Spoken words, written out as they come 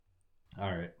All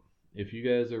right. If you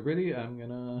guys are ready, I'm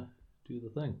gonna do the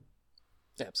thing.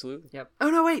 Absolutely. Yep. Oh,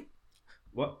 no, wait.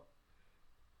 What?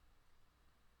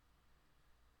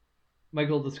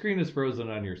 Michael, the screen is frozen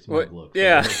on your smug look. So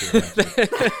Yeah. I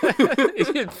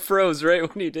It froze right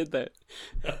when you did that.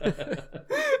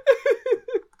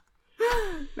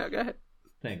 No, go ahead.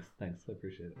 Thanks. I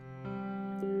appreciate it.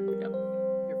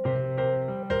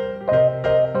 Yep.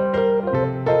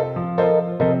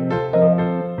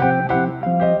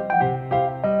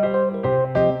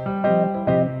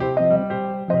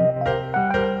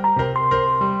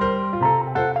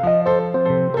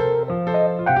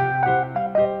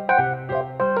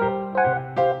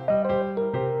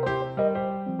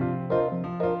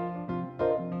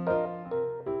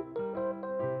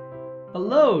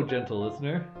 Hello, gentle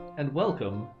listener, and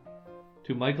welcome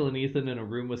to Michael and Ethan in a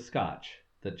room with scotch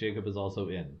that Jacob is also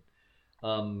in.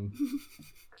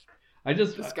 I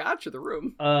just The scotch or the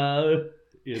room?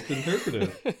 it's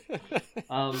interpretive.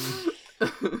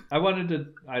 I wanted to.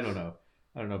 I don't know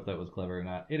if that was clever or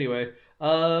not. Anyway,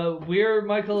 we're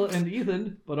Michael and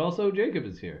Ethan, but also Jacob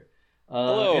is here.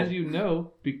 Hello. As you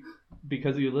know,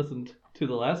 because you listened to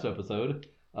the last episode,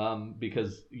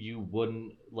 because you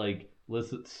wouldn't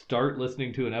start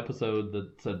listening to an episode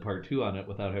that said part 2 on it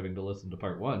without having to listen to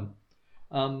part 1.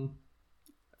 Of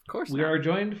course We not. are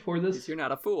joined for this. Because you're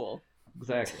not a fool.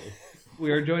 Exactly.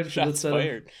 We are joined for Shots this set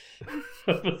fired.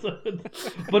 of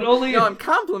episodes, but only No, I'm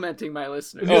complimenting my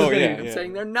listeners. Oh, I'm yeah.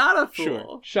 saying they're not a fool.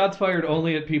 Sure. shots fired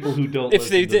only at people who don't. If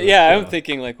listen they to did, this yeah, show. I'm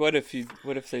thinking like, what if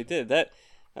they did that?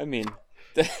 I mean,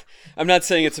 I'm not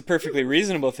saying it's a perfectly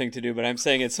reasonable thing to do, but I'm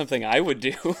saying it's something I would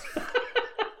do.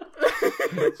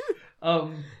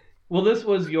 Well, this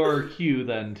was your cue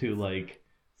then to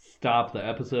stop the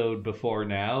episode before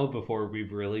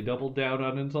we've really doubled down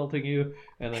on insulting you,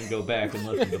 and then go back and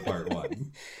listen to part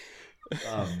 1.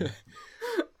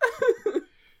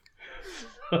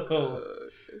 So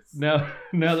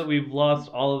now that we've lost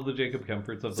all of the Jacob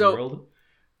comforts of the world,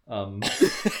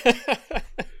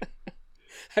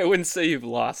 I wouldn't say you've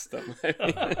lost them. I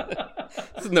mean,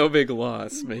 it's no big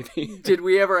loss, maybe. Did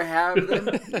we ever have them?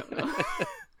 No.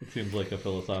 it seems like a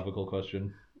philosophical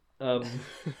question. And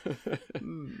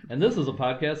this is a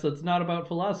podcast that's not about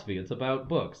philosophy. It's about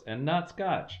books and not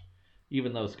scotch,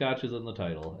 even though scotch is in the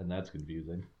title, and that's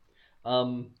confusing.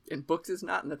 And books is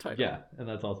not in the title. Yeah, and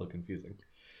that's also confusing.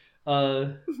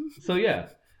 So yeah,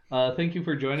 thank you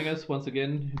for joining us once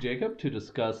again, Jacob, to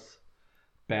discuss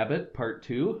Babbitt Part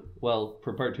 2. Well,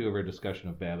 for Part 2 of our discussion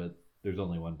of Babbitt, there's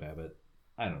only one Babbitt.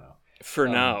 I don't know. For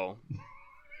now.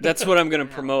 That's what I'm going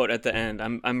to promote at the end.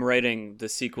 I'm writing the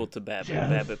sequel to Babbitt, Yes.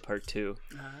 Babbitt Part 2.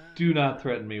 Do not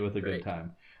threaten me with a Great. good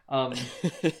time.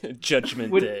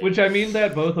 Judgment Which, Day. which I mean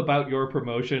that both about your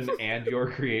promotion and your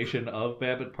creation of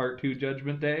Babbitt Part 2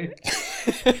 Judgment Day.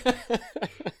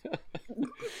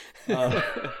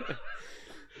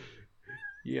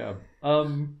 Yeah.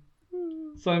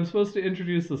 So I'm supposed to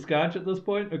introduce the scotch at this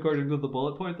point, according to the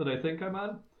bullet point that I think I'm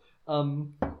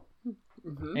on.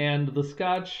 And the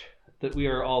scotch that we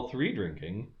are all three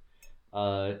drinking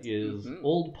is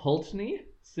Old Pulteney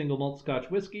single malt Scotch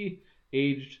whiskey,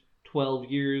 aged 12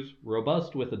 years,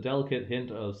 robust with a delicate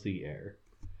hint of sea air.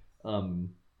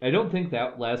 I don't think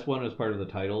that last one is part of the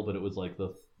title, but it was like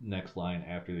the next line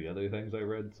after the other things I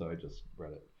read, so I just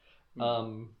read it.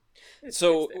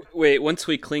 So wait, once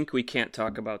we clink, we can't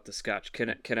talk about the scotch.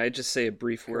 Can I just say a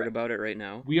brief word about it right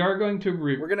now? We are going to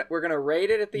We're gonna rate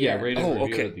it at the end. rate and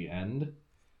review okay. at the end.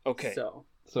 Okay. So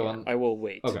I will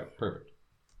wait. Okay, perfect.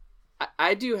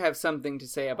 I do have something to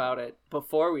say about it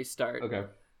before we start. Okay.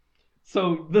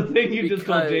 So the thing you just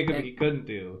told Because- Jacob he couldn't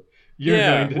do, you're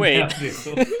Yeah, going to wait. now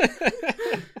do.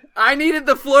 I needed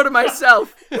the floor to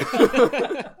myself.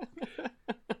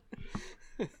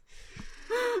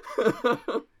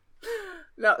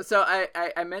 No, so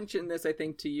I mentioned this, I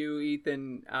think, to you,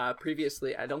 Ethan,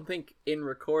 previously. I don't think in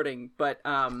recording, but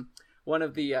one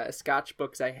of the Scotch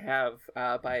books I have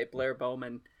by Blair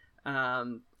Bowman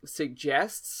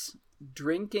suggests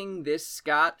drinking this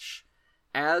Scotch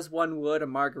as one would a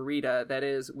margarita, that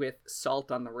is, with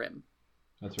salt on the rim.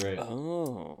 That's right.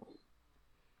 Oh.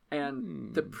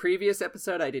 And the previous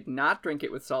episode, I did not drink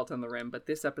it with salt on the rim, but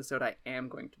this episode, I am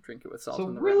going to drink it with salt So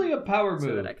on the really rim. a power so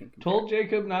move. that I can compare. Told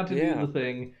Jacob not to Yeah. do the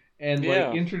thing and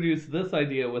Yeah. introduce this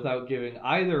idea without giving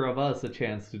either of us a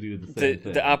chance to do the same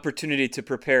thing. The opportunity to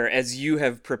prepare as you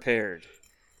have prepared.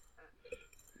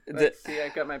 Let's see, I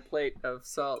got my plate of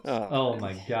salt Oh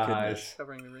my gosh.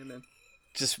 covering the rim in.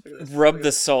 Just rub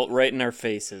the salt right in our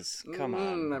faces. Come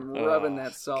on. I'm rubbing Oh,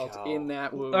 that salt God. in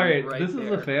that wound. All right, right this there.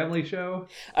 is a family show.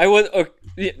 I was. Oh,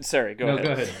 yeah, sorry. Go No, ahead.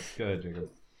 go ahead. Go ahead, Jacob.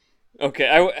 Okay,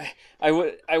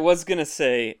 I was gonna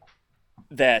say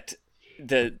that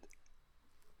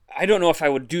I don't know if I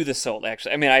would do the salt,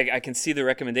 actually. I mean, I can see the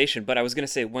recommendation, but I was gonna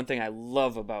say one thing I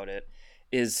love about it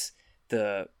is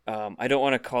I don't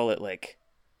want to call it like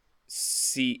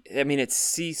it's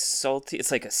sea salty.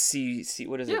 It's like a sea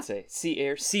what does it say? Sea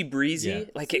air, sea breezy. Yeah.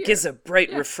 Like it gives a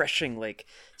bright, refreshing like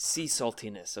sea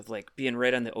saltiness of like being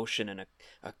right on the ocean and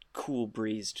a cool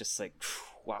breeze just like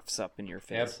wafts up in your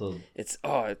face. Absolutely. It's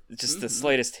just the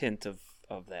slightest hint of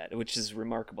that, which is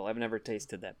remarkable. I've never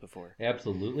tasted that before.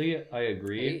 Absolutely, I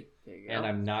agree. Hey, and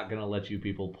I'm not going to let you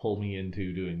people pull me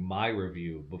into doing my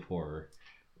review before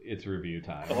it's review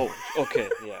time. Oh, okay,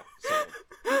 yeah. Sorry.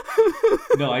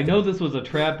 No, I know this was a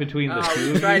trap between the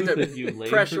two of you that you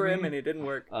laid pressure for me. him and it didn't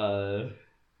work.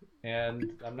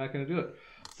 And I'm not going to do it.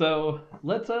 So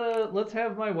let's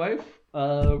have my wife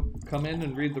come in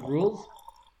and read the rules.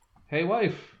 Hey,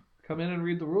 wife, come in and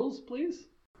read the rules, please.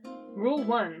 Rule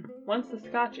 1. Once the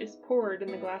scotch is poured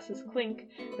and the glasses clink,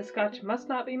 the scotch must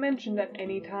not be mentioned at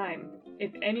any time.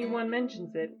 If anyone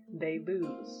mentions it, they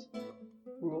lose.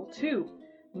 Rule 2.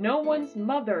 No one's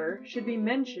mother should be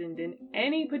mentioned in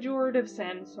any pejorative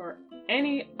sense or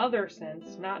any other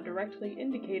sense not directly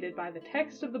indicated by the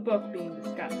text of the book being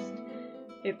discussed.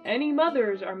 If any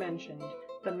mothers are mentioned,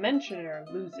 the mentioner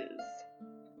loses.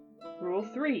 Rule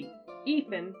 3.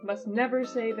 Ethan must never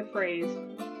say the phrase,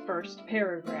 first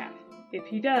paragraph. If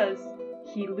he does,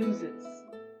 he loses.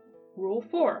 Rule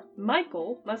 4.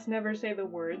 Michael must never say the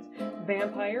words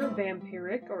vampire,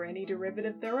 vampiric, or any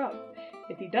derivative thereof.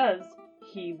 If he does,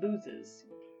 he loses.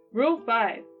 Rule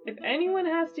 5. If anyone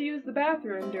has to use the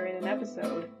bathroom during an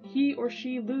episode, he or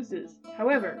she loses.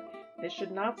 However, this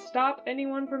should not stop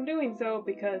anyone from doing so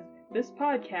because this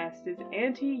podcast is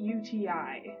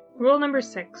anti-UTI. Rule number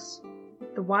 6.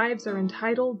 The wives are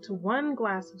entitled to 1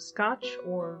 glass of scotch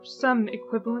or some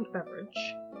equivalent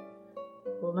beverage.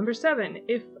 Rule number 7.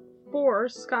 If 4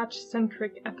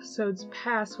 scotch-centric episodes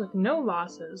pass with no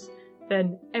losses,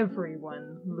 then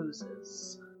everyone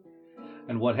loses.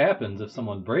 And what happens if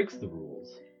someone breaks the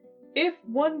rules? If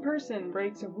one person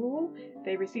breaks a rule,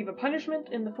 they receive a punishment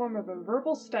in the form of a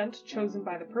verbal stunt chosen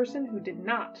by the person who did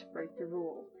not break the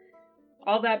rule.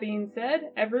 All that being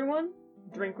said, everyone,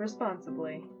 drink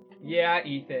responsibly. Yeah,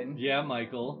 Ethan. Yeah,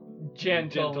 Michael.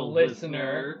 Gentle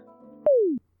listener.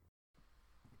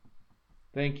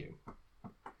 Thank you.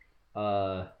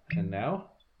 And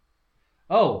now?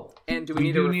 Oh! And do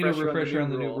we need a refresher on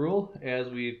the new rule? As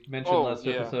we mentioned last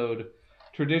episode,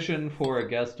 tradition for a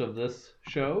guest of this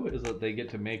show is that they get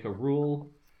to make a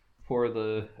rule for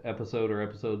the episode or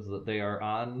episodes that they are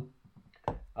on.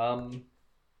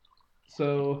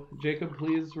 So, Jacob,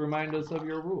 please remind us of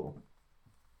your rule.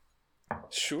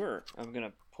 Sure. I'm going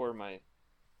to pour my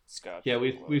scotch. Yeah,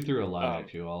 we threw a lot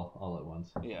at you all at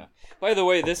once. Yeah. By the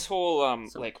way, this whole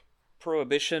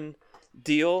prohibition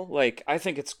deal, like, I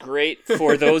think it's great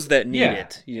for those that need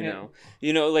it, you know.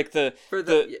 You know, like the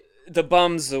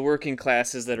bums, the working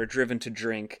classes that are driven to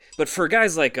drink, but for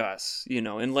guys like us, you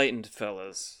know, enlightened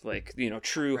fellas, like, you know,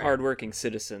 true hardworking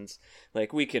citizens,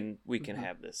 like we can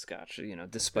have this scotch, you know,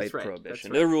 despite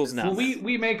prohibition. The rules not. Well,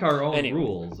 we make our own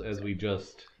rules as we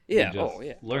just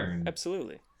learn.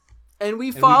 Absolutely. And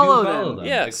we follow them.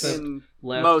 Yes. Except in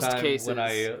last most time cases. when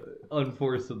I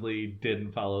unfortunately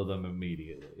didn't follow them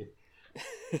immediately.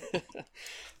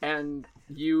 And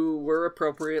you were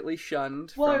appropriately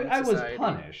shunned Well, from I was society.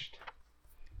 punished.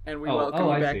 And we welcome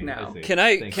you back now. Can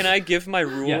I give my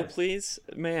rule, please?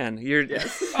 Man, you're.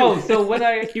 Oh, so when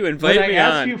I you invited me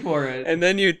asked on, you for it, and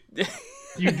then you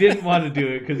didn't want to do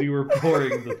it because you were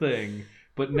pouring the thing,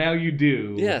 but now you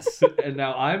do. Yes. And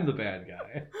now I'm the bad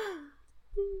guy.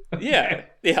 Okay.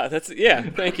 Yeah.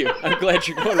 Thank you. I'm glad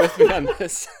you're going with me on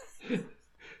this.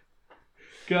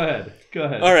 Go ahead.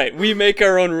 All right, we make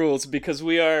our own rules because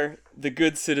we are the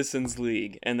Good Citizens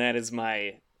League, and that is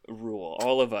my rule.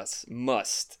 All of us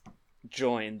must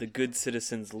join the Good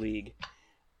Citizens League,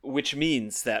 which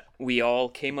means that we all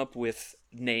came up with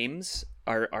names,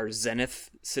 our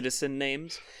Zenith citizen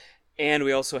names, and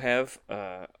we also have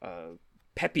a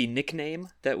peppy nickname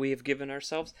that we have given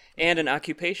ourselves, and an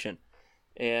occupation.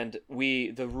 And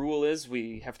the rule is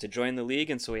we have to join the league,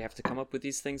 and so we have to come up with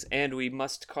these things, and we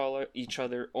must call each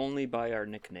other only by our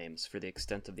nicknames for the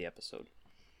extent of the episode.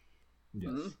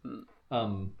 Yes.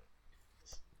 Mm-hmm.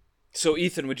 So,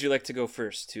 Ethan, would you like to go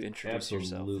first to introduce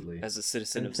Absolutely. yourself as a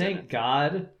citizen of Thank Zenith?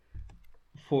 God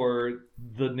for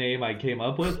the name I came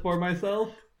up with for myself,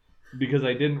 because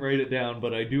I didn't write it down,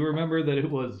 but I do remember that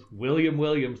it was William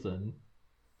Williamson.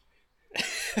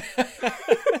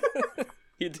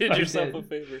 You did yourself a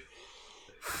favor.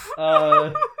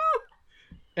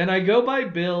 And I go by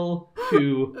Bill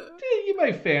to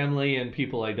my family and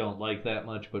people I don't like that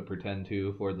much, but pretend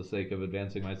to for the sake of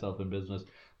advancing myself in business.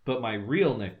 But my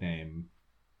real nickname,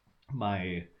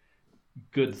 my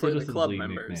Good For the Citizens club League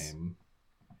members. nickname,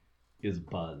 is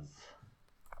Buzz.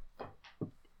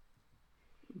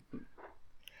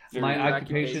 My Your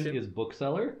occupation is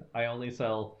bookseller. I only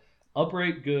sell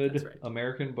upright, good That's right.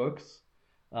 American books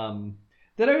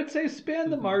that I would say span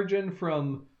the margin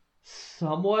from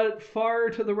somewhat far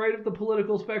to the right of the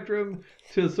political spectrum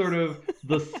to sort of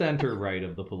the center right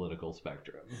of the political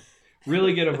spectrum.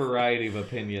 Really get a variety of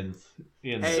opinions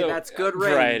in Hey, So, that's good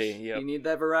range. variety, yep. You need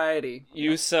that variety.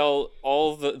 You sell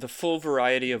all the full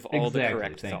variety of all the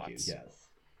correct Thank thoughts. you. Yes.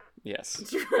 Yes.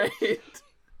 That's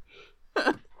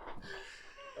right.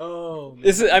 Oh, man.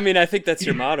 Is it, I mean, I think that's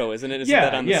your motto, isn't it? Isn't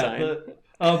that on the sign?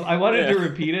 I wanted to Yeah.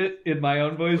 repeat it in my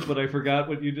own voice, but I forgot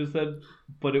what you just said.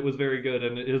 But it was very good,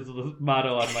 and it is the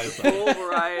motto on my side. Full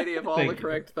variety of all Thank the you.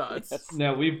 correct thoughts.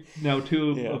 Now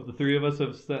two Yeah. of the three of us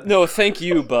have said. No, thank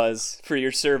you, Buzz, for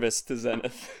your service to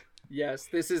Zenith. Yes,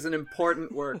 this is an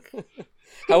important work.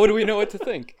 How would we know what to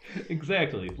think?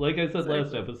 Exactly. Like I said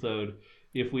last episode,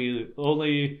 if we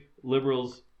only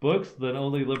liberals books, then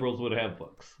only liberals would have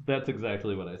books. That's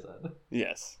exactly what I said.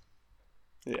 Yes.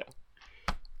 Yeah.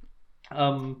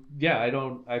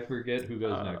 Yeah, I forget who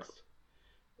goes next.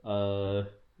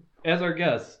 As our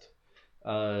guest,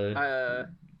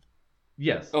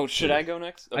 yes. Oh, should please. I go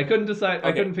next? I couldn't decide. I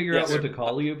Okay, couldn't figure out yes. what to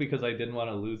call you because I didn't want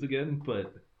to lose again.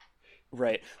 But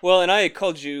Right. Well, and I had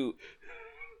called you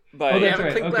by. oh, We that's haven't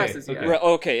right. clicked Okay, glasses yet. okay. Right,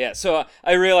 okay, yeah. So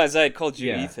I realized I had called you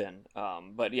Yeah. Ethan.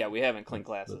 But yeah, we haven't clinked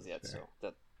glasses That's yet, fair.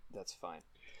 so that's fine.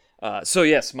 So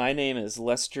yes, my name is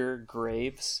Lester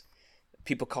Graves.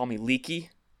 People call me Leaky.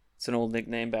 It's an old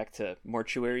nickname back to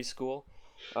mortuary school.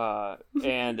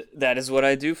 And that is what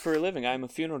I do for a living. I'm a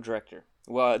funeral director.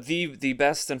 Well, the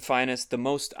best and finest, the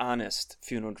most honest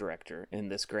funeral director in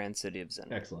this grand city of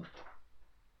Zenith. Excellent.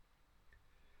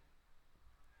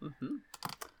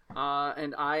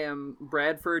 And I am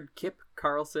Bradford Kip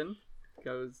Carlson.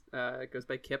 Goes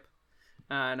by Kip,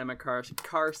 and I'm a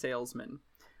car salesman.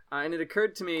 And it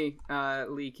occurred to me,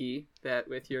 Leaky, that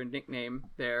with your nickname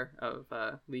there of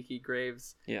Leaky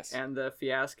Graves Yes. and the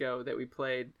fiasco that we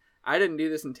played, I didn't do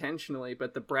this intentionally,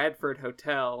 but the Bradford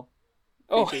Hotel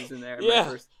features in there.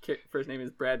 yeah. My first name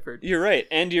is Bradford. You're right.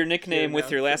 And your nickname Yeah, with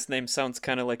no, your last name sounds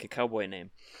kind of like a cowboy name.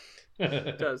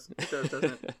 It does, doesn't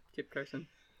it? Kip Carson.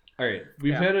 All right,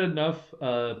 we've Yeah. had enough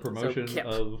promotion So, Kip.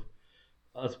 of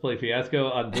us play Fiasco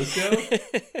on this show,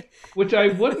 which I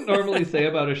wouldn't normally say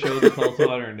about a show that's also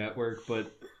on our network,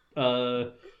 but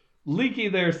Leaky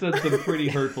there said some pretty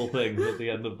hurtful things at the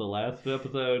end of the last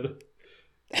episode.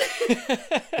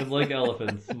 And like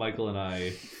elephants, Michael and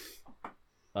I,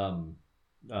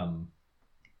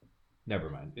 never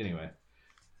mind. Anyway,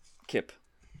 Kip.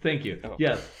 thank you. Oh.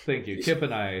 Yes, thank you. Kip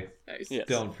and I Nice. Yes.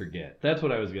 don't forget. That's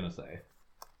what I was gonna say.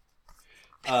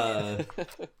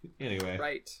 Anyway.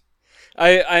 Right.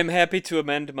 I'm happy to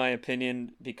amend my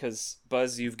opinion because,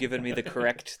 Buzz, you've given me the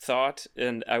correct thought,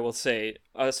 and I will say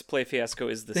Us Play Fiasco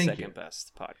is the Thank second you.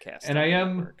 best podcast. And on I the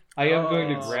am network. going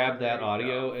to Oh, grab there that you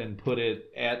audio and put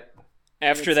it at.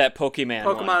 After that Pokemon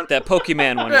one. Pokemon- That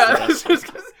Pokemon one Yeah, is I the was best. just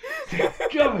gonna say-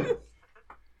 Come on.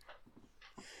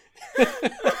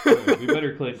 We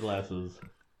better clink glasses.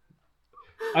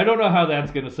 I don't know how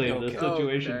that's going to save this Okay.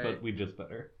 situation, Okay. but we just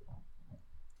better.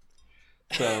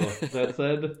 So, that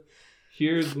said,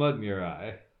 here's mud in your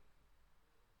eye.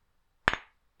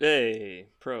 Hey,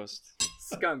 Prost.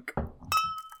 Skunk.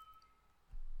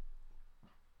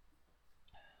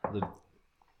 The,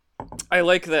 I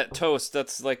like that toast.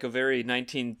 That's like a very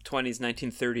 1920s,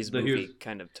 1930s The movie here's-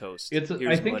 kind of toast. I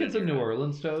Here's think mud it's in a your New eye.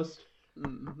 Orleans toast.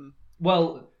 Mm-hmm.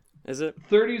 Well, Is it?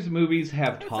 30s movies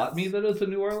have taught me that it's a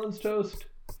New Orleans toast.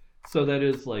 So that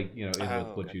is like, in with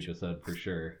Oh, what you gotcha. just said for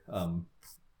sure.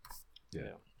 Yeah.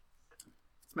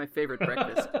 It's my favorite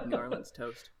breakfast, New Orleans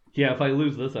toast. Yeah, if I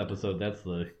lose this episode, that's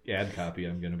the ad copy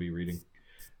I'm going to be reading.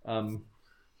 I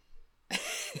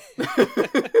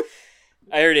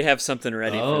already have something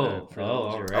ready Oh, for the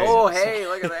all loser. right. Oh, hey,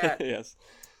 look at that. Yes.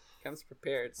 Comes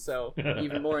prepared, so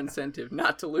even more incentive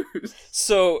not to lose.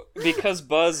 So, because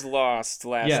Buzz lost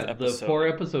last Yeah, episode, the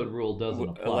 4-episode rule doesn't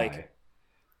apply. like-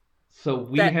 so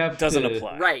we That have doesn't to,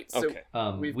 apply. Right, so Okay.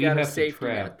 we've we got a have to safety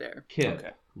trap net there. Kip Okay.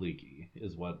 Leaky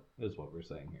is what we're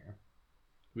saying here.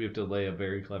 We have to lay a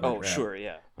very clever Oh, trap sure,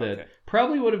 yeah. that Okay.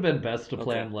 probably would have been best to Okay.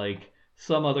 plan like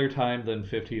some other time than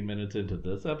 15 minutes into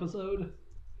this episode.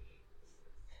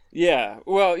 Yeah,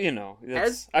 well,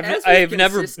 As I've we've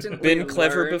never consistently been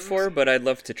clever learned- before, but I'd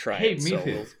love to try Hey, it. me So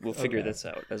too. we'll figure Okay. this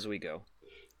out as we go.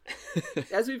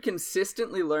 As we've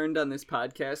consistently learned on this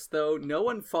podcast, though, no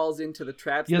one falls into the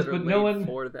traps Yes, that are but laid no one-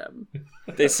 for them.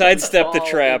 They sidestep the Fall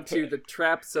trap. into the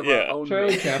traps of Yeah. our own Charlie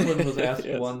making. Chaplin was asked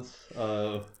Yes. once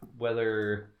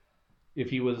whether, if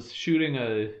he was shooting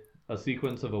a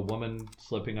sequence of a woman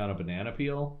slipping on a banana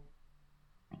peel,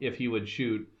 if he would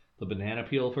shoot the banana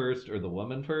peel first or the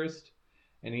woman first.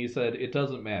 And he said, it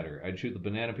doesn't matter. I'd shoot the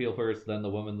banana peel first, then the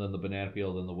woman, then the banana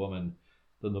peel, then the woman,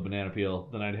 then the banana peel.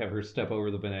 Then I'd have her step over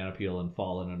the banana peel and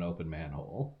fall in an open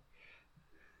manhole.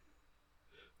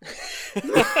 And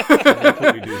that's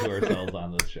what we do to ourselves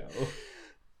on this show.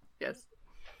 Yes.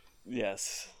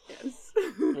 Yes. Yes.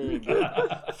 Very good.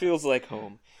 Feels like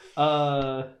home.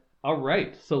 All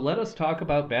right. So let us talk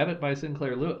about Babbitt by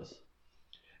Sinclair Lewis.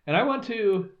 And I want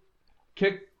to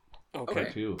kick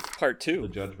Okay. to Part the 2.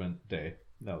 Judgment Day.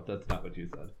 No, that's not what you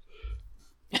said.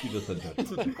 You just said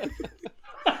Judgment Day.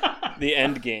 The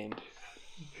end game.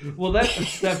 Well, that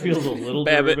feels a little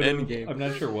Babbitt derivative. Endgame. I'm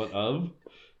not sure what of.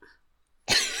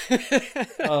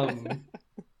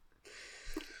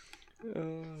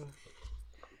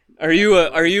 Are you a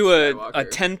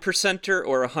Skywalker. 10%er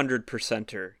or a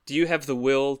 100%er? Do you have the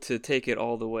will to take it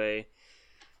all the way?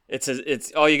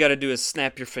 It's all you got to do is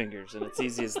snap your fingers, and it's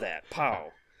easy as that.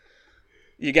 Pow!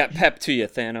 You got pep to you,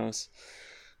 Thanos.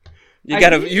 You I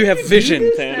got need you you have to do vision,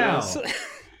 this Thanos. now.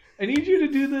 I need you to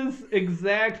do this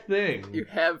exact thing. You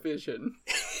have vision.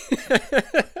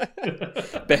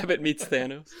 Babbitt meets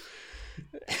Thanos.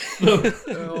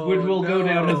 Which will go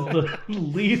down as no.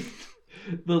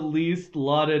 the least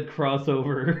lauded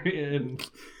crossover in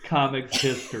comics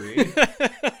history.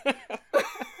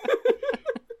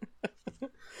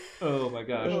 Oh my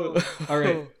gosh. All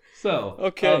right. So,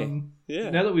 Okay.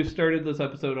 Yeah. now that we've started this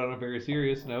episode on a very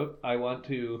serious note, I want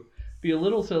to be a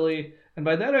little silly. And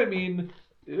by that I mean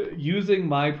using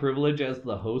my privilege as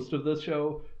the host of this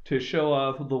show to show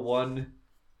off the one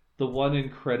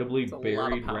incredibly It's a lot of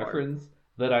buried power. reference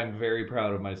that I'm very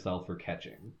proud of myself for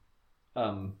catching.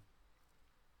 And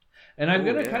I'm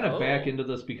going to kind of back into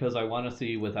this because I want to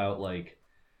see, without like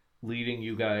leading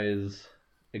you guys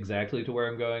exactly to where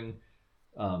I'm going,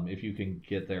 if you can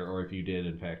get there, or if you did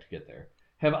in fact get there.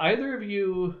 Have either of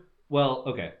you? Well,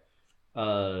 okay.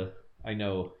 I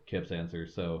know Kip's answer.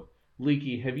 So,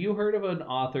 Leaky, have you heard of an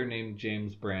author named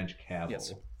James Branch Cabell?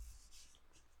 Yes.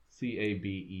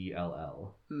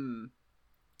 Cabell.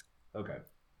 Okay.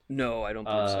 No, I don't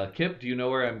believe so. Kip, do you know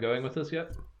where I'm going with this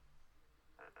yet?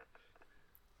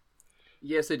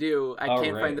 Yes, I do. I All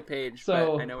can't right. find the page,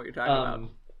 So, but I know what you're talking about.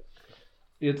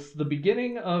 It's the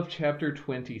beginning of chapter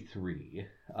 23.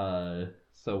 So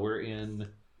we're in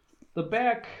the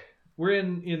back. We're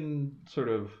in sort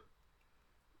of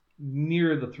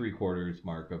near the 3/4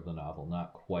 mark of the novel,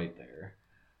 not quite there.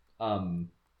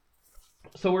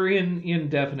 So we're in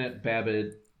definite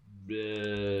Babbitt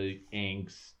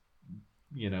angst,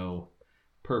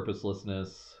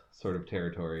 purposelessness sort of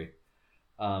territory.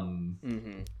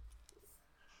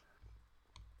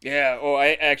 Yeah. Oh, I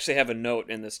actually have a note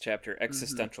in this chapter: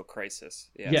 existential crisis.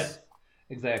 Yes,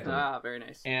 exactly. Very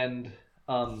nice. And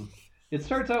it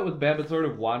starts out with Babbitt sort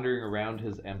of wandering around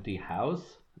his empty house,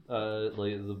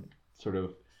 like the sort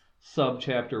of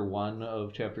sub-chapter 1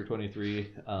 of chapter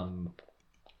 23.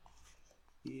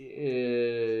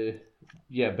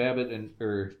 Babbitt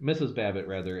Mrs. Babbitt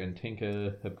rather, and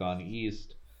Tinka have gone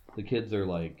east. The kids are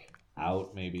like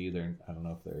out, maybe. I don't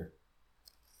know if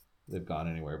they've gone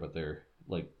anywhere, but they're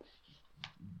like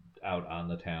out on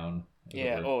the town. as it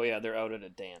Yeah. were. Oh, yeah. They're out at a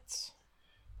dance,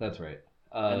 That's right.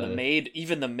 and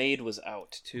the maid was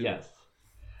out too. Yes.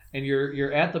 And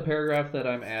you're at the paragraph that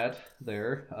I'm at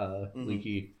there,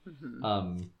 Leaky.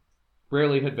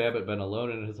 Rarely had Babbitt been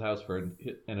alone in his house for an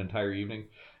entire evening.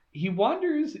 He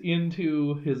wanders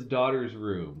into his daughter's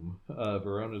room,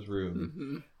 Verona's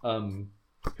room,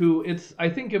 who it's, I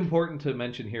think, important to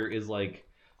mention here is like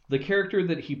the character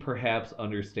that he perhaps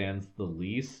understands the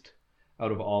least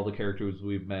out of all the characters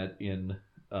we've met in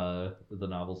the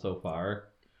novel so far.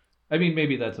 I mean,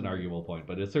 maybe that's an arguable point,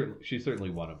 but she's certainly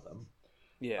one of them.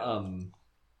 Yeah.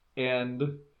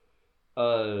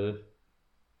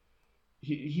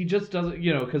 He just doesn't,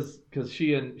 because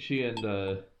she and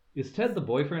is Ted the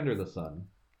boyfriend or the son?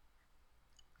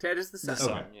 Ted is the son. The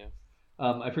son, Okay. yeah.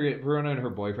 I forget, Verona and her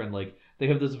boyfriend, like, they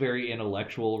have this very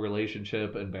intellectual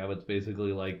relationship, and Babbitt's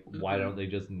basically like, why don't they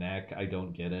just neck? I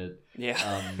don't get it.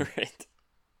 Yeah. Right.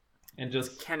 And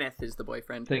just Kenneth is the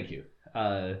boyfriend. thank you.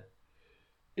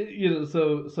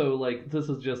 So like, this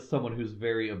is just someone who's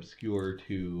very obscure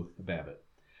to Babbitt.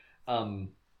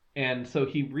 And so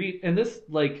and this,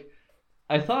 like,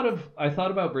 I thought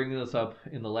about bringing this up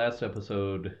in the last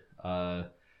episode,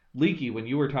 Leaky, when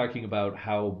you were talking about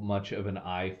how much of an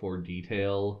eye for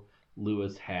detail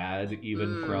Lewis had,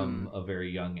 even from a very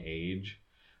young age,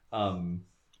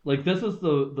 like this is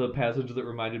the passage that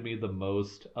reminded me the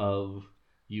most of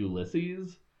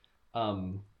Ulysses,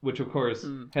 which of course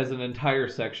has an entire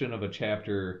section of a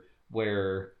chapter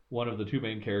where one of the two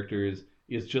main characters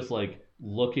is just like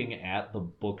looking at the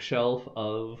bookshelf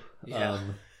of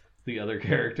the other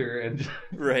character, and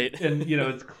Right. and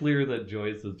it's clear that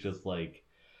Joyce is just like,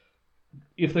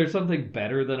 if there's something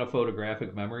better than a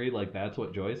photographic memory, like that's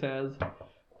what Joyce has.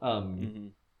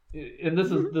 And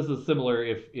this is similar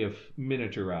if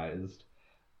miniaturized.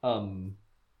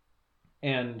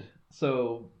 And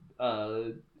so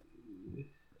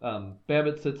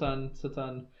Babbitt sits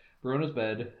on Verona's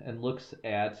bed and looks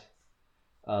at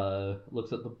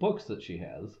the books that she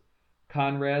has.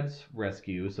 Conrad's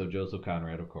Rescue, so Joseph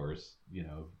Conrad, of course,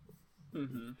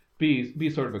 be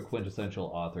sort of a quintessential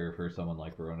author for someone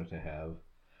like Verona to have.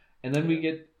 And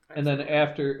then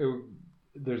after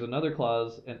there's another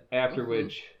clause, and after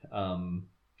which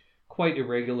quite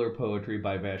irregular poetry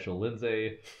by Vashel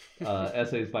Lindsay,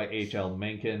 essays by H.L.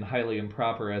 Mencken, highly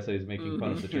improper essays making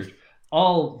fun of the church,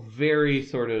 all very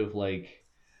sort of like,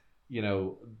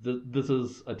 this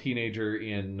is a teenager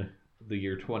in the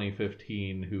year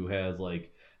 2015 who has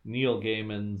like Neil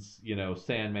Gaiman's,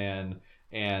 Sandman,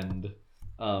 and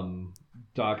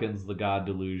Dawkins' The God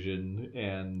Delusion,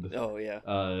 and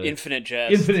Infinite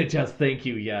Jest. Thank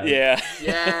you. Yes. Yeah.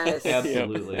 Yes.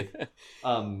 Absolutely.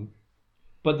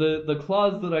 But the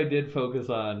clause that I did focus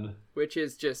on, which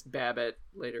is just Babbitt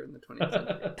later in the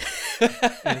 20th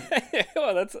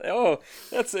century.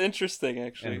 That's interesting,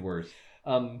 actually. and worse.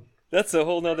 That's a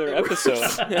whole nother episode.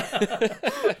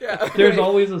 There's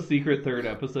always a secret third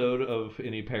episode of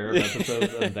any pair of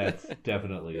episodes, and that's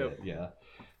definitely it. Yeah.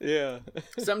 Yeah.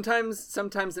 Sometimes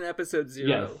an episode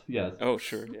 0. Yes. Oh,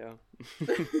 sure. Yeah.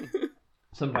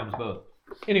 Sometimes both.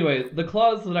 Anyway, the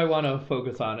clause that I want to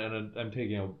focus on, and I'm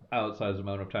taking an outsized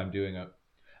amount of time doing it,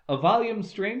 a volume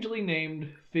strangely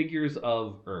named Figures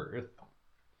of Earth.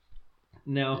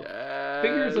 Now,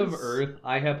 Figures of Earth,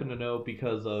 I happen to know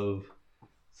because of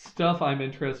stuff I'm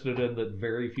interested in that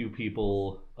very few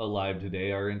people alive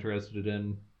today are interested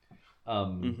in.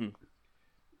 And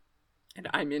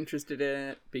I'm interested in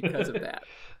it because of that.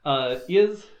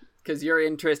 Because your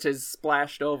interest has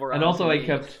splashed over. And also, I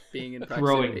kept being in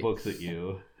throwing books at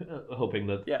you, hoping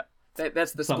that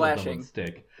that's the some splashing. of them would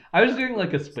stick. I was doing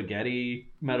like a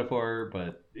spaghetti metaphor,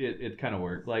 but it kind of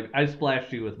worked. Like I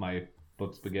splashed you with my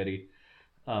book spaghetti.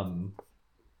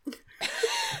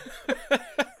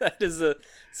 That is a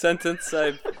sentence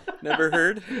I've never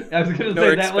heard. I was going to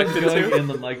say that one's going in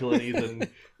the Michael and Ethan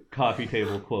coffee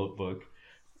table quote book.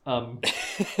 I'm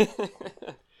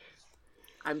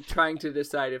trying to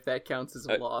decide if that counts as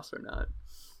a loss or not.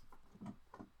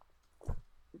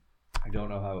 I don't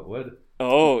know how it would.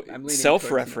 Oh,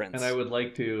 self-reference. And I would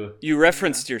like to... You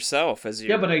referenced yourself as your...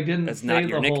 Yeah, but I didn't say not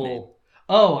your the nickname. whole...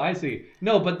 Oh, I see.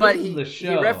 No, but this is the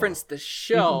show. He referenced the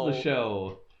show. This is the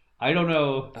show. I don't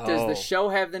know. Does the show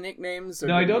have the nicknames? Or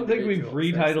no, I don't think we've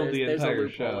individuals? retitled the entire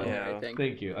show. Yeah. I think.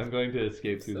 Thank you. I'm going to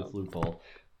escape through this loophole.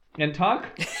 And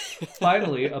talk,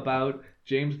 finally, about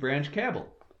James Branch Cabell,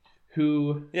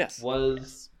 who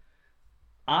was...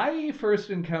 I first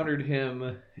encountered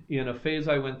him in a phase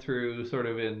I went through sort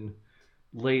of in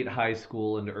late high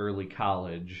school and early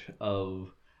college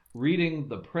of reading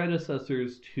the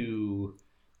predecessors to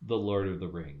The Lord of the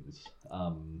Rings.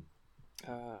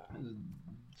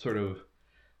 Sort of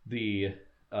the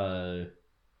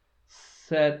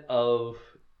set of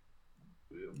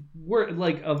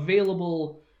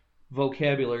available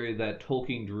vocabulary that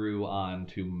Tolkien drew on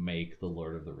to make The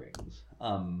Lord of the Rings.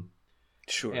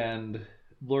 Sure. And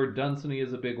Lord Dunsany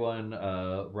is a big one.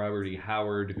 Robert E.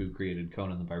 Howard, who created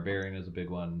Conan the Barbarian, is a big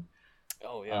one.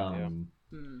 Oh, yeah.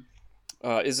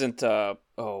 Isn't,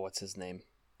 what's his name?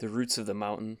 The Roots of the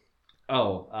Mountain.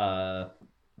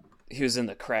 He was in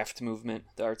the craft movement,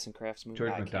 the arts and crafts movement.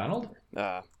 George MacDonald? Is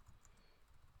that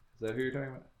who you're talking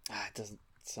about? It doesn't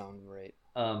sound right.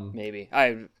 Maybe.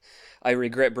 I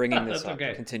regret bringing this up.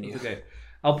 Okay. Continue. That's okay.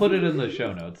 I'll put it in the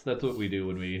show notes. That's what we do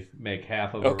when we make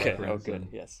half of a reference. Okay.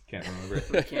 Yes. Can't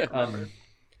remember.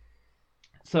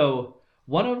 So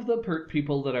one of the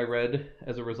people that I read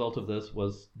as a result of this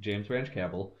was James Branch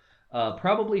Cabell.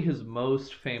 Probably his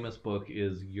most famous book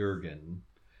is Jurgen,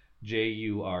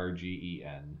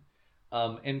 Jurgen.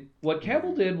 And what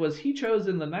Cabell did was he chose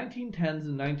in the 1910s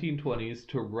and 1920s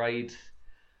to write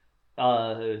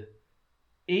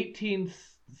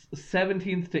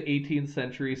 17th to 18th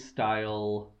century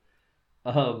style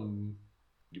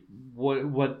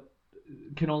what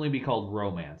can only be called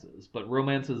romances, but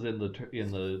romances in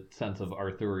the sense of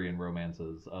Arthurian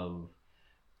romances of.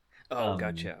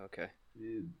 Gotcha. Okay.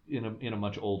 In a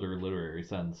much older literary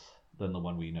sense than the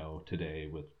one we know today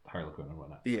with Harlequin and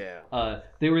whatnot. Yeah.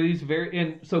 They were these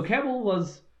so Cabell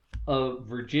was a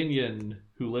Virginian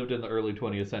who lived in the early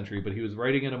 20th century, but he was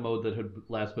writing in a mode that had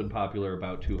last been popular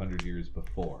about 200 years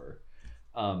before.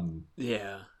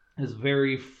 Yeah. This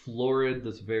very florid,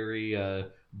 this very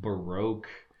Baroque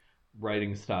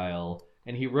writing style,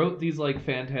 and he wrote these like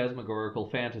phantasmagorical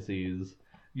fantasies.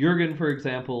 Jürgen, for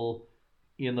example,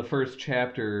 in the first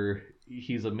chapter,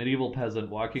 he's a medieval peasant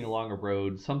walking along a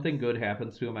road. Something good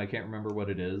happens to him. I can't remember what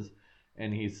it is.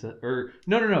 And he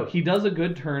he does a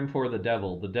good turn for the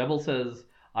devil. The devil says,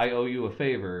 "I owe you a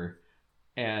favor."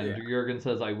 And Jürgen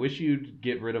says, "I wish you'd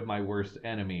get rid of my worst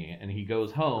enemy." And he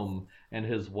goes home, and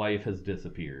his wife has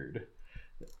disappeared.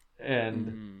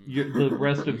 And the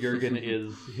rest of Jürgen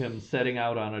is him setting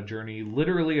out on a journey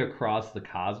literally across the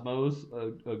cosmos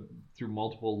through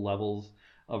multiple levels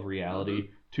of reality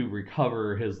to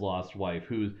recover his lost wife,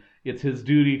 who it's his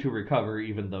duty to recover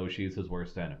even though she's his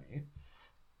worst enemy.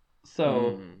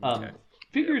 So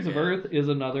Figures of Earth is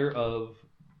another of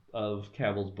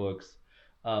Cabell's books,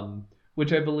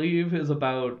 which I believe is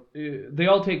about, they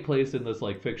all take place in this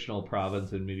like fictional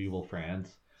province in medieval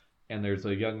France, and there's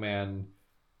a young man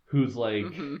who's like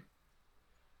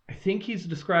I think he's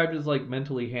described as like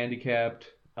mentally handicapped,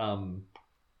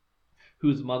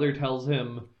 whose mother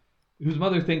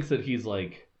thinks that he's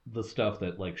like the stuff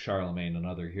that like Charlemagne and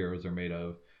other heroes are made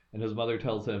of. And his mother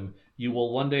tells him, "You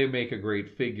will one day make a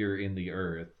great figure in the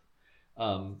earth."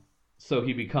 So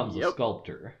he becomes a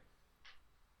sculptor.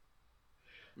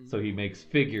 So he makes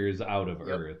figures out of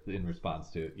earth in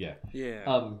response to it. Yeah.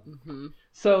 Yeah.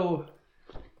 So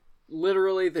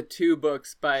literally the two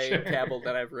books by Cabell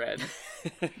that I've read.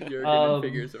 Jürgen and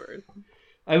Figures of Earth.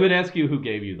 I would ask you who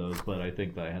gave you those, but I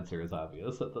think the answer is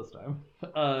obvious at this time.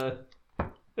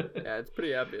 Yeah, it's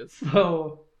pretty obvious.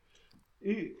 So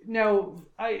now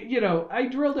I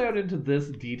drilled out into this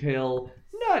detail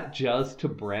not just to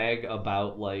brag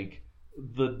about like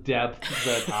the depth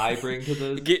that I bring to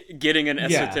this. Getting an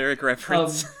esoteric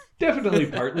reference. Definitely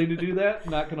partly to do that,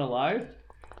 not gonna lie.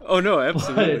 Oh no,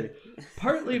 absolutely. But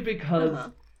partly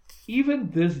because even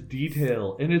this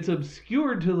detail, and it's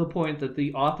obscured to the point that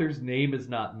the author's name is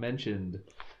not mentioned,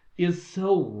 is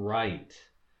so right.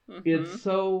 It's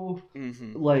so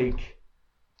like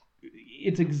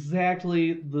it's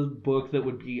exactly the book that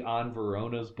would be on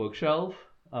Verona's bookshelf,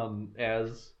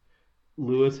 as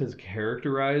Lewis has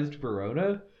characterized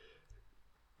Verona.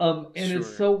 And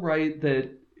it's so right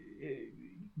that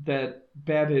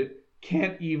Babbitt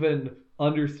can't even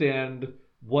understand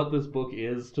what this book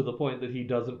is to the point that he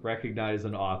doesn't recognize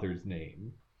an author's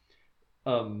name.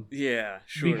 Yeah,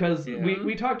 sure. Because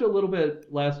we talked a little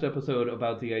bit last episode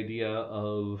about the idea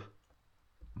of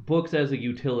books as a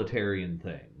utilitarian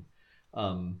thing.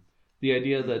 The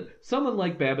idea that someone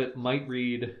like Babbitt might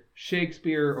read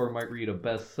Shakespeare or might read a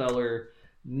bestseller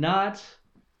not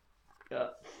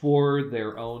for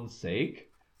their own sake,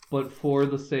 but for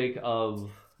the sake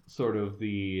of sort of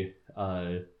the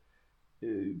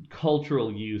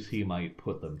cultural use he might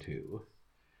put them to.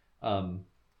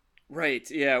 Right,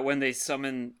 yeah, when they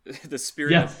summon the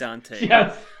spirit of Dante.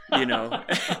 Yes. You know,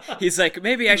 he's like,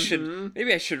 maybe I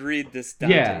should read this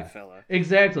Dante fella.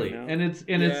 Exactly. You know? And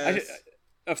it's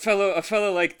a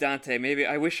fellow like Dante. Maybe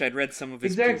I wish I'd read some of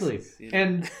his pieces, you know?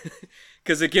 And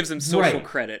because it gives him social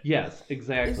credit. Yes,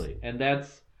 exactly. And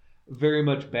that's very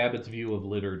much Babbitt's view of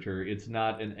literature. It's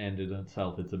not an end in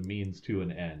itself; it's a means to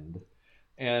an end.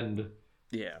 And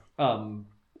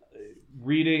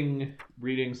reading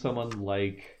someone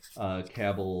like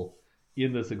Cabell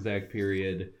in this exact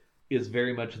period is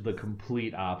very much the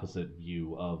complete opposite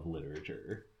view of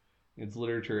literature. It's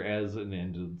literature as an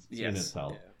end in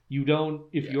itself. Yeah. You don't,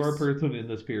 if you're a person in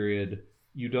this period,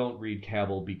 you don't read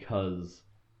Cabell because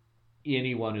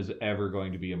anyone is ever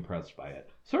going to be impressed by it.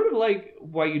 Sort of like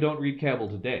why you don't read Cabell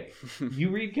today. You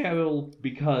read Cabell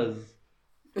because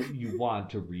you want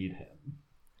to read him.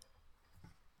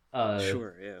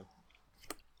 Sure, yeah.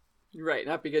 Right,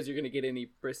 not because you're going to get any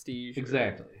prestige.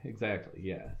 Exactly,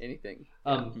 yeah. Anything.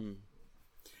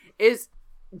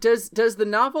 Does the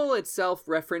novel itself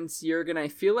reference Jürgen? I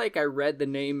feel like I read the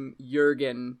name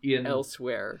Jürgen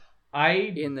elsewhere.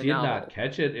 Did not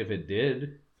catch it if it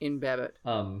did. In Babbitt.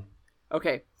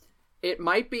 Okay. It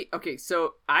might be... Okay,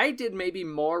 so I did maybe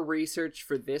more research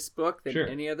for this book than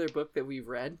any other book that we've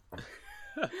read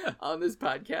on this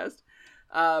podcast.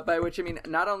 By which I mean,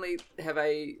 not only have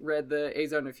I read the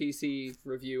Azo Nafisi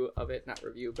review of it, not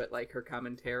review, but like her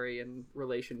commentary in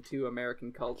relation to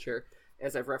American culture,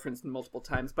 as I've referenced multiple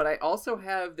times. But I also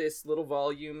have this little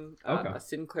volume, a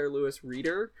Sinclair Lewis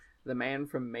Reader, The Man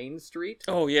from Main Street.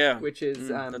 Oh, yeah. Which is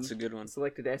that's a good one.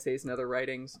 Selected essays and other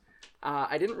writings.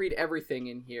 I didn't read everything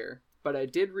in here, but I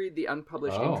did read the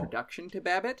unpublished introduction to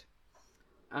Babbitt.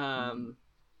 Part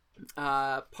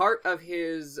of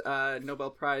his Nobel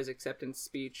Prize acceptance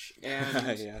speech,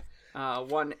 and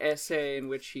one essay in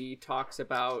which he talks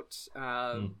about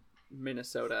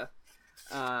Minnesota.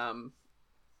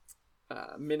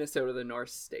 Minnesota, the North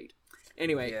State.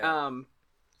 Anyway,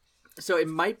 so it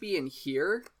might be in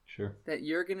here that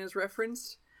Jurgen is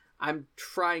referenced. I'm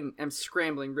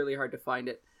scrambling really hard to find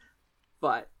it,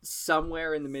 but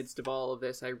somewhere in the midst of all of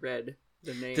this, I read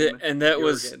the name. And that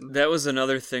was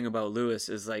another thing about Lewis,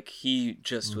 is like he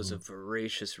just was a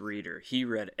voracious reader. He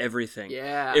read everything.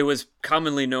 Yeah, it was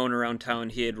commonly known around town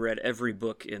he had read every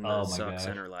book in the Sauk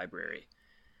Center library.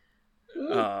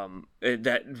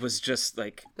 That was just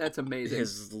like, that's amazing,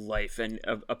 his life. And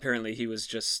apparently he was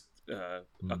just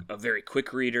a very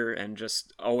quick reader and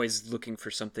just always looking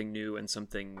for something new and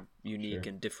something unique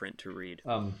and different to read.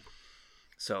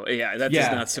 So that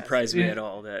does not surprise me at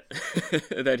all that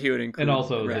that he would include, and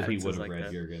also that he would have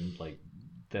read Jurgen, like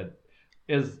that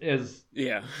as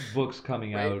books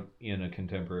coming out in a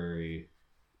contemporary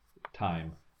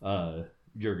time.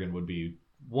 Jurgen would be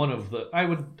one of the I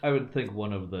would think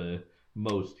one of the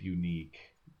newest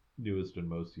and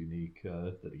most unique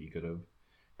that he could have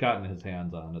gotten his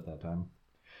hands on at that time.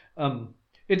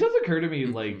 It does occur to me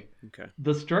like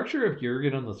the structure of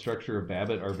Jurgen and the structure of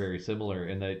Babbitt are very similar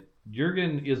in that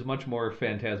Jurgen is much more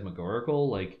phantasmagorical.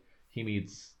 Like he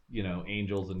meets,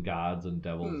 angels and gods and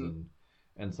devils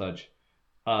and such.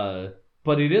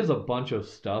 But it is a bunch of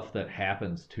stuff that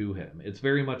happens to him. It's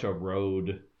very much a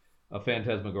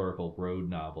phantasmagorical road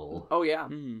novel. Oh yeah.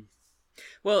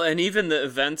 Well, and even the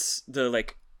events, the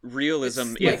like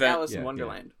realism it's like Alice in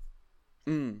Wonderland.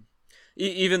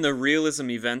 Even the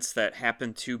realism events that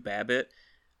happen to Babbitt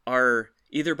are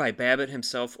either by Babbitt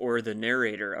himself or the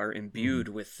narrator are imbued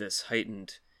with this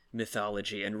heightened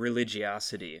mythology and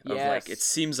religiosity of like, it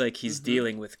seems like he's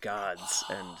dealing with gods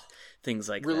and things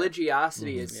like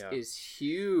religiosity is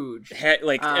huge.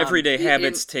 Everyday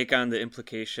habits take on the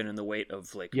implication and the weight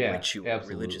of like ritual,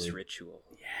 absolutely. Religious ritual.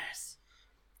 Yes.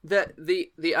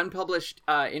 The unpublished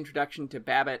introduction to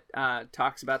Babbitt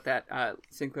talks about that.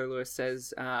 Sinclair Lewis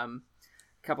says a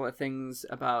couple of things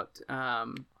about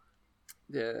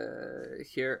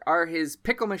here are his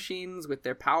pickle machines with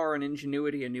their power and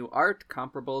ingenuity a new art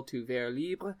comparable to vers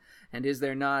libre, and is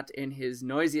there not in his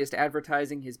noisiest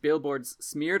advertising, his billboards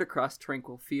smeared across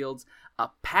tranquil fields, a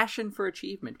passion for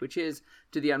achievement which is,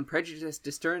 to the unprejudiced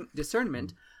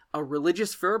discernment, a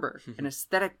religious fervor, an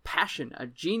aesthetic passion, a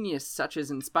genius such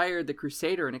as inspired the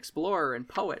crusader and explorer and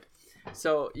poet.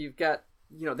 So you've got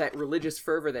that religious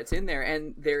fervor that's in there,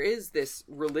 and there is this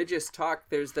religious talk.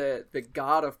 There's the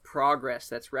god of progress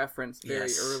that's referenced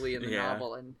very early in the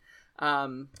novel, and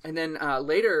then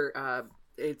later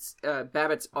it's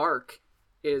Babbitt's arc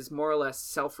is more or less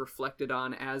self-reflected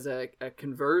on as a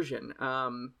conversion.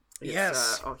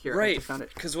 Right.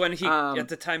 Because when he at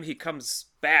the time he comes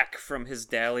back from his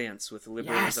dalliance with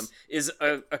liberalism is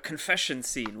a confession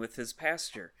scene with his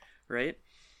pastor, right?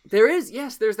 There's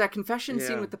that confession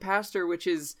scene with the pastor, which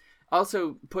is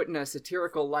also put in a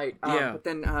satirical light. But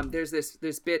then there's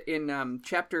this bit in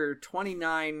chapter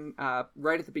 29,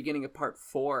 right at the beginning of part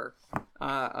 4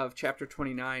 of chapter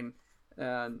 29.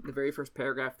 The very first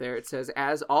paragraph there, it says,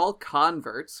 "As all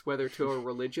converts, whether to a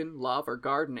religion, love, or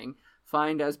gardening,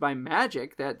 find as by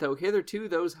magic that though hitherto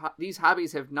these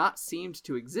hobbies have not seemed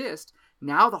to exist,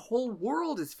 now the whole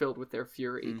world is filled with their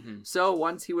fury. So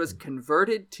once he was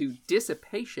converted to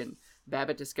dissipation,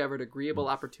 Babbitt discovered agreeable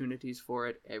opportunities for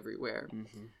it everywhere."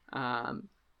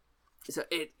 So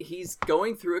he's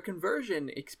going through a conversion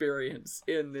experience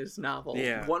in this novel,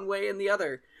 one way and the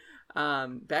other,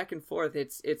 back and forth.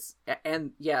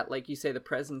 And like you say, the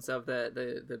presence of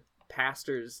the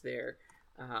pastors there.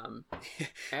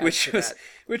 Which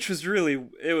was really,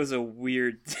 it was a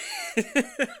weird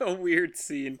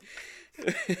scene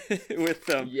with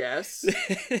them. Yes.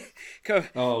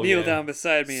 Kneel down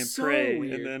beside me and so pray,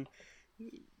 weird.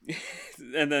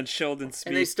 and then Sheldon speaks.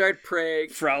 And they start praying.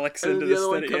 Frolics and into the the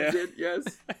other study. one comes in.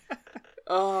 Yes.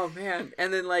 Oh man!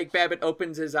 And then like Babbitt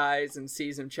opens his eyes and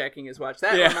sees him checking his watch.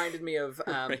 That reminded me of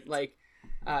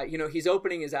he's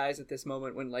opening his eyes at this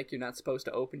moment when like you're not supposed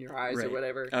to open your eyes or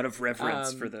whatever, out of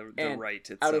reverence for the rite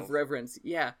itself. Out of reverence,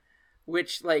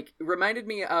 which like reminded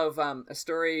me of a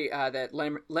story that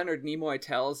Leonard Nimoy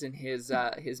tells in his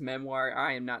memoir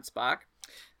 "I Am Not Spock,"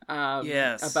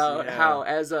 About how,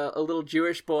 as a little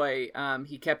Jewish boy,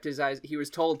 he kept his eyes. He was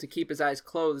told to keep his eyes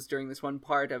closed during this one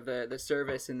part of the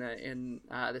service in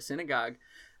the synagogue,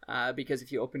 because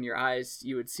if you open your eyes,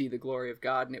 you would see the glory of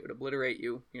God, and it would obliterate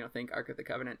you. Think Ark of the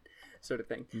Covenant, sort of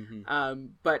thing. Mm-hmm.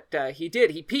 But he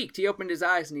did. He peeked. He opened his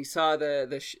eyes, and he saw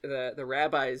the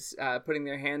rabbis putting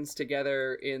their hands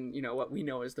together in what we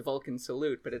know as the Vulcan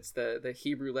salute, but it's the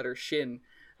Hebrew letter Shin.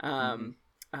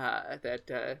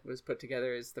 That was put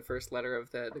together as the first letter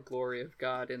of the glory of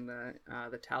God in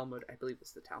the Talmud. I believe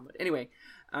it's the Talmud. Anyway,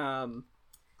 so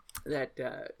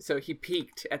he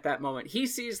peeked at that moment. He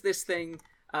sees this thing.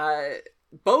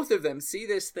 Both of them see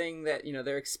this thing that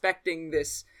they're expecting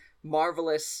this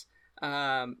marvelous.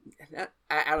 I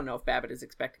don't know if Babbitt is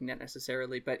expecting that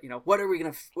necessarily, but what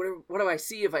do I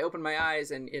see if I open my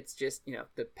eyes? And it's just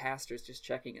the pastor's just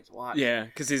checking his watch. Yeah,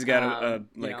 because he's got a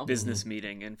business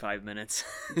meeting in 5 minutes.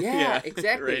 Yeah,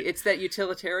 exactly. Right. It's that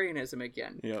utilitarianism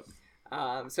again. Yep.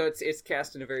 So it's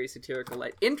cast in a very satirical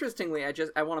light. Interestingly,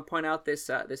 I want to point out this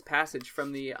passage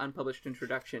from the unpublished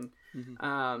introduction.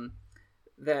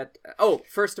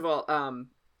 First of all,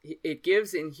 it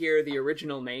gives in here the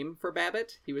original name for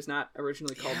Babbitt. He was not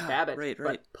originally called Babbitt, right.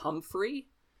 but Pumphrey.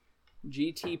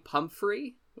 G.T.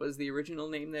 Pumphrey was the original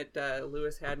name that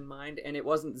Lewis had in mind, and it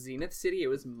wasn't Zenith City; it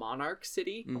was Monarch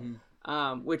City,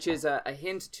 which is a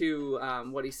hint to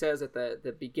what he says at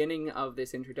the beginning of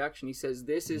this introduction. He says,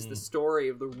 "This is the story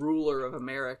of the ruler of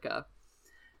America."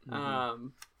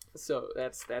 So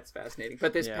that's fascinating.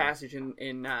 But this passage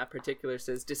in particular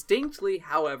says, distinctly,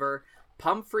 however,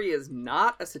 Pumphrey is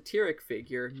not a satiric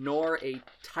figure, nor a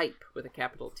type with a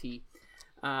capital T,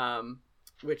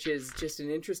 which is just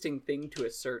an interesting thing to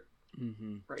assert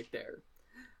right there.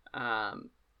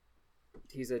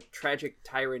 He's a tragic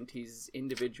tyrant. He's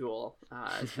individual,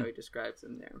 is how he describes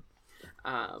him there.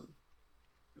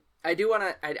 I don't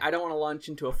want to launch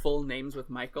into a full names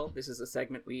with Michael. This is a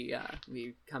segment we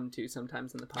come to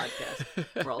sometimes in the podcast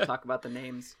where I'll talk about the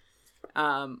names.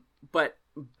 But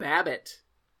Babbitt.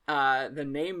 The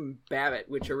name Babbitt,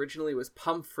 which originally was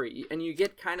Pumphrey, and you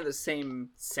get kind of the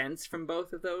same sense from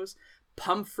both of those.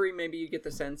 Pumphrey, maybe you get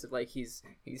the sense of he's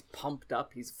pumped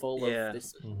up, he's full of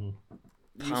this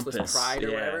useless pride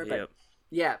or whatever.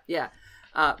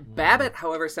 But Babbitt,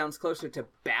 however, sounds closer to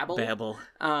Babel.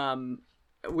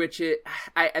 Which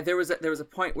there was a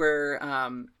point where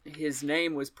his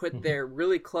name was put there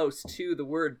really close to the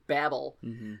word babble,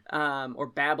 or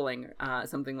babbling,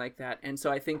 something like that. And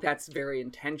so I think that's very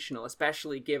intentional,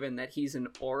 especially given that he's an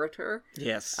orator.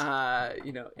 Yes.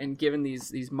 And given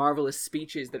these marvelous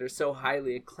speeches that are so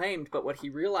highly acclaimed, but what he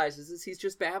realizes is he's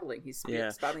just babbling. He's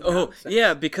spouting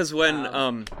nonsense. Because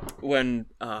when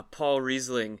Paul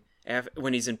Riesling,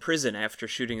 when he's in prison after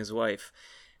shooting his wife,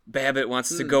 Babbitt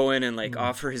wants to go in and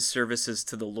offer his services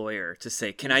to the lawyer to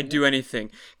say, can I do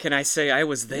anything? Can I say I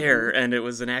was there and it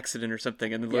was an accident or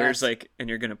something? And the lawyer's like, and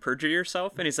you're going to perjure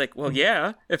yourself? And he's like, well,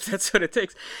 yeah, if that's what it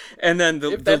takes. And then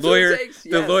the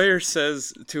lawyer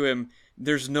says to him,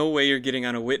 there's no way you're getting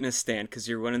on a witness stand because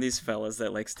you're one of these fellas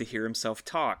that likes to hear himself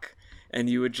talk. And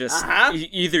you would just,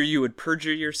 either you would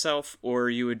perjure yourself or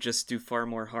you would just do far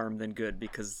more harm than good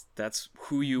because that's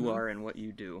who you are and what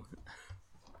you do.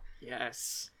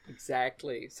 Yes,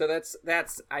 exactly. So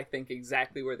that's I think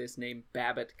exactly where this name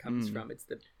Babbitt comes from. It's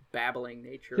the babbling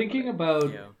nature. Thinking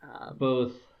about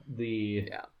both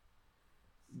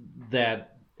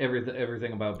that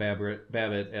everything about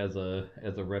Babbitt as a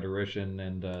rhetorician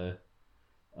and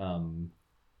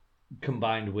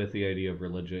combined with the idea of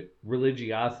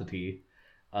religiosity,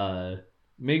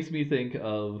 makes me think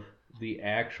of the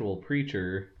actual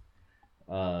preacher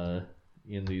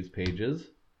in these pages,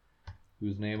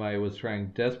 whose name I was trying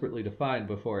desperately to find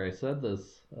before I said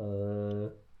this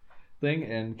thing,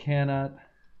 and cannot.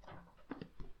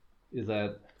 Is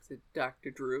it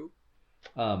Dr. Drew?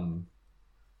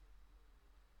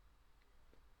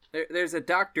 There's a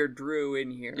Dr. Drew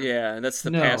in here. Yeah, that's the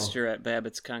pastor at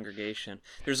Babbitt's congregation.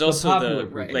 There's also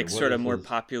the sort of more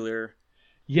popular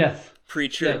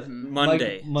preacher,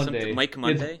 Monday. Mike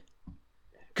Monday.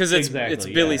 Because it's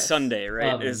Billy Sunday,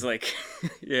 right? It's like,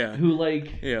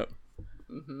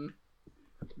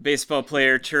 baseball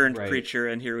player turned preacher,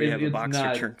 and here we have a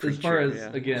boxer turned preacher. As far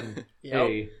as again,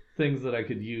 things that I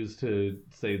could use to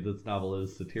say this novel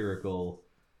is satirical,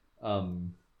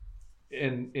 and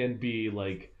be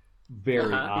like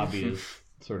very obvious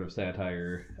sort of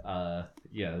satire.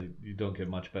 You don't get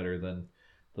much better than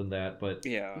that. But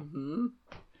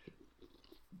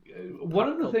one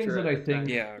of the things that I think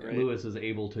Lewis is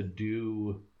able to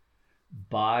do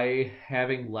by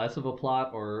having less of a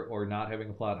plot or not having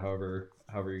a plot, however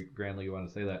grandly you want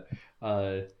to say that,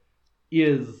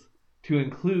 is to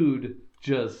include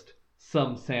just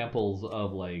some samples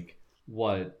of like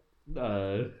what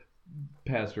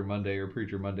Pastor Monday or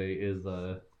Preacher Monday is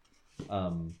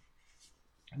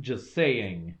just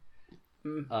saying.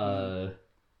 And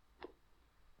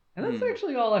that's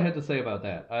actually all I had to say about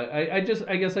that. I guess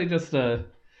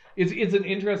it's an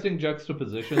interesting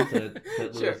juxtaposition that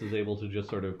Lewis is able to just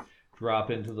sort of drop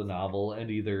into the novel,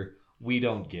 and either we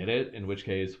don't get it, in which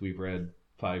case we've read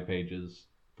 5 pages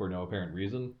for no apparent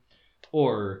reason,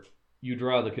 or you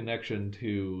draw the connection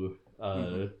to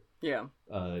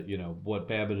what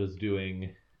Babbitt is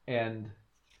doing, and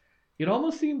it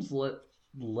almost seems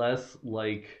less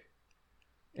like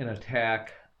an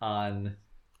attack on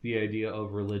the idea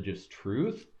of religious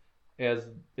truth as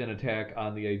an attack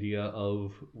on the idea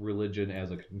of religion as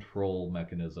a control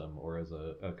mechanism or as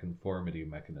a conformity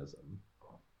mechanism.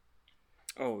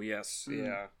 Oh, yes.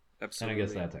 Yeah, absolutely. And I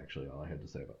guess that's actually all I had to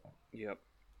say about that. Yep.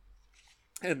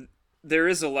 And there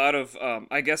is a lot of,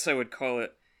 I guess I would call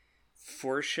it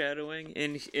foreshadowing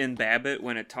in Babbitt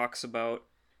when it talks about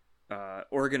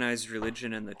organized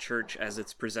religion and the church as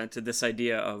it's presented. This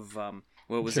idea of,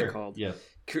 what was it called? Yes.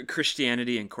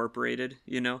 Christianity Incorporated,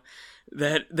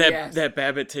 that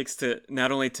Babbitt takes to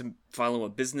not only to follow a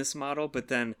business model, but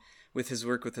then with his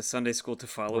work with the Sunday school to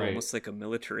follow almost like a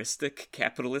militaristic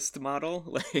capitalist model.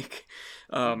 Like,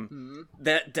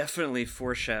 that definitely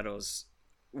foreshadows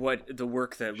what the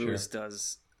work that Lewis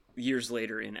does years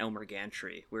later in Elmer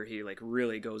Gantry, where he like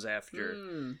really goes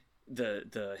after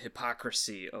the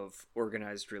hypocrisy of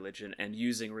organized religion and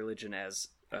using religion as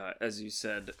you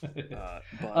said,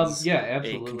 Buzz,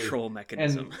 absolutely. A control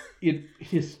mechanism. And it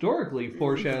historically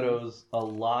foreshadows a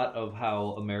lot of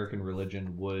how American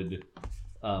religion would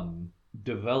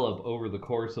develop over the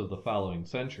course of the following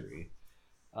century.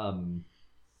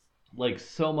 Like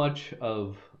so much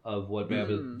of what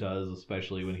Babbitt does,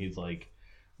 especially when he's like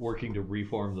working to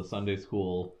reform the Sunday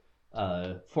school,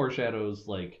 foreshadows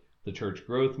like the church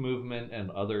growth movement and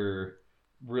other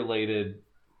related.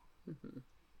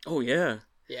 Oh yeah.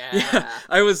 Yeah,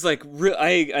 I was like,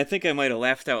 I think I might have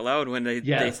laughed out loud when they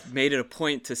made it a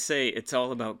point to say it's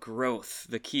all about growth.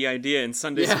 The key idea in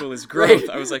Sunday school is growth. Right.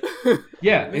 I was like,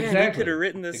 exactly. I could have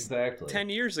written this 10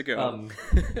 years ago.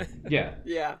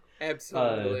 Yeah,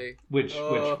 absolutely. Which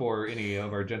for any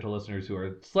of our gentle listeners who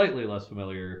are slightly less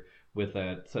familiar with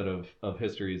that set of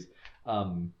histories,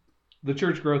 the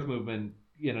church growth movement,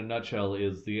 in a nutshell,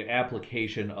 is the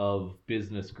application of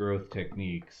business growth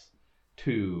techniques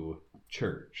to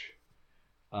church.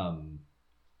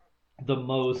 The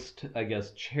most, I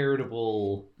guess,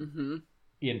 charitable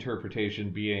interpretation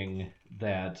being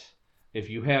that if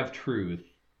you have truth,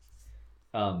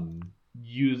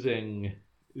 using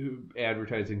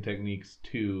advertising techniques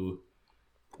to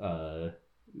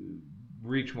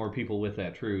reach more people with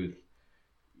that truth,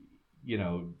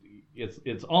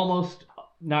 it's almost,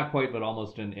 not quite, but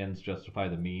almost an ends justify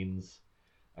the means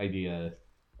idea.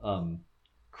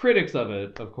 Critics of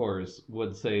it, of course,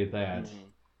 would say that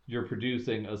you're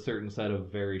producing a certain set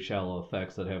of very shallow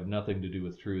effects that have nothing to do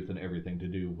with truth and everything to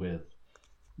do with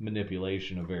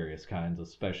manipulation of various kinds,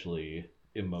 especially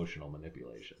emotional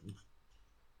manipulation.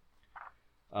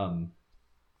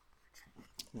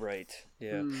 Right.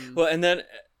 Yeah. Well, and then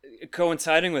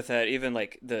coinciding with that, even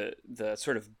like the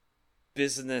sort of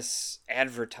business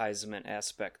advertisement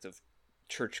aspect of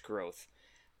church growth,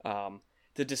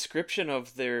 the description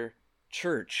of their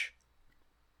church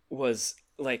was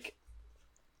like,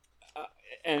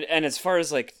 and as far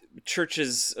as like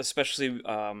churches, especially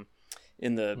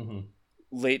in the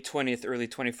late 20th, early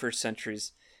 21st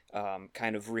centuries,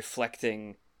 kind of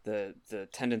reflecting the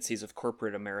tendencies of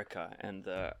corporate America and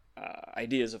the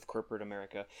ideas of corporate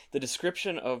America, the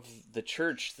description of the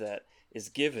church that is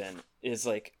given is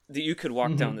like that you could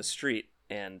walk down the street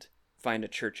and find a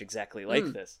church exactly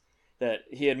like this. That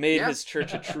he had made his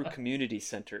church a true community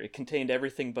center. It contained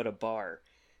everything but a bar.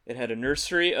 It had a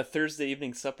nursery, a Thursday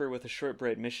evening supper with a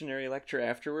shortbread missionary lecture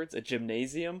afterwards, a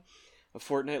gymnasium, a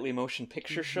fortnightly motion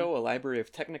picture show, a library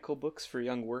of technical books for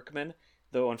young workmen,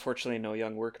 though unfortunately no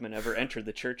young workmen ever entered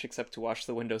the church except to wash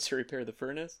the windows or repair the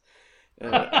furnace.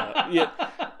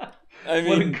 I mean,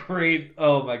 what a great,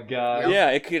 oh my god. Yeah,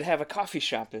 it could have a coffee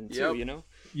shop in too,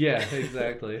 Yeah,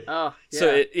 exactly. Oh, yeah. So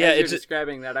as you're it's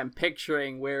describing that, I'm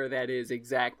picturing where that is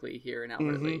exactly here in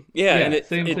Albert Lea. Yeah, and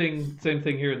same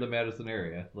thing here in the Madison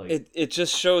area. Like it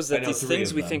just shows that these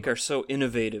things we think are so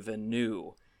innovative and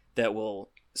new that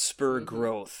will spur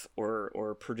growth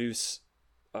or produce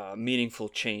meaningful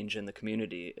change in the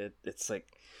community. It's like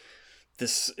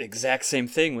this exact same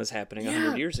thing was happening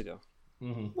 100 years ago.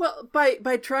 Well,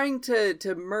 by trying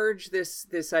to merge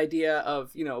this idea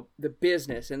of, the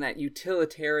business and that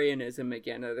utilitarianism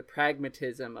again, or the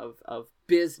pragmatism of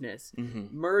business,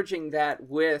 merging that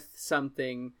with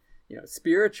something,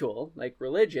 spiritual like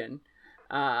religion,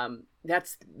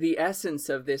 that's the essence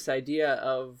of this idea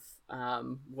of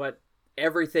what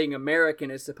everything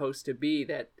American is supposed to be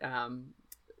that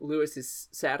Lewis is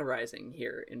satirizing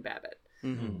here in Babbitt.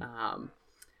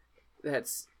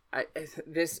 This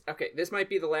might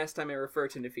be the last time I refer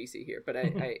to Nafisi here, but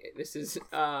this is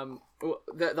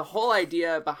the whole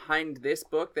idea behind this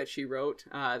book that she wrote,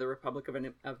 The Republic of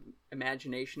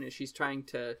Imagination, is she's trying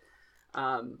to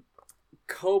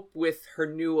cope with her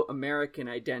new American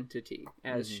identity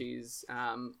as she's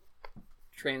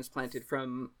transplanted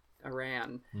from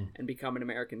Iran and become an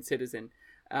American citizen.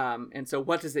 And so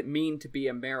what does it mean to be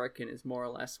American is more or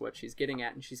less what she's getting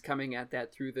at, and she's coming at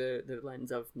that through the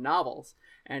lens of novels.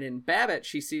 And in Babbitt,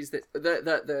 she sees that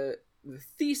the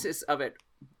thesis of it,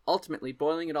 ultimately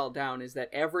boiling it all down, is that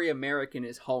every American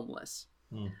is homeless.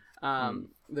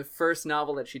 The first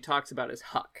novel that she talks about is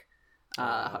Huck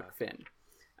Finn.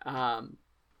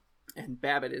 And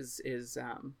Babbitt is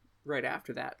right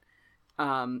after that.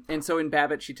 And so in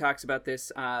Babbitt, she talks about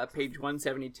this, page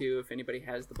 172, if anybody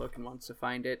has the book and wants to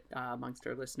find it amongst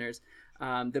our listeners.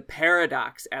 The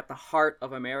paradox at the heart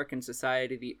of American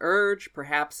society, the urge,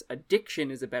 perhaps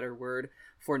addiction is a better word,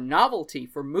 for novelty,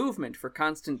 for movement, for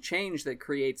constant change that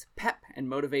creates pep and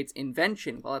motivates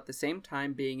invention, while at the same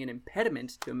time being an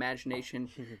impediment to imagination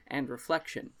and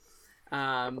reflection.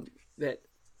 That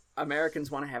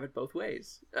Americans want to have it both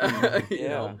ways. You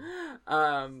know?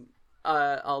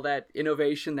 All that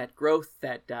innovation, that growth,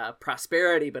 that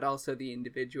prosperity, but also the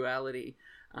individuality.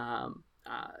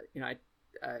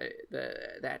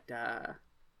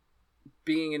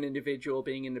 Being an individual,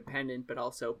 being independent, but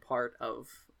also part of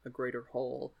a greater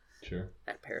whole. Sure.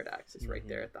 That paradox is right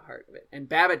there at the heart of it. And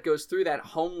Babbitt goes through that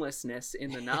homelessness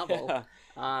in the novel.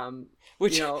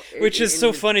 Which is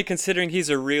so funny considering he's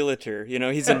a realtor.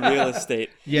 He's in real estate.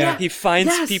 He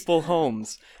finds people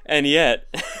homes, and yet...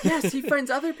 Yes, he finds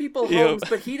other people homes,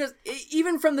 but he does...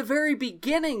 Even from the very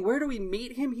beginning, where do we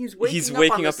meet him? He's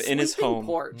waking up in his home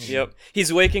porch. Yep.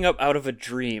 He's waking up out of a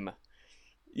dream,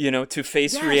 to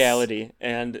face reality,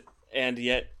 and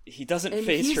yet he doesn't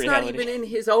face reality. He's not even in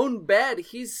his own bed.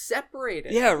 He's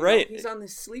separated. Yeah, right. He's on the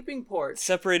sleeping porch.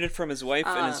 Separated from his wife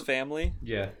and his family.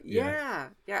 Yeah.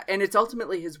 And it's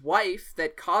ultimately his wife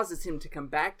that causes him to come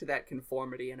back to that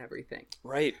conformity and everything.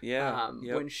 Right, yeah.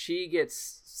 When she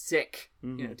gets sick,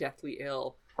 deathly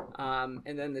ill, and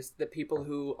then the people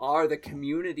who are the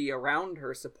community around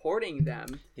her supporting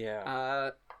them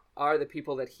are the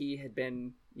people that he had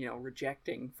been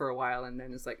rejecting for a while, and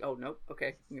then it's like, oh nope,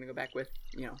 okay, I'm gonna go back with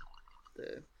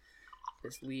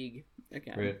this league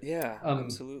again. Right. Yeah,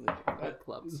 absolutely.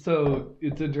 Clubs. So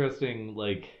it's interesting,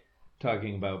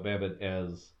 talking about Babbitt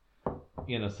as,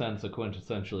 in a sense, a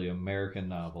quintessentially American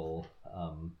novel,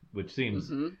 which seems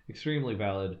extremely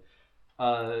valid.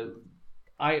 In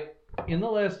the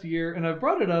last year, and I've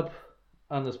brought it up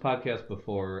on this podcast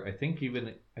before, I think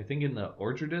in the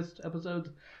Orchardist episodes,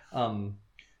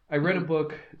 I read a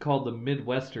book called The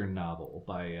Midwestern Novel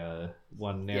by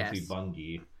one Nancy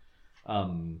Bunge.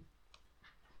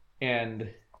 And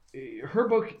her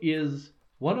book is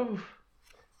one of,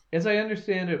 as I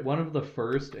understand it, one of the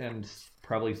first and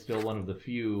probably still one of the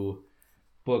few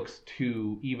books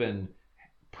to even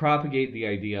propagate the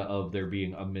idea of there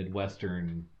being a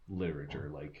Midwestern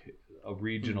literature, like a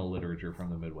regional literature from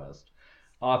the Midwest.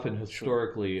 Often,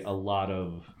 historically, a lot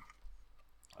of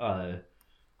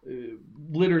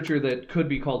literature that could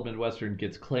be called Midwestern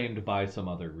gets claimed by some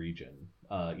other region,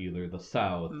 either the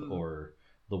South or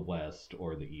the West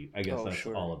or the East. I guess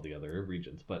all of the other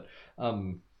regions. But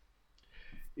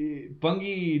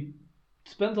Bunge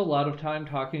spends a lot of time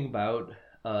talking about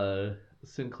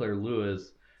Sinclair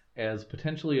Lewis as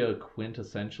potentially a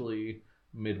quintessentially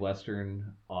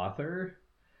Midwestern author.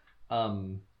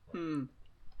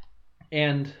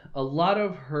 And a lot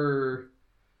of her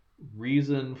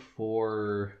reason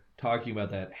for talking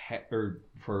about that, or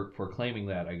for claiming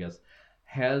that, I guess,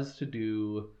 has to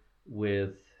do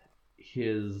with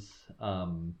his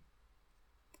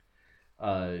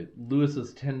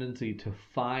Lewis's tendency to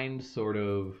find sort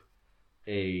of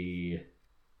a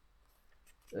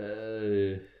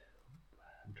I'm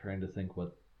trying to think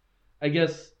what, I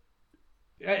guess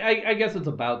it's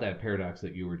about that paradox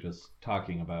that you were just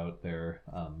talking about there,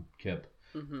 Kip,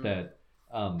 that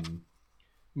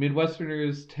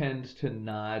Midwesterners tend to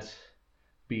not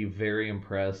be very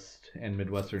impressed, and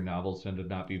Midwestern novels tend to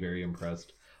not be very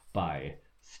impressed by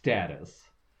status.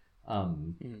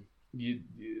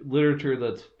 literature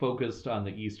that's focused on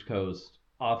the East Coast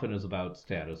often is about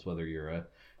status, whether you're a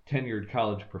tenured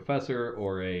college professor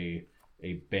or a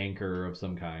banker of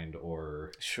some kind,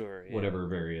 or Sure. Yeah. whatever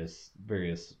various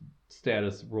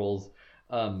status roles.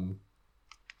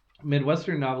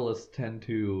 Midwestern novelists tend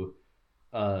to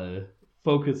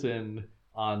focus in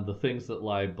on the things that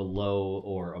lie below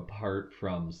or apart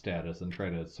from status and try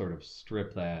to sort of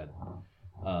strip that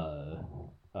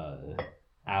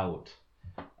out,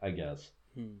 I guess.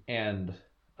 And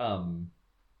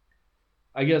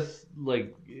I guess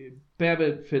like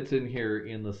Babbitt fits in here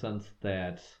in the sense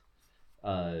that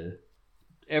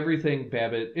everything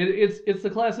Babbitt it's the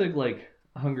classic like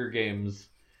Hunger Games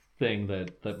thing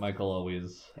that Michael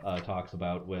always talks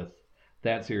about with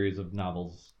that series of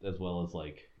novels, as well as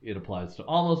like it applies to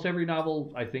almost every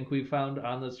novel I think we've found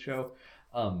on this show.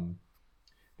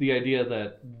 The idea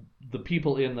that the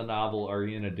people in the novel are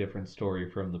in a different story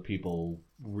from the people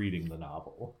reading the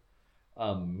novel.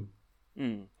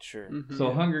 Sure. Mm-hmm.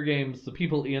 So Hunger Games, the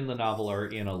people in the novel are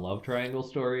in a love triangle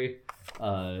story.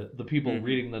 The people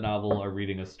reading the novel are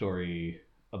reading a story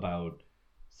about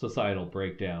societal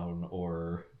breakdown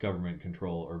or government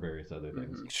control or various other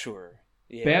things. Sure.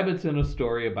 Yeah. Babbitt's in a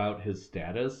story about his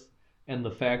status, and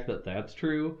the fact that that's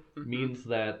true means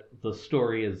that the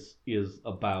story is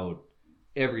about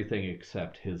everything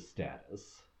except his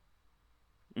status.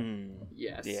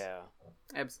 Yes. Yeah.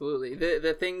 Absolutely.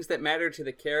 The things that matter to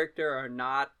the character are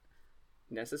not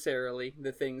necessarily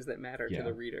the things that matter to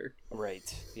the reader.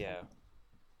 Right. Yeah.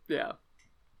 Yeah.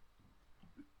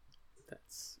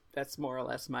 That's more or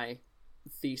less my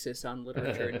thesis on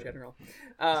literature in general.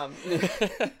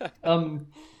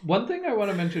 One thing I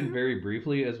want to mention very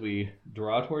briefly as we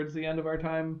draw towards the end of our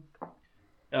time,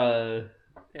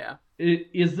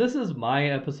 is this is my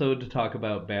episode to talk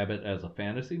about Babbitt as a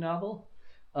fantasy novel,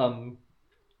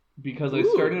 because I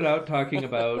started out talking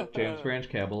about James Branch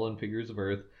Cabell and Figures of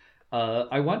Earth.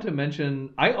 I want to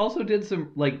mention I also did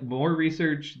some like more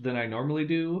research than I normally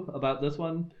do about this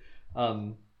one,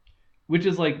 which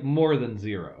is like more than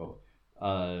zero.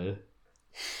 But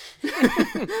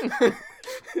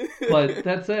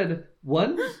that said,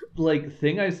 one like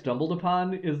thing I stumbled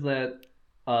upon is that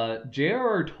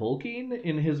J.R.R. Tolkien,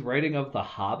 in his writing of The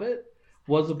Hobbit,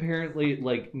 was apparently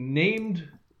like named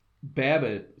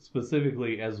Babbitt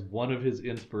specifically as one of his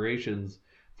inspirations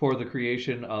for the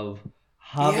creation of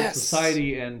Hobbit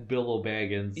Society and Bilbo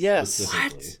Baggins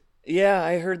specifically. What? Yeah,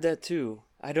 I heard that too.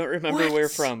 I don't remember where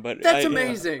from, but that's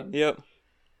amazing. Yep.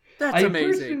 That's amazing.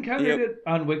 I first encountered it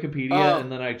on Wikipedia,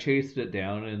 and then I chased it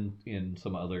down in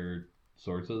some other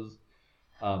sources.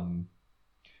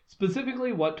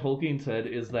 Specifically, what Tolkien said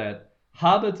is that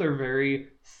hobbits are very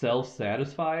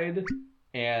self-satisfied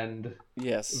and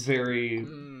very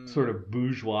sort of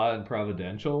bourgeois and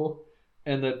providential,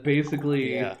 and that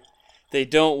basically they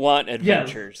don't want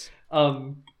adventures.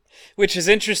 Yes. Which is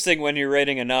interesting when you're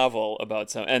writing a novel about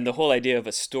some, and the whole idea of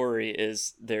a story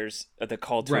is there's the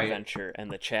call to adventure and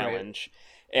the challenge.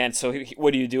 And so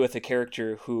what do you do with a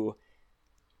character who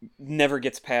never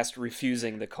gets past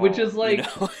refusing the call? Which is like,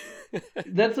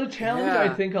 that's a challenge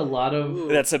I think a lot of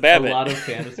that's a Babbitt. A lot of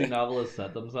fantasy novelists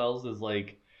set themselves, is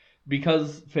like,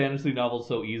 because fantasy novels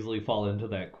so easily fall into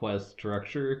that quest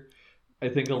structure, I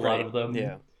think a lot of them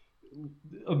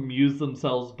amuse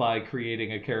themselves by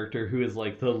creating a character who is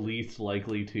like the least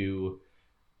likely to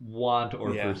want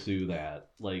or pursue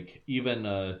that. Like even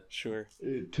to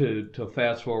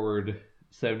fast forward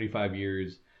 75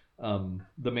 years,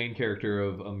 the main character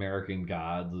of American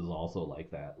Gods is also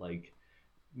like that. Like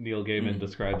Neil Gaiman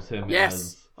describes him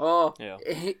as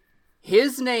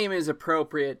his name is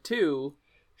appropriate too.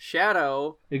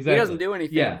 Shadow. Exactly. He doesn't do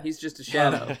anything. Yeah. He's just a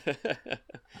shadow.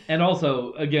 And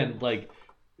also, again, like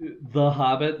The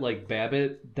Hobbit, like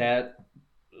Babbitt, that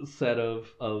set of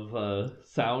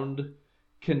sound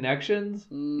connections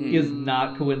is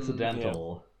not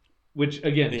coincidental. Which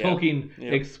again, Tolkien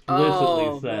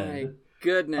explicitly said. My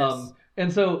goodness.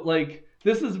 And so, like,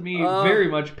 this is me very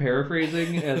much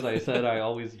paraphrasing, as I said I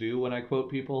always do when I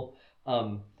quote people.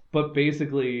 But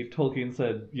basically, Tolkien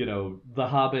said, you know, The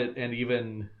Hobbit and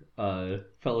even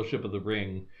Fellowship of the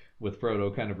Ring, with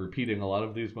Frodo kind of repeating a lot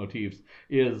of these motifs,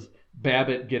 is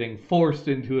Babbitt getting forced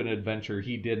into an adventure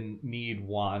he didn't need,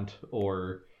 want,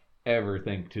 or ever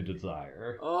think to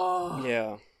desire. Oh.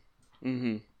 Yeah.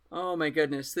 Mm-hmm. Oh my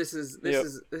goodness, this is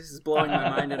blowing my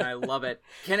mind, and I love it.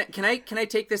 Can I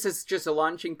take this as just a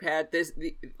launching pad?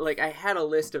 I had a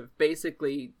list of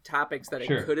basically topics that I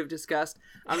could have discussed.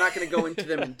 I'm not going to go into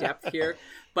them in depth here,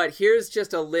 but here's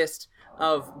just a list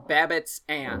of Babbitt's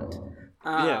that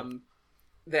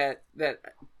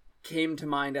came to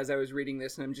mind as I was reading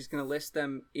this, and I'm just going to list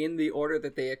them in the order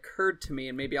that they occurred to me,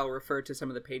 and maybe I'll refer to some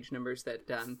of the page numbers that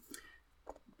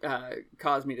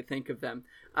caused me to think of them.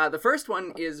 The first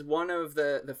one is one of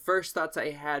the first thoughts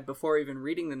I had before even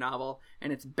reading the novel,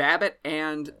 and it's Babbitt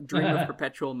and Dream of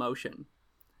Perpetual Motion.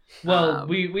 Well,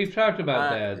 we've talked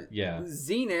about that, yeah.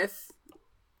 Zenith,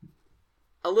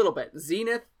 a little bit.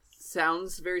 Zenith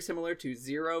sounds very similar to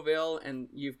Zeroville, and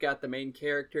you've got the main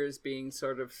characters being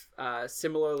sort of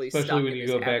similarly Especially stuck when in you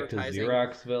this go back to advertising,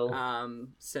 Xeroxville.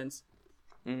 Since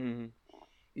Mm-hmm.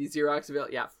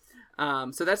 Xeroxville, yeah.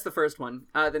 So that's the first one.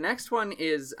 The next one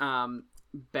is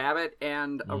Babbitt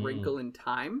and A Wrinkle in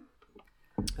Time.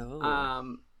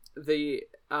 Oh. The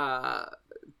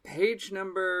page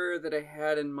number that I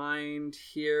had in mind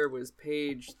here was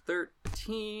page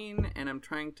 13, and I'm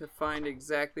trying to find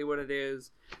exactly what it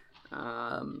is.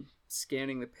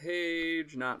 Scanning the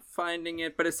page, not finding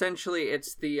it, but essentially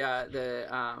it's the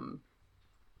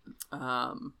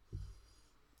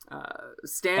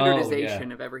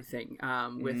standardization of everything,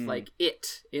 with like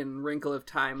it in Wrinkle of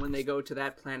Time when they go to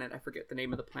that planet. I forget the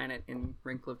name of the planet in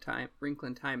Wrinkle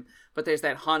in Time, but there's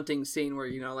that haunting scene where,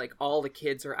 you know, like all the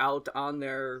kids are out on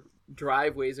their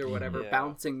driveways or whatever,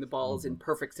 bouncing the balls in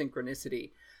perfect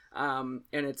synchronicity, and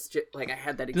it's just like I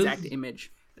had that exact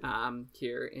image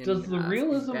here. Does the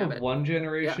realism of one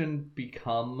generation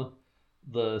become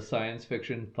the science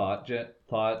fiction thought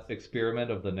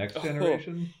experiment of the next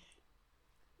generation?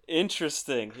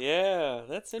 Interesting. Yeah,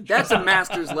 that's interesting. That's a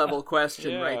master's level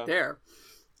question right there.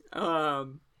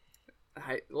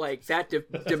 Like that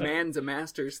demands a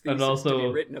master's thesis and also, to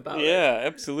be written about. Yeah, it.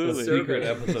 absolutely. The Secret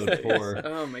episode 4.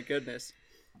 Oh my goodness.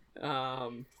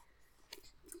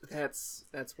 That's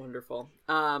wonderful.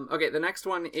 Okay, the next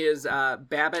one is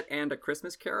Babbitt and A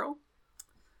Christmas Carol.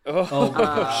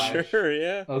 Oh, sure,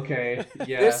 yeah. Okay,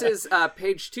 yeah. This is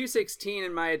page 216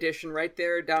 in my edition, right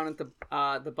there down at the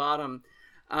bottom.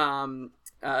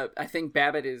 I think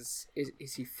Babbitt is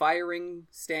he firing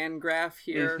Stan Graff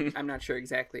here? I'm not sure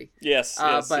exactly. Yes,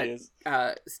 but he is.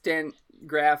 Stan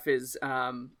Graff is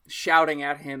shouting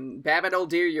at him, "Babbitt, old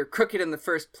dear, you're crooked in the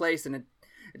first place and a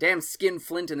damn skin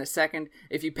flint in a second.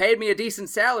 If you paid me a decent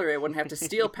salary, I wouldn't have to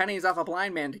steal pennies off a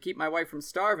blind man to keep my wife from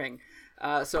starving."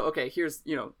 So okay, here's,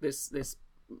 you know, this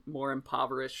more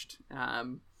impoverished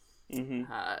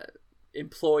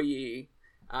employee.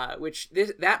 Which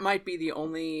that might be the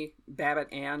only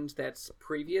Babbitt and that's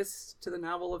previous to the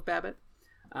novel of Babbitt.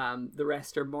 The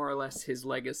rest are more or less his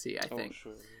legacy, I think.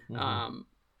 Sure.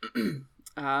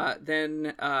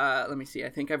 Then let me see. I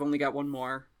think I've only got one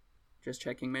more. Just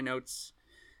checking my notes.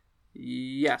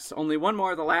 Yes, only one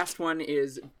more. The last one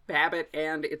is Babbitt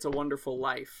and It's a Wonderful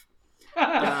Life.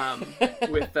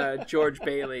 With George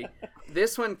Bailey.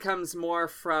 This one comes more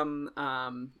from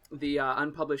the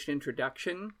unpublished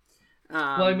introduction.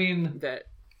 Well, I mean, that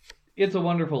It's a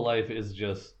Wonderful Life is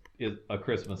just A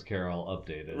Christmas Carol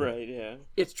updated. Right, yeah.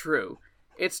 It's true.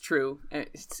 It's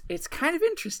kind of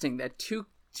interesting that two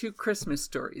Christmas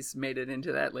stories made it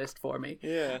into that list for me.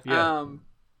 Yeah.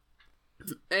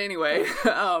 Anyway,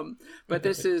 but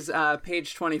this is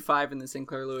page 25 in the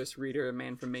Sinclair Lewis Reader, A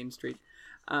Man from Main Street.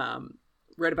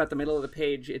 Right about the middle of the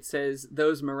page, it says,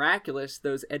 "Those miraculous,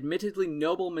 those admittedly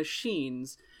noble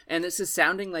machines," and this is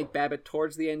sounding like Babbitt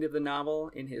towards the end of the novel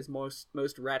in his most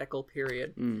radical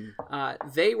period.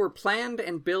 "They were planned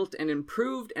and built and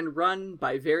improved and run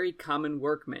by very common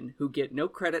workmen who get no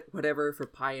credit whatever for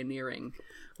pioneering,"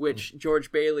 which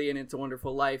George Bailey in It's a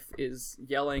Wonderful Life is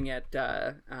yelling at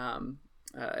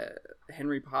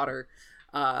Henry Potter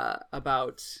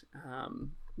about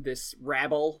this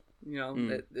rabble. You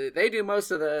know, they do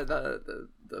most of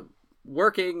the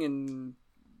working and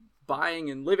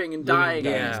buying and living and dying.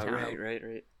 Yeah,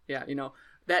 right. Yeah, you know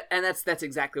that, and that's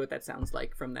exactly what that sounds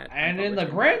like from that. And in the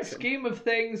grand scheme of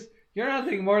things, you're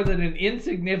nothing more than an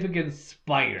insignificant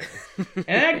spider, and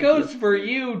that goes for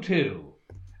you too.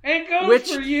 And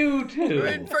goes for you too.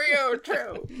 And for you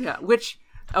too. Yeah. Which,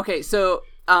 okay, so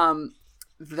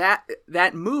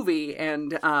that movie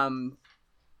and who's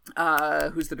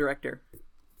the director?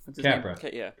 What's his Capra.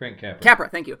 name? Yeah. Frank Capra. Capra,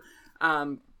 thank you.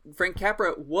 Frank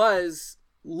Capra was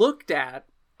looked at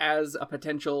as a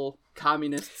potential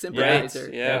communist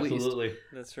sympathizer. Yeah, absolutely.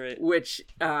 That's right. Which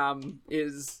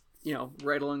is, you know,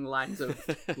 right along the lines of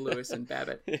Lewis and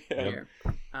Babbitt here.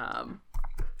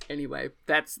 Anyway,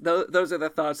 those are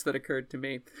the thoughts that occurred to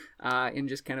me in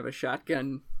just kind of a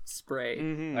shotgun spray.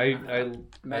 I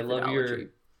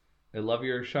love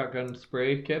your shotgun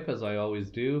spray, Kip, as I always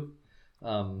do.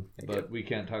 But we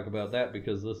can't talk about that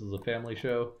because this is a family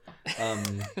show.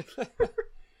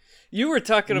 You were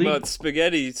talking about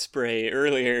spaghetti spray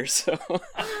earlier, so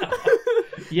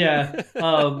Yeah,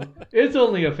 it's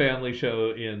only a family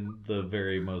show in the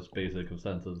very most basic of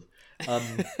senses.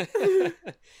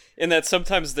 In that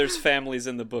sometimes there's families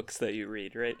in the books that you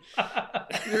read, right?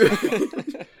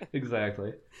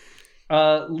 Exactly.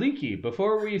 Leaky,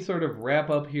 before we sort of wrap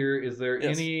up here, is there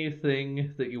Yes.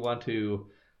 anything that you want to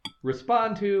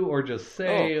respond to or just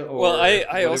say? Oh, Or well,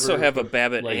 I also whatever, have a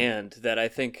Babbitt like- and that I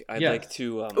think I'd Yeah. like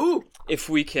to, Ooh, if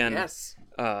we can, yes.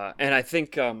 and I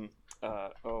think,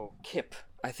 Kip.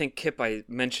 I think, Kip, I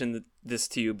mentioned this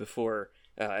to you before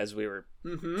as we were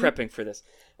prepping for this,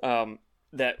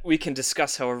 that we can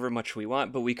discuss however much we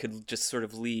want, but we could just sort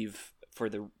of leave for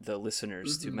the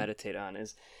listeners to meditate on,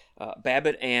 is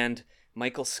Babbitt and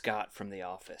Michael Scott from The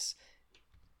Office.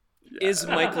 Is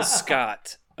Michael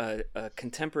Scott a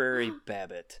contemporary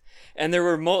Babbitt? And there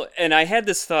were and I had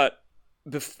this thought,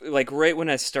 like right when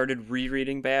I started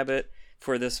rereading Babbitt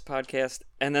for this podcast,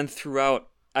 and then throughout,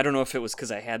 I don't know if it was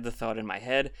because I had the thought in my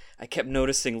head, I kept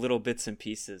noticing little bits and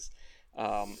pieces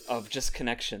of just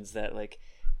connections that, like,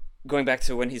 going back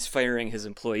to when he's firing his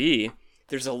employee,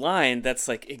 there's a line that's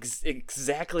like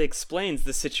exactly explains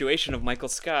the situation of Michael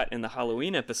Scott in the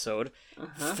Halloween episode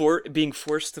for being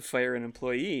forced to fire an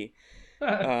employee.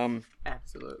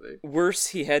 Absolutely. Worse,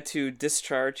 he had to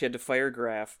fire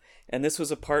Graff, and this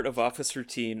was a part of office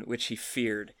routine which he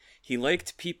feared. He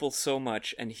liked people so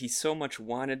much, and he so much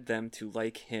wanted them to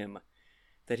like him,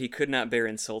 that he could not bear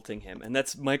insulting him. And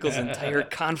that's Michael's entire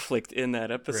conflict in that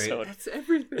episode. That's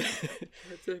everything.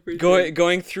 That's everything.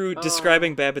 Going through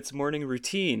describing Babbitt's morning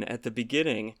routine at the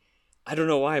beginning, I don't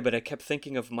know why, but I kept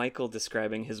thinking of Michael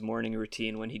describing his morning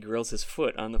routine when he grills his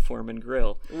foot on the Foreman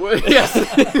grill. Yes.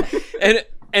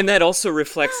 And that also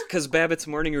reflects, because Babbitt's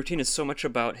morning routine is so much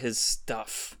about his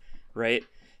stuff, right?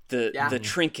 The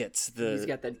trinkets, He's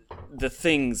got the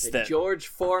things the that George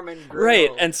Foreman grill. right.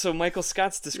 And so Michael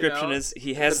Scott's description is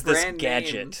he has the this brand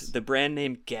gadget, names. the brand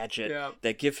name gadget Yeah.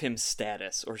 that give him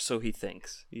status, or so he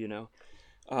thinks, you know.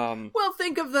 Well,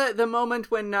 think of the moment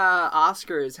when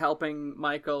Oscar is helping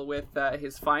Michael with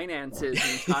his finances,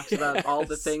 and he talks about all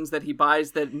the things that he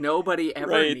buys that nobody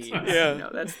ever Right, needs. yeah. You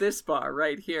know, that's this bar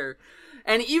right here.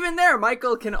 And even there,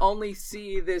 Michael can only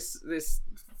see this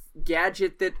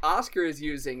gadget that Oscar is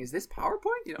using. Is this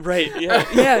PowerPoint? You know? Right. Yeah.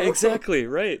 Yeah. Exactly.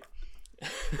 Right.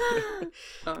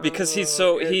 Because he's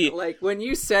so like when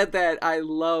you said that,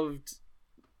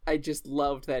 I just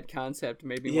loved that concept.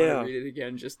 Made me want to read it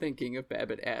again, just thinking of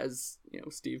Babbitt as,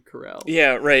 Steve Carell.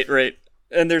 Yeah, right.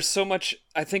 And there's so much,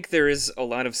 I think there is a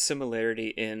lot of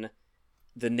similarity in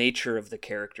the nature of the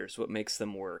characters. What makes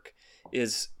them work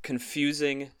is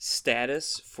confusing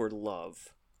status for love,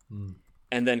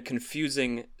 and then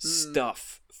confusing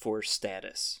stuff for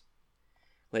status.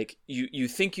 Like, you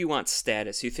think you want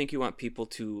status, you think you want people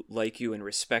to like you and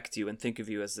respect you and think of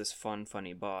you as this fun,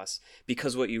 funny boss,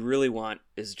 because what you really want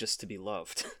is just to be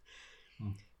loved.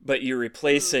 But you're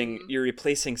replacing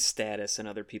status in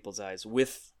other people's eyes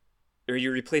or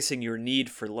you're replacing your need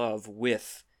for love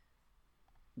with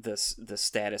the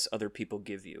status other people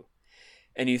give you.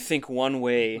 And you think one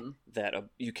way that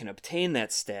you can obtain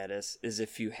that status is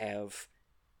if you have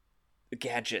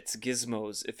gadgets,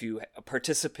 gizmos, if you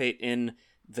participate in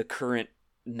the current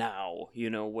now,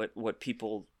 what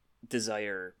people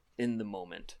desire in the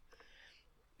moment,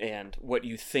 and what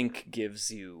you think gives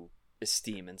you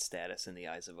esteem and status in the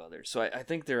eyes of others. So I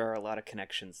think there are a lot of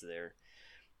connections there.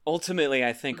 Ultimately,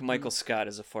 I think Michael Scott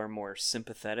is a far more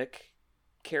sympathetic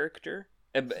character,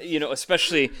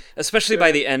 especially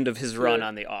by the end of his run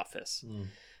on The Office.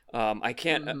 I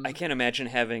can't imagine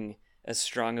having as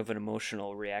strong of an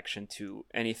emotional reaction to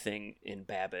anything in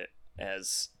Babbitt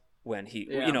as when he,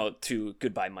 to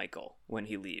Goodbye Michael, when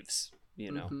he leaves,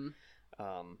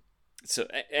 So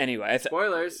anyway,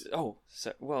 spoilers.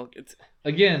 It's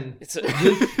again.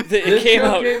 It came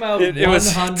out. It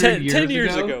was 10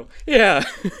 years ago. Yeah.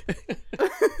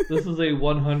 This is a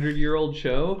 100-year-old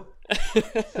show.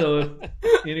 So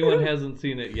if anyone hasn't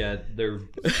seen it yet, they're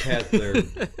past their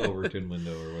Overton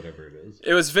window or whatever it is.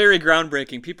 It was very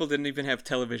groundbreaking. People didn't even have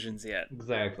televisions yet.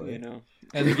 Exactly.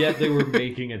 And yet they were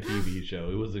making a TV show.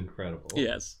 It was incredible.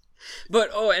 Yes.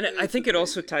 But and I think it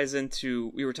also ties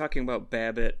into, we were talking about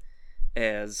Babbitt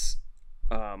as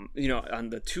on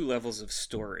the two levels of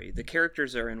story. The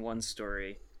characters are in one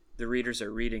story, the readers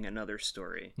are reading another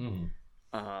story.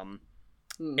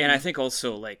 And I think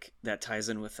also, like, that ties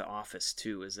in with The Office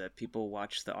too, is that people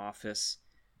watch The Office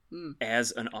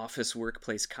as an office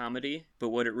workplace comedy, but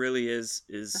what it really is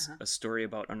a story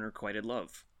about unrequited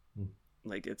love.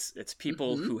 Like, it's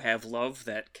people who have love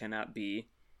that cannot be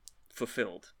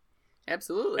fulfilled.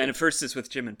 Absolutely. And at first it's with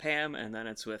Jim and Pam, and then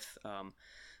it's with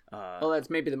Well, that's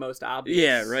maybe the most obvious.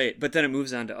 Yeah, right. But then it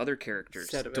moves on to other characters.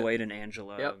 Set of it. Dwight and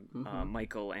Angela, Yep. Mhm.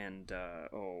 Michael and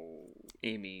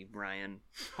Amy, Ryan,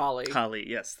 Holly.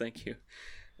 Yes, thank you.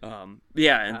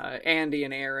 Yeah, and Andy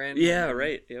and Aaron. yeah,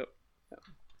 right. Yep.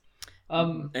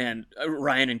 Um, And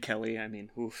Ryan and Kelly. I mean,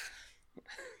 oof.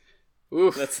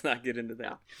 Oof. Let's not get into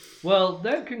that. well,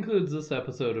 that concludes this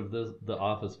episode of the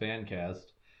Office Fancast.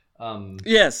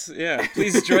 Yes, yeah.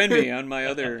 Please join me on my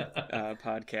other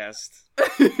podcast,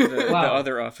 the Wow.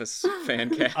 Other Office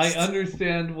Fancast. I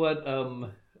understand what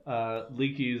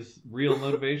Leaky's real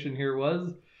motivation here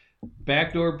was.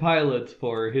 Backdoor pilots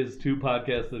for his 2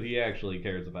 podcasts that he actually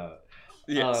cares about.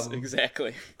 Yes,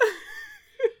 exactly.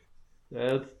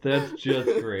 That's just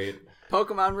great.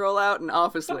 Pokemon Rollout and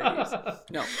Office Ladies.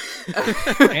 No.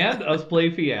 And Us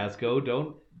Play Fiasco.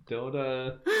 Don't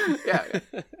Yeah.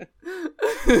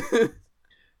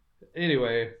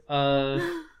 Anyway,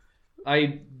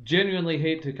 I genuinely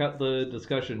hate to cut the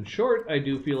discussion short. I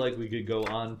do feel like we could go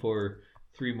on for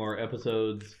 3 more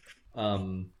episodes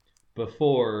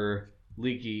before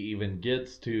Leaky even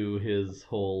gets to his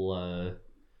whole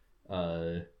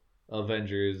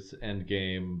Avengers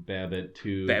Endgame Babbitt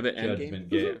to Babbitt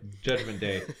Judgment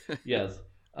Day. Yes.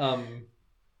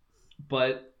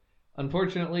 But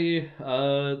unfortunately,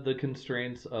 the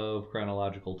constraints of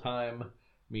chronological time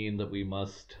mean that we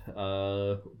must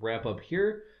wrap up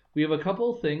here. We have a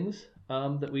couple things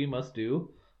that we must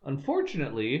do.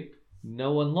 Unfortunately,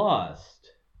 no one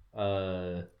lost.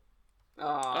 Oh.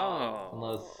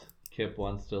 Unless Kip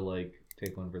wants to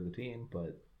take one for the team,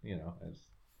 but it's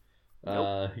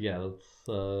Nope. yeah, that's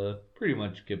pretty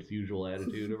much Kip's usual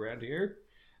attitude around here.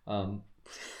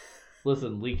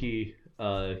 Listen, Leaky,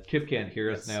 Kip can't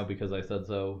hear us now because I said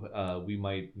so. We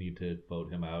might need to vote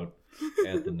him out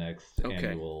at the next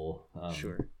annual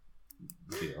Sure.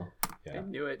 deal. Yeah. I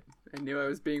knew it. I knew I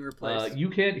was being replaced. You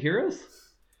can't hear us?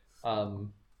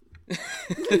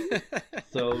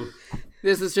 So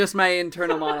This is just my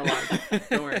internal monologue.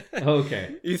 Don't worry.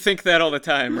 okay. You think that all the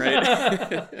time,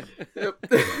 right? Yep.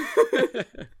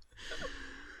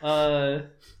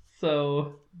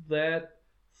 So that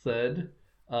said,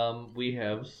 we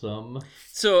have some.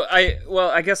 So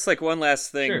I guess one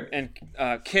last thing, Sure. and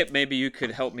Kip, maybe you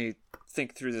could help me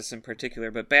think through this in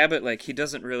particular. But Babbitt, he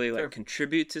doesn't really Sure.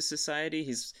 contribute to society.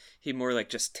 He more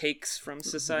just takes from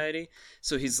society.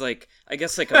 So he's I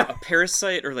guess a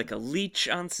parasite or a leech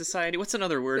on society. What's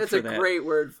another word That's for a that? great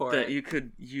word for that it. you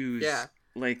could use. Yeah.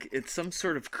 It's some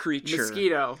sort of creature.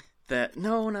 Mosquito. That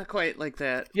no, not quite like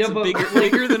that. Yeah, It's but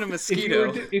bigger than a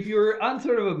mosquito. If you were on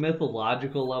sort of a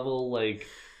mythological level,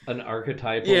 an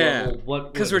archetypal Yeah, level,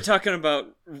 what? Because we're talking about,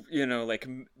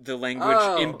 the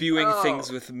language imbuing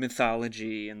things with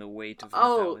mythology and the weight of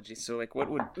mythology. So, what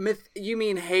would... You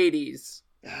mean Hades?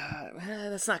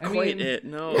 That's not I quite mean, it.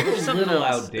 No, It's there's a something little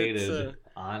else. outdated, It's,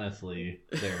 honestly.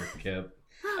 There, Kip.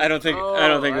 I don't think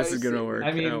this I is gonna see. work.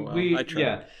 I mean, Oh, well, I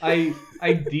tried.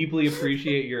 I deeply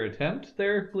appreciate your attempt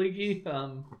there, Leaky.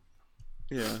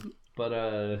 Yeah. But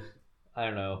I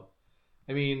don't know.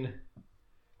 I mean,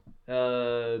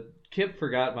 Kip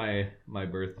forgot my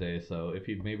birthday, so if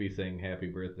he'd maybe sing "Happy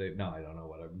Birthday," no, I don't know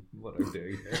what I'm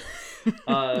doing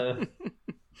here.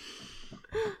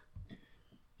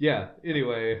 Yeah.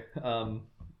 Anyway,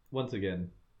 once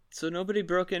again, So nobody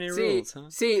broke any rules, huh?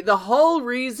 See, the whole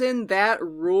reason that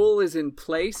rule is in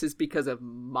place is because of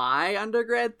my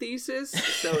undergrad thesis.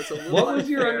 So it's a little what was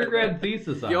your unfair undergrad that-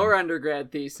 thesis on? Your undergrad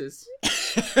thesis,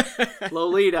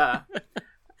 Lolita.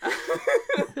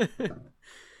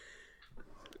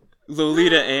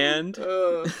 Lolita and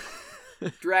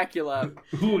Dracula.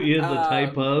 Who is a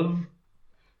type of?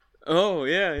 oh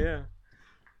yeah.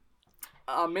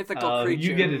 A mythical creature.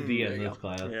 You get a D There in you this go.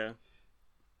 class.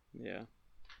 Yeah.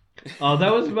 Oh,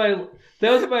 that was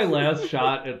my last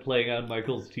shot at playing on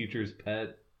Michael's teacher's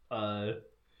pet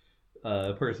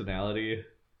personality.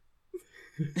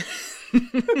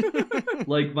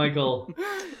 Michael.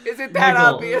 Is it that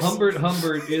Michael, obvious?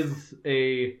 Humbert is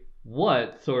a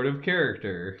what sort of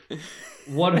character?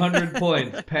 100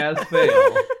 points, pass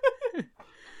fail.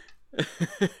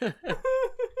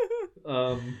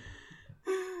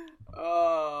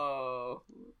 Oh,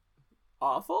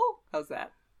 awful. How's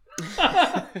that?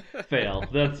 Fail.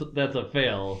 That's a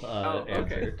fail okay.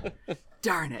 answer.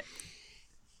 Darn it.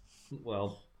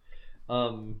 Well,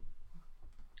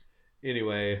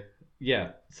 anyway,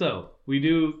 yeah. So we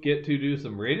do get to do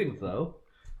some ratings, though.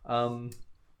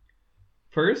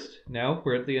 First, now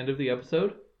we're at the end of the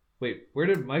episode. Wait, where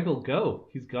did Michael go?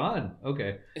 He's gone.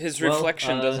 Okay. His Well,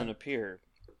 reflection doesn't appear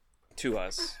to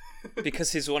us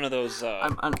because he's one of those.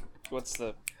 I'm What's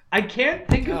the? I can't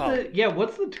think of Oh. the. Yeah,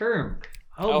 what's the term?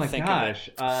 Oh I'll my think gosh.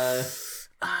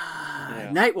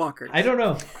 Nightwalkers. I don't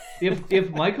know. If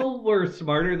Michael were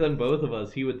smarter than both of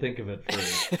us, he would think of it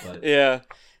first. But... Yeah,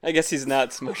 I guess he's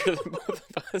not smarter than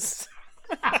both of us.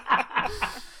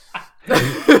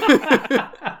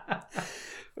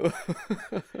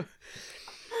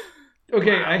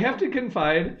 Okay, I have to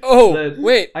confide. Oh, that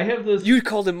wait. I have this. You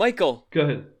called him Michael. Go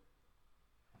ahead.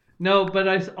 No, but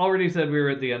I already said we were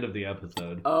at the end of the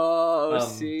episode. Oh, Um,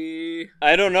 see.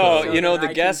 I don't know. So you know, then the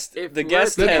I guest, can- if the we're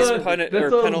guest at the has end-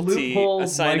 that's a penalty loophole,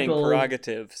 assigning Michael.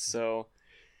 prerogative. So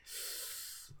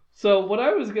So what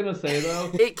I was gonna say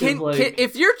though, It is like,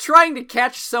 if you're trying to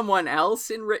catch someone else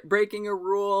in breaking a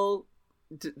rule,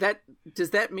 does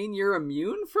that mean you're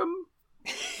immune from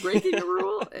breaking a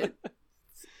rule?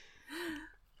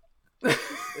 are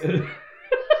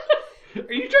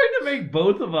you trying to make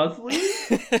both of us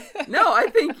leave? No, I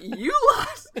think you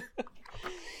lost.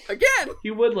 Again.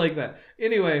 You would like that.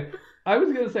 Anyway, I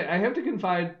was gonna say I have to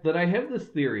confide that I have this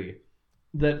theory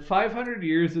that 500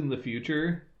 years in the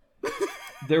future,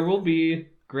 there will be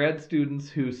grad students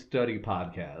who study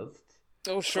podcasts.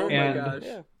 oh sure. Oh my And- gosh.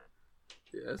 Yeah.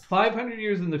 Yes. 500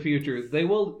 years in the future, they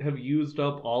will have used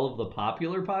up all of the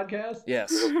popular podcasts. Yes.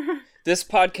 This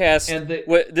podcast, And they-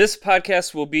 this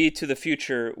podcast will be to the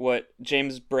future what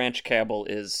James Branch Cabell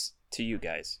is to you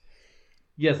guys.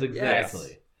 Yes,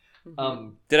 exactly.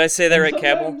 Did I say that And right,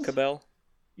 Cabell? sometimes- Cabell?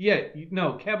 Yeah,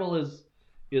 no, Cabell is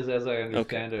as I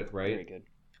understand it, right? Very good.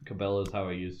 Cabell is how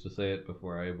I used to say it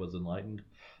before I was enlightened.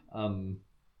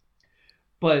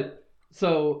 But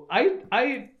so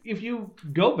I if you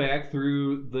go back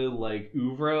through the like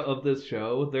oeuvre of this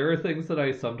show, there are things that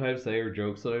I sometimes say or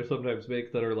jokes that I sometimes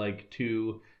make that are like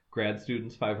to grad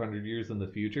students 500 years in the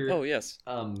future. Oh yes.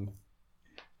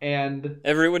 And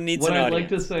Everyone needs what an I'd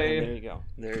audience. like to say- And there you go.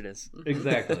 There it is.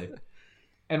 exactly.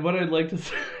 And what I'd like to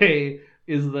say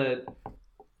is that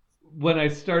when I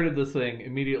started this thing,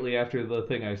 immediately after the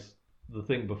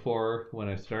thing before when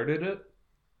I started it,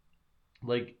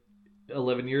 like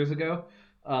 11 years ago,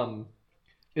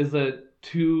 is that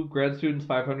to grad students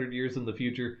 500 years in the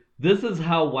future, this is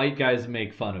how white guys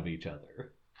make fun of each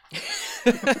other.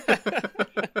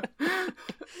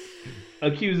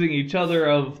 Accusing each other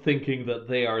of thinking that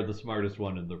they are the smartest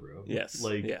one in the room. Yes.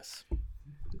 Yes.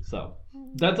 So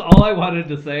that's all I wanted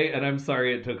to say, and I'm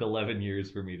sorry it took 11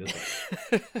 years for me to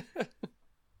say.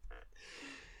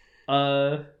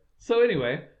 So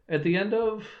anyway, at the end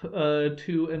of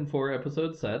 2 and 4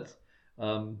 episode sets,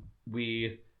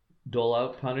 we dole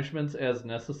out punishments as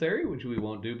necessary, which we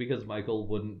won't do because Michael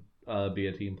wouldn't be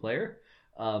a team player.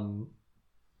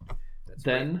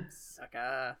 Then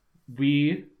Sucker.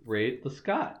 we rate the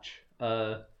scotch.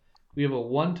 We have a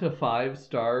 1 to 5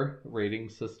 star rating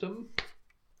system.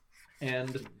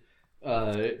 And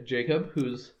Jacob,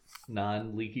 whose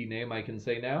non-leaky name I can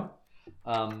say now.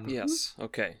 Yes.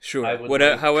 Okay. Sure. I would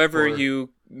like however for- you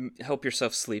help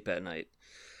yourself sleep at night.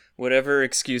 Whatever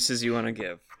excuses you want to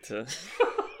give to.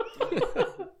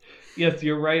 Yes,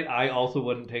 you're right. I also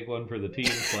wouldn't take one for the team,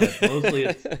 but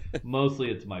mostly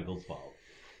it's Michael's fault.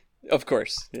 Of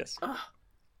course. Yes.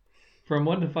 From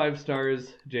 1 to 5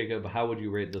 stars, Jacob, how would you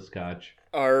rate the scotch?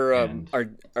 Are And-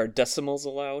 are decimals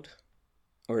allowed,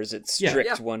 or is it Yeah. strict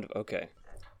Yeah. one? Okay.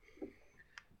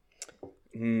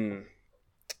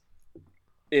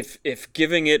 If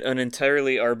giving it an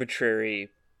entirely arbitrary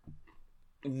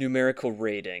numerical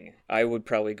rating, I would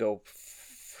probably go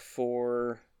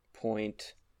 4.4,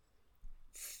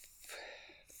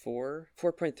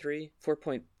 4.3,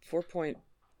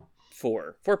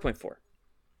 4.4.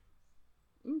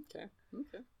 Okay.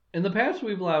 In the past,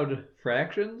 we've allowed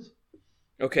fractions.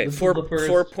 Okay, This is 4, the first-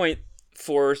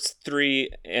 4.43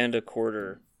 and a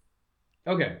quarter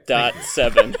Okay. dot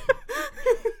 7.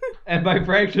 And by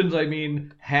fractions, I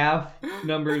mean half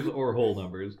numbers or whole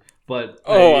numbers. But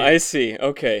Oh, I see.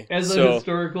 Okay. as a So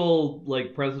historical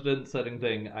like precedent-setting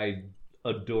thing, I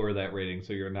adore that rating.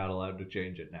 So you're not allowed to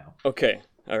change it now. okay.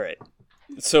 All right.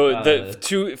 So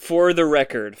for the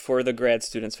record, for the grad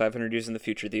students 500 years in the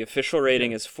future, the official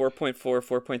rating is 4.4,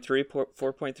 4.3,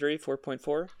 4.3,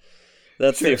 4.4.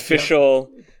 That's the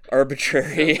official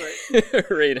arbitrary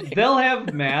rating. They'll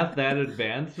have math that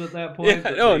advanced at that point. Yeah,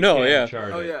 that no, they no, can yeah.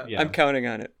 chart Oh, it. yeah. I'm counting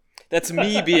on it. That's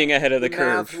me being ahead of the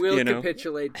curve, Math will you know.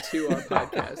 capitulate to our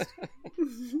podcast.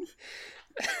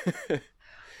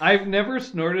 I've never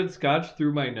snorted scotch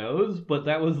through my nose, but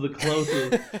that was the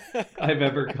closest I've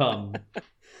ever come.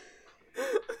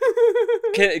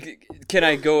 Can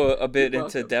I go a bit You're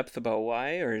into welcome. depth about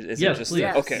why, or is Yes, it just please.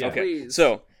 Yes, okay? yeah. Okay. Please.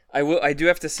 So I do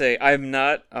have to say I'm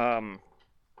not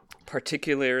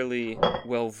particularly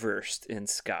well versed in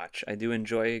Scotch. I do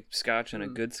enjoy Scotch and a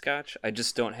good Scotch. I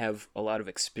just don't have a lot of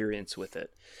experience with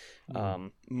it.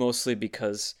 Mostly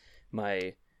because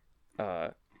my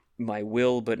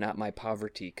will, but not my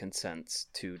poverty, consents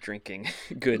to drinking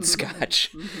good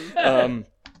Scotch.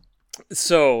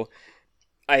 So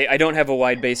I don't have a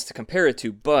wide base to compare it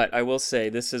to, but I will say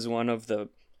this is one of the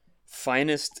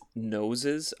finest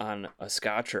noses on a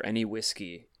Scotch or any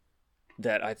whiskey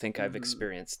that I think I've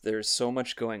experienced. There's so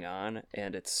much going on,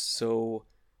 and it's so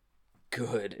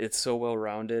good. It's so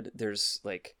well-rounded. There's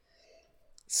like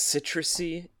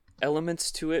citrusy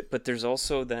elements to it, but there's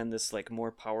also then this like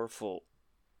more powerful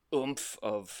oomph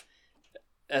of,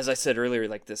 as I said earlier,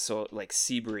 like this like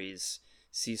sea breeze,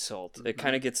 sea salt. It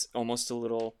kind of gets almost a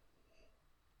little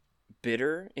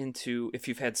bitter into, if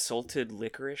you've had salted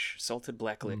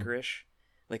black licorice,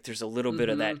 like there's a little bit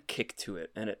of that kick to it,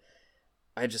 and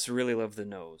I just really love the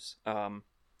nose.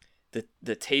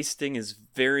 The tasting is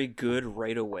very good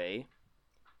right away,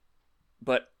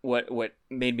 but what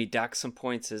made me dock some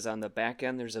points is on the back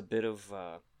end there's a bit of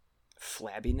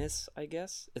flabbiness, I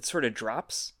guess. It sort of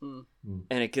drops and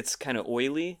it gets kind of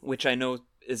oily, which I know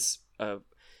is a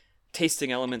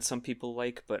tasting element some people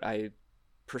like, but I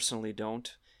personally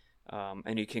don't.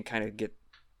 And you can kind of get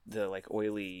the like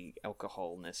oily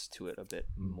alcoholness to it a bit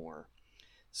more.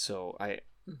 So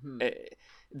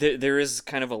there is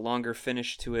kind of a longer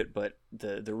finish to it, but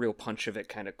the real punch of it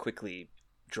kind of quickly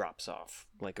drops off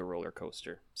like a roller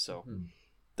coaster. So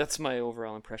that's my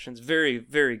overall impressions. Very,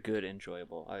 very good,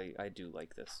 enjoyable. I do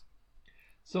like this.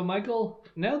 So Michael,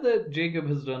 now that Jacob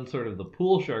has done sort of the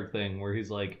pool shark thing where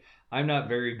he's like, I'm not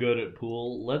very good at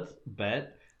pool, let's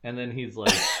bet. And then he's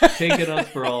like taking us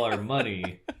for all our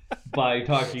money by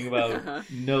talking about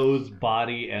nose,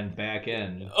 body, and back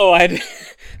end. Oh, I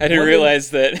didn't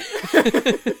realize that.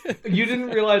 You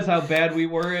didn't realize how bad we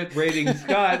were at rating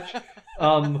Scotch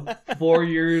 4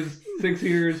 years, 6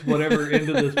 years, whatever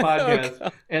into this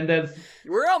podcast. And that's...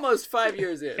 We're almost 5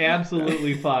 years in.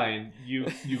 Absolutely fine. You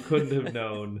couldn't have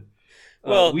known.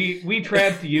 Well, we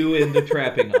trapped you into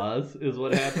trapping us, is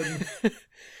what happened.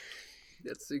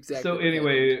 That's exactly. So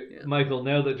anyway, Michael,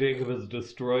 now that Jacob has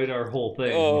destroyed our whole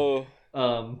thing,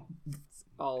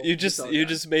 you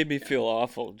just made me feel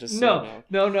awful. Just no.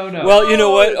 Well, you know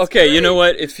what? Okay, great. You know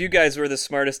what? If you guys were the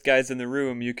smartest guys in the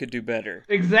room, you could do better.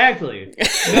 Exactly.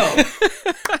 No.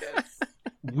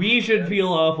 We should feel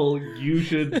awful. You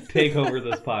should take over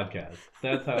this podcast.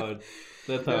 That's how it.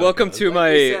 Welcome to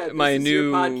like my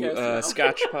new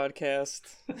Scotch podcast.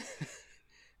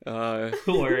 I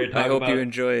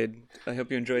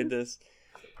hope you enjoyed this.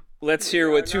 Let's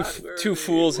hear what two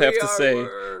fools have to say.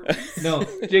 No,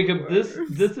 Jacob,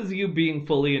 this is you being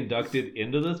fully inducted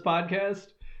into this podcast,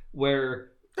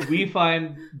 where we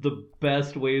find the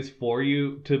best ways for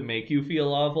you to make you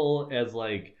feel awful as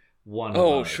like one of us.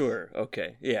 Oh, sure.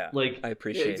 Okay. Yeah. Like, I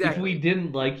appreciate it. exactly. If we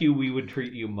didn't like you, we would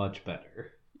treat you much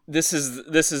better. This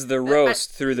is the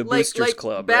roast through the Boosters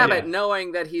Club. Babbitt, right?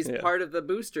 knowing that he's part of the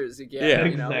Boosters again. Yeah,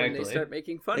 you know, when exactly. they start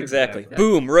making fun Exactly. of him.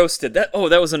 Boom, roasted. That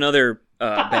was another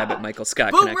Babbitt Michael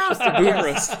Scott Boom, connection. roasted. Boom, Yes.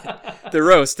 roasted. The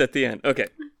roast at the end. Okay,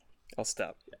 I'll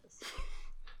stop. Yes.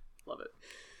 Love it.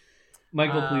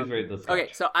 Michael, please rate this. Okay,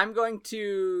 so I'm going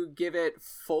to give it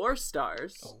 4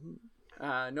 stars.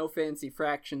 No fancy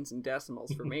fractions and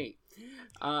decimals for me.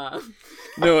 No,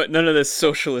 none of this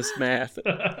socialist math.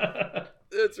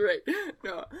 That's right.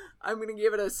 No, I'm going to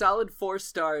give it a solid 4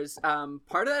 stars.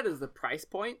 Part of that is the price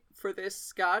point for this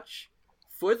Scotch.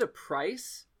 For the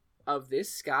price of this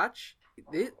Scotch,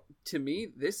 to me,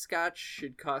 this Scotch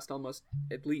should cost almost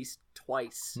at least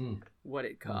twice what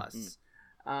it costs.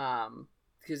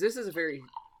 Because this is a very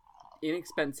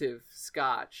inexpensive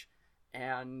Scotch,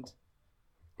 and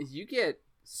you get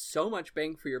so much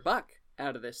bang for your buck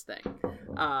out of this thing.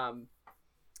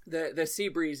 The sea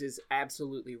breeze is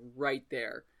absolutely right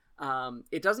there.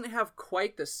 It doesn't have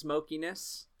quite the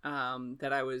smokiness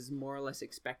that I was more or less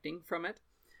expecting from it.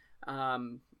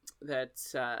 And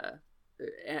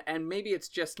maybe it's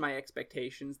just my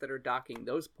expectations that are docking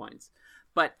those points.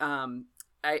 But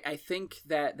I think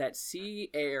that sea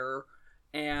air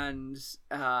and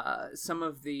some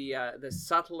of the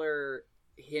subtler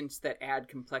hints that add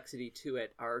complexity to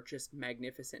it are just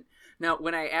magnificent. Now,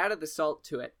 when I added the salt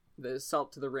to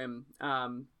the rim,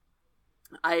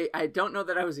 I don't know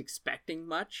that I was expecting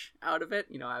much out of it.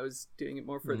 You know, I was doing it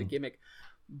more for the gimmick.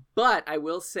 But I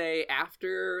will say,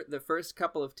 after the first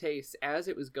couple of tastes, as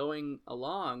it was going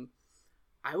along,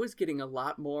 I was getting a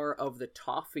lot more of the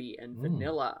toffee and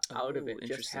vanilla out of it.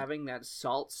 Just having that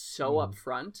salt so up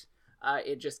front,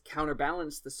 it just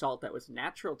counterbalanced the salt that was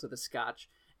natural to the Scotch.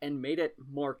 and made it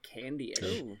more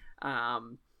candy-ish. Ooh.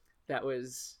 That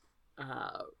was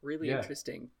really Yeah.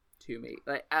 interesting to me.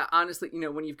 Like honestly,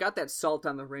 when you've got that salt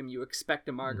on the rim, you expect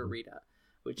a margarita,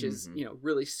 which is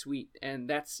really sweet. And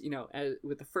that's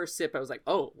with the first sip, I was like,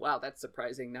 oh wow, that's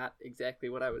surprising. Not exactly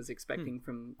what I was expecting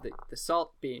from the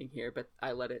salt being here, but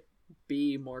I let it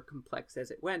be more complex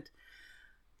as it went.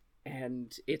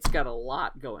 And it's got a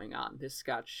lot going on. This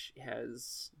scotch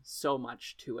has so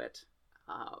much to it.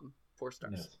 4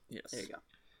 stars. Yes. There you go.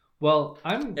 Well,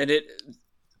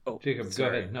 Jacob, go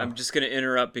ahead. No. I'm just going to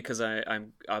interrupt because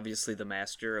I'm obviously the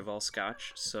master of all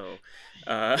scotch. So,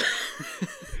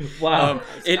 Wow.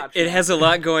 It has a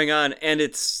lot going on, and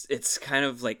it's kind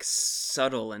of like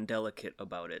subtle and delicate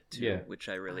about it too, which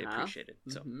I really appreciated.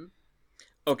 So,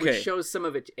 okay, which shows some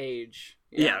of its age.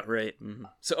 Yeah, right. Mm-hmm.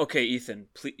 So, okay, Ethan,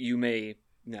 please, you may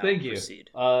now proceed.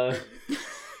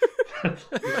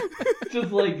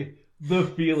 Just like the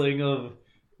feeling of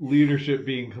leadership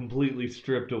being completely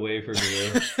stripped away from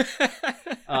you.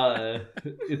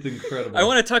 It's incredible. I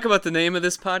want to talk about the name of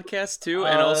this podcast too,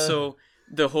 and also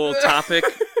the whole topic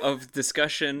of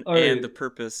discussion and the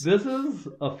purpose. This is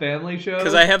a family show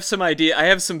because I have some idea. I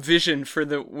have some vision for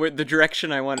the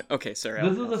direction I want. Okay, sorry.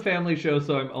 This is a family show,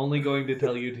 so I'm only going to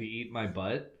tell you to eat my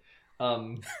butt.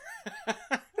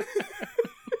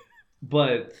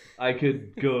 But I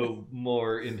could go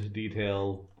more into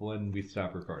detail when we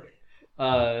stop recording.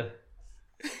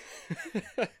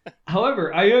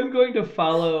 However, I am going to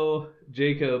follow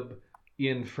Jacob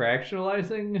in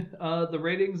fractionalizing the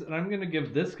ratings, and I'm going to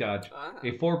give this scotch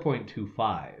a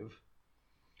 4.25.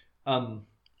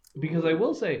 Because I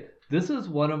will say, this is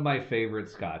one of my favorite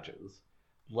scotches.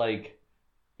 Like,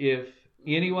 if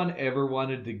anyone ever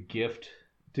wanted to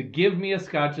give me a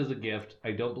scotch as a gift,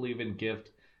 I don't believe in gift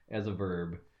as a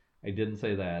verb. I didn't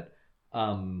say that.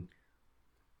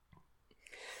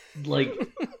 Like,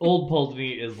 Old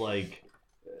Pulteney is like,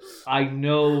 I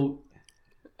know.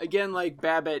 Again, like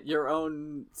Babbitt, your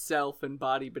own self and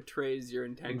body betrays your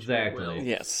intention. Exactly. Will.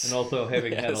 Yes. And also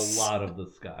having had a lot of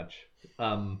the scotch.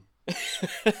 No,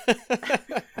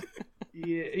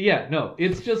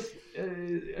 it's just,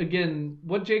 again,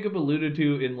 what Jacob alluded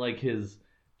to in like his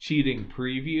cheating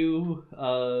preview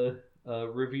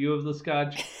review of the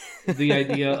scotch, the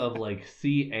idea of like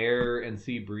sea air and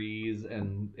sea breeze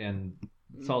and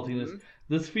saltiness. Mm-hmm.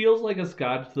 This feels like a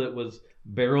scotch that was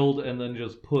barreled and then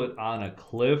just put on a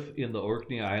cliff in the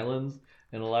Orkney Islands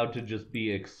and allowed to just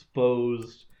be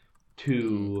exposed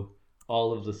to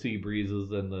all of the sea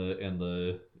breezes and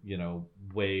the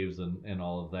waves and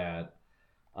all of that.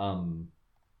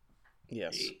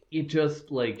 Yes. It just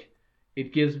like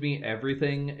it gives me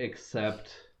everything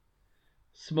except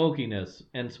smokiness.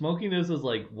 And smokiness is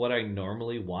like what I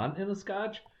normally want in a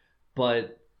scotch,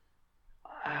 but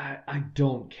I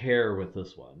don't care with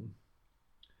this one.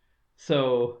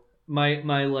 So my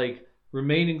like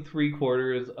remaining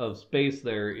 3/4 of space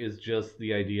there is just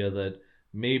the idea that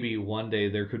maybe one day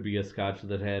there could be a scotch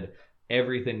that had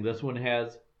everything this one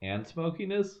has and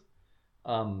smokiness.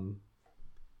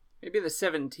 Maybe the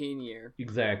 17 year.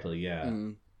 Exactly,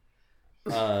 yeah.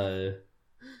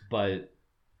 But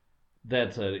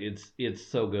that's it's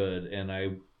so good, and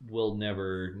I will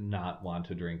never not want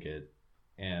to drink it.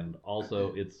 And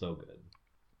also, it's so good.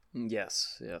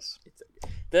 Yes. It's so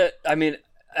good.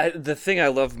 The thing I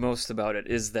love most about it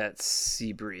is that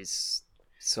sea breeze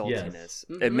saltiness. Yes.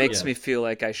 Mm-hmm. It makes me feel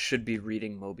like I should be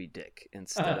reading Moby Dick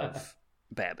instead of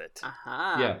Babbitt.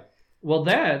 Yeah. Well,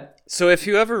 So if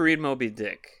you ever read Moby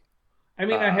Dick, I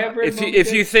mean, I have read.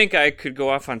 If you think I could go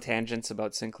off on tangents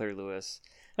about Sinclair Lewis,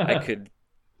 I could.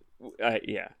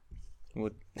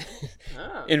 Would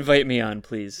invite me on,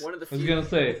 please. One of the I was gonna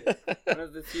say one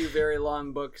of the few very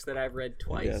long books that I've read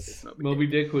twice. Yes. Is Moby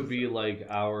Dick would be like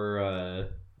our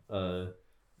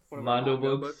Mondo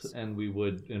books, and we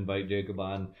would invite Jacob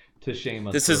on to shame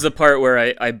us. This is the part where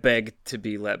I beg to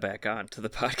be let back on to the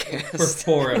podcast for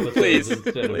 4 episodes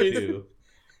instead of 2.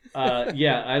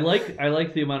 I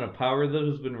like the amount of power that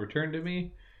has been returned to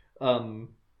me.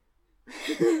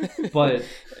 But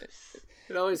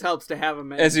it always helps to have a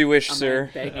man, as you wish, sir,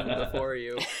 begging before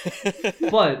you.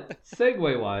 But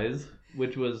segue-wise,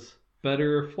 which was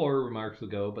better 4 remarks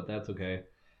ago, but that's okay.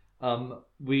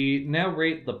 We now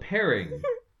rate the pairing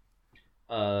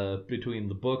between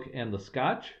the book and the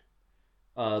scotch.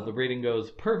 The rating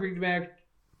goes perfect match,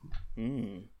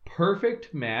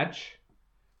 perfect match,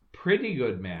 pretty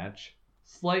good match,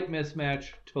 slight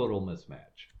mismatch, total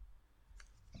mismatch.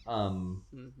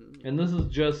 And this is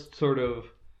just sort of,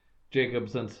 Jacob,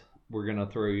 since we're going to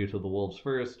throw you to the wolves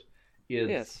first,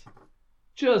 it's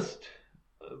just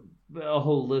a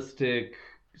holistic,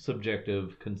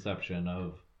 subjective conception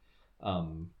of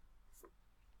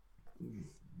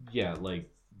yeah, like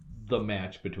the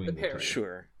match between the pairing. two.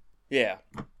 Sure. Yeah.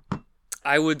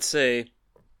 I would say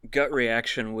gut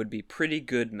reaction would be pretty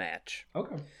good match.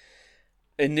 Okay.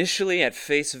 Initially, at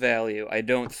face value, I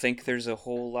don't think there's a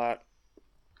whole lot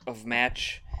of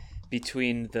match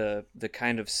between the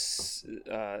kind of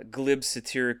glib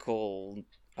satirical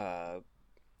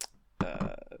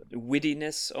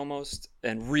wittiness almost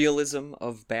and realism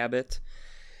of Babbitt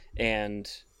and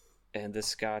the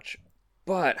Scotch.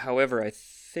 But however, I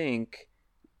think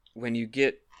when you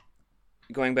get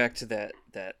going back to that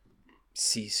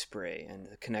sea spray and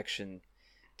the connection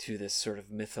to this sort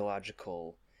of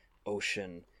mythological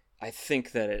ocean, I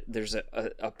think that there's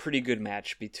a pretty good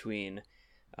match between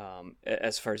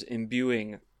as far as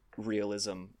imbuing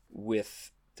realism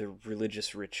with the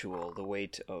religious ritual, the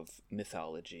weight of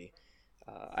mythology.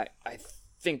 I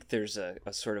think there's a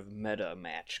sort of meta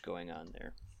match going on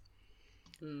there.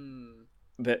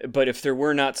 But if there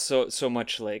were not so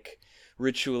much like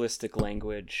ritualistic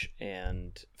language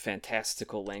and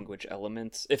fantastical language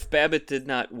elements, if Babbitt did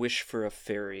not wish for a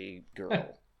fairy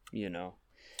girl,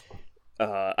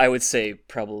 I would say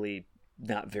probably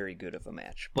not very good of a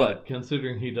match. But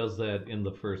considering he does that in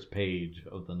the first page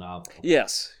of the novel.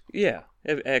 Yes, yeah,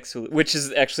 absolutely. Which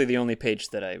is actually the only page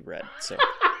that I read. So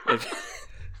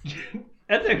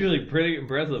that's actually pretty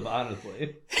impressive,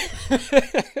 honestly.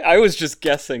 I was just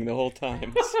guessing the whole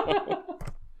time. So.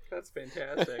 That's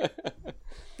fantastic.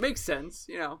 Makes sense.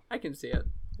 I can see it.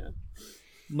 Yeah.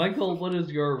 Michael, what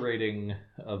is your rating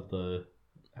of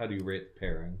how do you rate the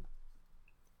pairing?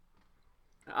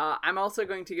 I'm also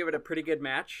going to give it a pretty good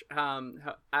match.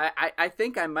 I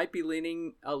think I might be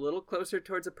leaning a little closer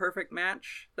towards a perfect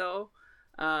match, though,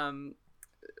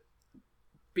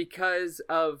 because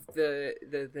of the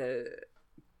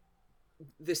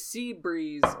sea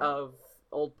breeze of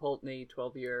Old Pulteney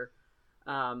 12-year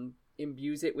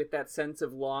imbues it with that sense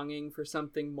of longing for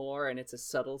something more, and it's a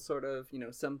subtle sort of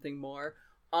something more.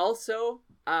 Also,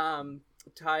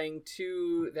 tying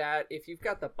to that, if you've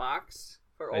got the box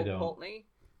for Old Pulteney,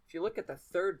 if you look at the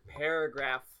third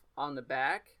paragraph on the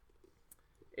back,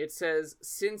 it says,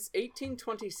 since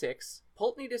 1826,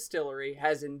 Pulteney Distillery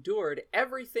has endured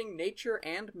everything nature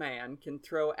and man can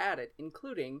throw at it,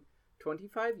 including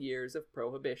 25 years of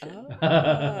prohibition.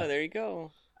 There you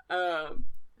go.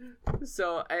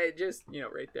 So I just,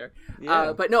 right there.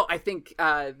 Yeah. But no, I think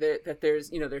that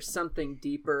there's something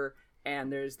deeper,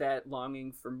 and there's that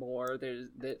longing for more. There's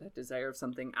that desire of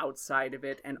something outside of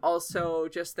it, and also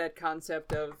just that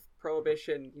concept of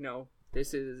prohibition.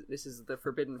 This is the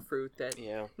forbidden fruit that.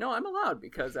 Yeah. No, I'm allowed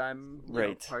because I'm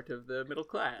part of the middle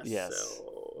class. Yes.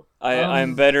 So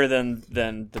I'm better than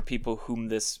the people whom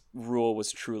this rule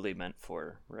was truly meant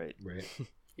for. Right. Right.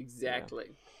 Exactly.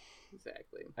 Yeah.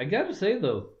 Exactly. I gotta say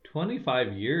though,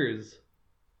 25 years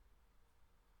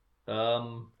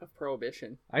of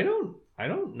prohibition. I don't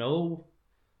know,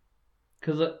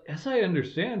 because as I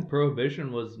understand,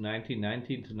 prohibition was 1919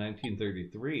 to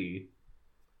 1933.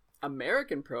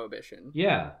 American prohibition.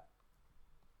 Yeah.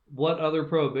 What other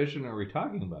prohibition are we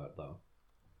talking about though?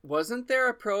 Wasn't there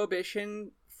a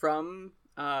prohibition from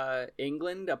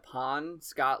England upon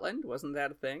Scotland? Wasn't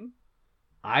that a thing?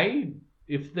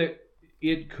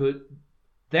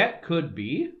 That could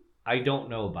be. I don't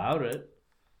know about it.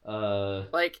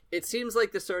 It seems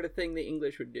like the sort of thing the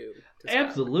English would do.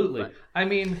 Absolutely. But... I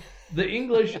mean, the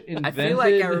English invented... I feel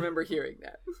like I remember hearing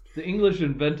that. The English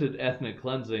invented ethnic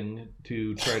cleansing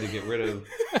to try to get rid of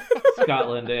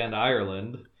Scotland and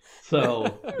Ireland.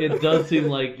 So it does seem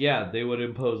like, they would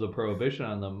impose a prohibition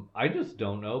on them. I just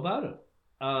don't know about it.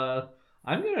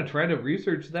 I'm going to try to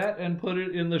research that and put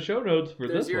it in the show notes for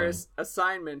this one. There's your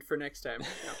assignment for next time.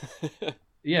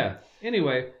 Yeah.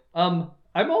 Anyway, I'm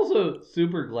also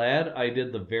super glad I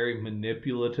did the very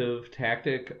manipulative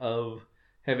tactic of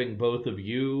having both of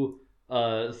you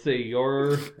say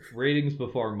your ratings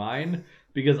before mine,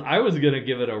 because I was going to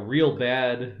give it a real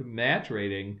bad match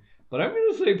rating, but I'm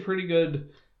going to say pretty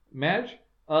good match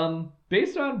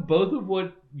based on both of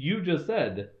what you just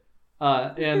said.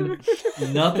 And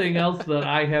nothing else that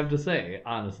I have to say,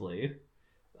 honestly.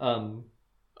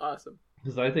 Awesome.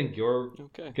 Because I think your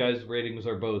guys' ratings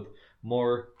are both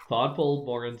more thoughtful,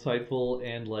 more insightful,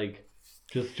 and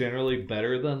just generally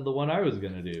better than the one I was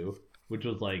gonna do, which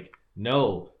was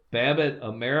no, Babbitt,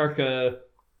 America,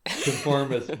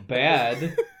 conformist,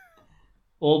 bad.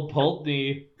 Old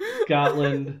Pulteney,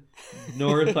 Scotland,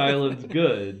 North Island's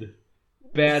good.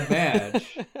 Bad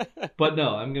match. But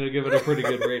no, I'm gonna give it a pretty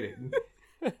good rating.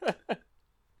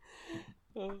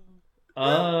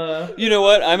 You know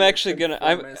what? I'm actually gonna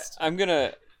I'm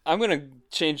gonna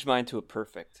change mine to a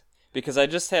perfect, because I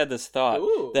just had this thought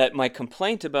Ooh. that my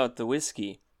complaint about the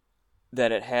whiskey,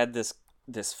 that it had this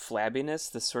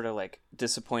flabbiness, this sort of like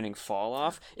disappointing fall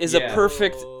off, is Yeah. a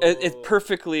perfect. It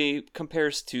perfectly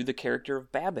compares to the character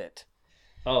of Babbitt.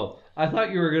 Oh, I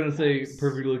thought you were going to say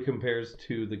perfectly compares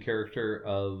to the character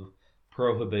of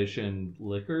Prohibition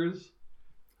liquors.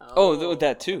 Oh,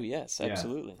 that too. Yes, Yeah.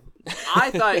 absolutely.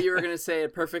 I thought you were going to say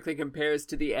it perfectly compares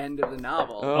to the end of the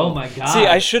novel. Oh my god. See,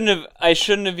 I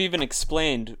shouldn't have even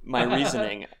explained my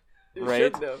reasoning. You Right?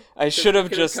 shouldn't have. I should have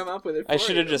Could've just come up with it I for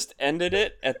should have you. just ended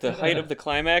it at the height of the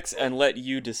climax and let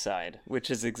you decide,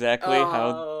 which is exactly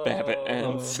how Oh. Babbitt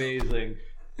ends. Amazing.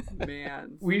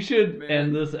 Man. We should Man.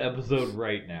 end this episode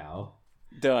right now.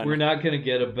 Done. We're not going to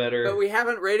get a better... But we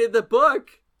haven't rated the book.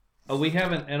 Oh, we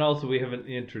haven't... And also, we haven't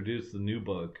introduced the new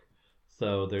book.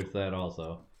 So, there's that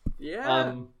also.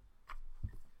 Yeah.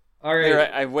 All right.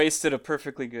 There, I wasted a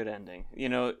perfectly good ending. You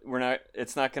know,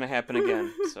 it's not going to happen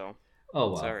again, so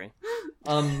Oh, wow. sorry.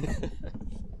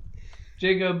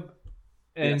 Jacob,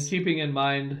 and Yes. keeping in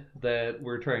mind that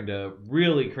we're trying to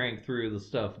really crank through the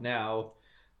stuff now,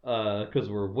 because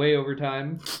we're way over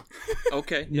time,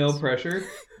 Okay. no pressure.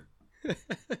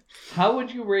 How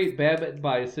would you rate Babbitt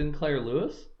by Sinclair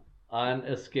Lewis on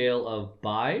a scale of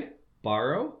buy,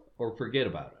 borrow, or forget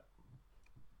about it?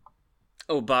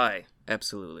 Oh, bye.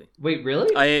 Absolutely. Wait,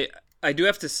 really? I do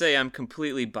have to say I'm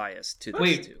completely biased to this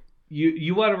Wait. too.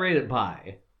 You want to rate it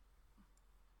buy?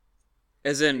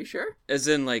 As you in sure?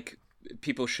 like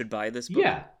people should buy this book?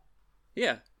 Yeah.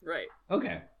 Yeah. Right.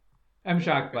 Okay. I'm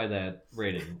shocked by that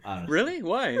rating, honestly. Really?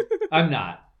 Why? I'm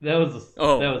not. That was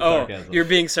Oh, sarcasm. you're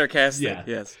being sarcastic. Yeah.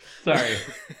 Yes. Sorry.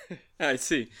 I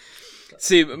see.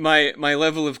 See, my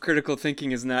level of critical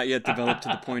thinking is not yet developed to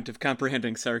the point of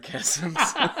comprehending sarcasm.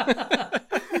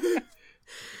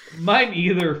 Mine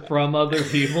either from other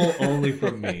people, only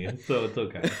from me, so it's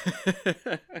okay.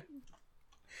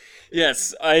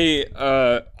 Yes,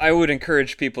 I would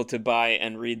encourage people to buy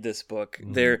and read this book.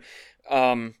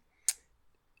 Mhm.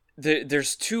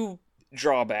 There's two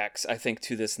drawbacks, I think,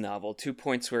 to this novel. 2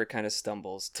 points where it kind of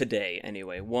stumbles today,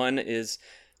 anyway. One is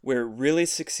where it really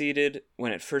succeeded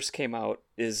when it first came out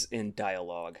is in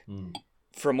dialogue. Mm.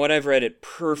 From what I've read, it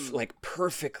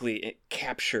perfectly it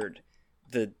captured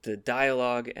the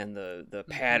dialogue and the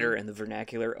patter and the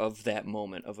vernacular of that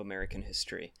moment of American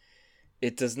history.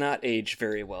 It does not age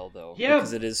very well, though, Yeah,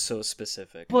 because it is so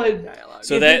specific. But Dialogue.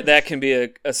 So if that it's- can be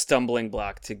a stumbling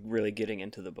block to really getting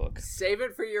into the book. Save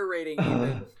it for your rating,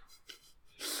 Ethan.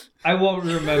 I won't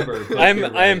remember. But I you're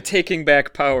am right. taking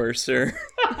back power, sir.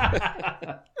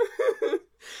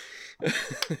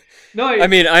 No, I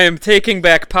mean, I am taking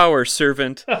back power,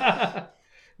 servant.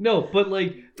 no, but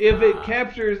like if it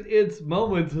captures its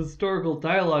moments historical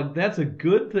dialogue, that's a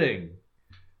good thing.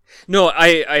 No, I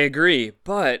agree.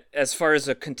 But as far as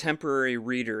a contemporary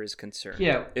reader is concerned,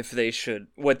 Yeah. if they should,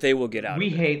 what they will get out We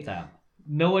of it. hate them.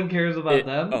 No one cares about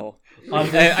them. Oh. On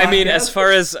this I mean, podcast? as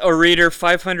far as a reader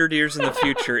 500 years in the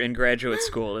future in graduate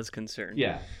school is concerned.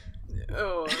 Yeah,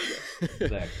 Oh, okay.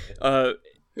 exactly.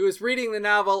 Who was reading the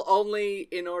novel only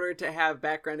in order to have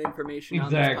background information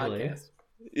Exactly. on this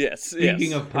podcast. Yes.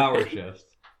 Speaking yes. of power shifts,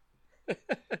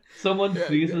 someone's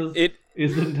thesis It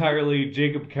is entirely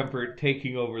Jacob Kemper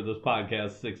taking over this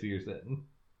podcast 6 years in.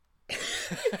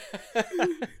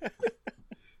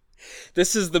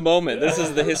 This is the moment. This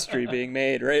is the history being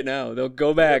made right now. They'll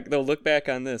go back. They'll look back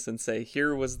on this and say,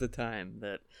 "Here was the time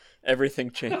that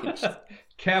everything changed."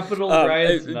 Capitol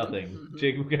riots, I- nothing.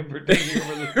 Jacob Kemper taking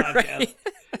over this podcast. Right.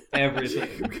 Everything.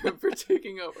 For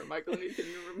taking over. Michael and Ethan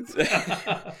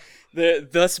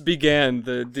Newman's. Thus began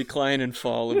the decline and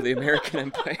fall of the American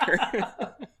Empire.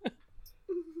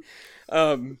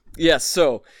 Yes,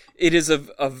 so it is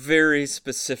a very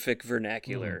specific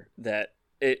vernacular that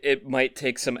it might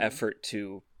take some effort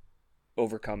to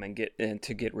overcome and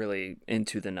to get really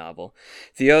into the novel.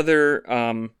 The other,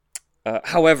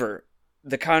 however,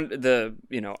 the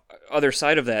other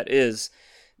side of that is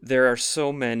there are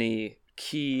so many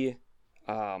key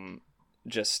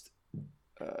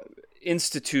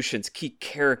institutions, key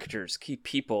characters, key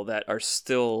people that are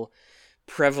still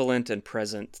prevalent and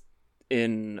present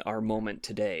in our moment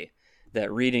today,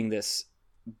 that reading this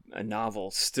novel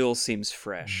still seems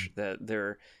fresh.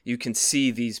 That you can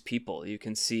see these people, you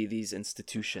can see these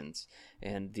institutions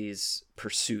and these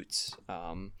pursuits,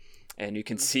 and you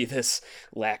can see this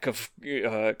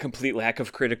complete lack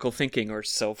of critical thinking or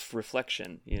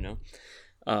self-reflection.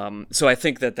 So I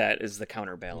think that is the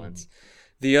counterbalance.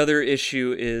 The other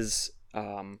issue is,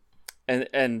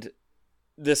 and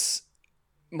this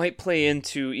might play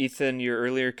into, Ethan, your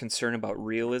earlier concern about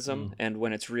realism, and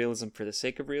when it's realism for the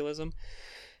sake of realism,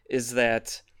 is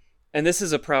that And this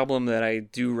is a problem that I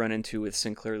do run into with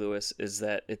Sinclair Lewis, is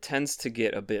that it tends to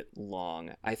get a bit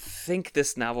long. I think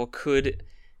this novel could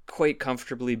quite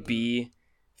comfortably be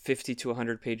 50 to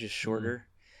 100 pages shorter.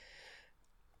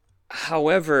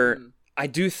 However, I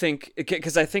do think,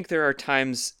 because I think there are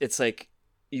times it's like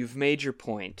you've made your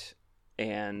point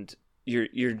and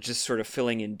you're just sort of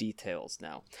filling in details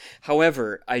now.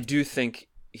 However, I do think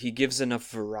he gives enough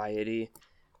variety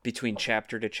between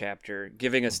chapter to chapter,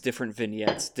 giving us different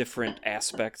vignettes, different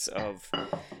aspects of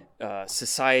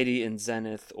society in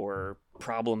Zenith or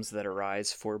problems that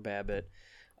arise for Babbitt.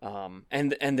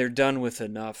 And they're done with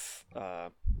enough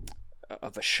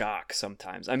of a shock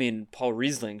sometimes. I mean, Paul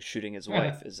Riesling shooting his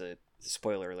wife is a,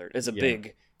 spoiler alert, is a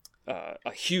big,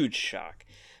 a huge shock.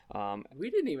 We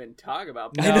didn't even talk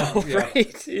about I know,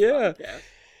 right? Yeah.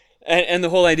 And the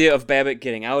whole idea of Babbitt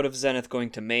getting out of Zenith, going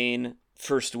to Maine,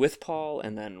 first with Paul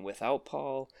and then without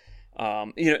Paul.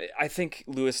 I think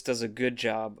Lewis does a good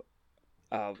job.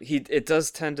 It does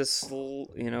tend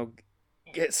to,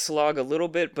 get slog a little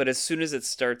bit, but as soon as it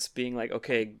starts being like,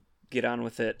 okay, get on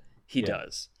with it, he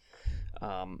does.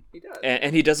 He does.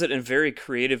 And he does it in very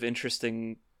creative,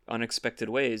 interesting, unexpected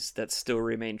ways that still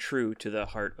remain true to the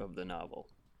heart of the novel.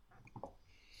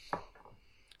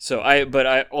 So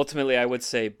ultimately I would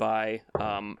say buy.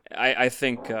 I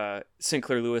think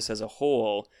Sinclair Lewis as a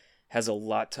whole has a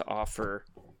lot to offer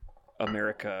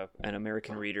America and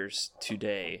American readers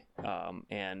today,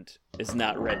 and is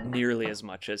not read nearly as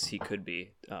much as he could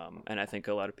be. And I think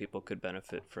a lot of people could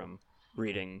benefit from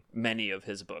reading many of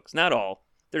his books. Not all.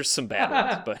 There's some bad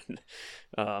ones,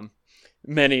 but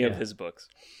many of his books.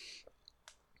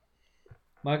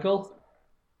 Michael?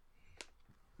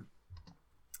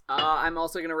 I'm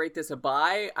also going to rate this a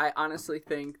buy. I honestly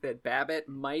think that Babbitt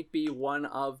might be one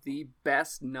of the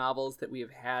best novels that we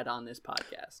have had on this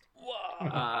podcast.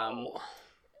 Wow.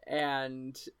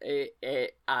 And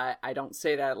I don't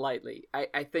say that lightly.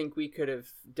 I think we could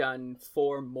have done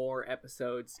 4 more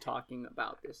episodes talking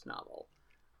about this novel.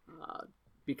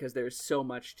 Because there's so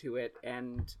much to it,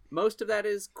 and most of that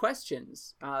is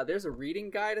questions. There's a reading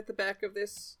guide at the back of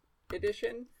this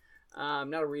edition.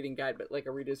 Not a reading guide, but like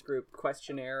a reader's group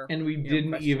questionnaire. And we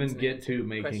didn't even get to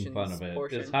making fun of it.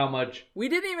 Portion. Is how much... We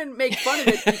didn't even make fun of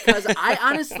it because I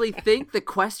honestly think the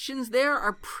questions there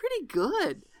are pretty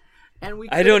good. And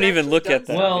I don't even look at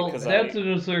them. Well, that's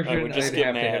an assertion I would just I'd get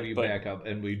have to mad, have you back up,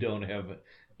 and we don't have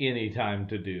any time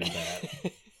to do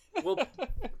that.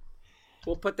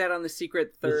 We'll put that on the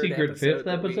secret third The secret episode fifth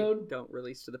that we episode? don't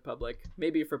release to the public.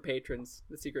 Maybe for patrons,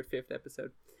 the secret 5th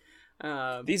episode.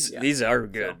 These are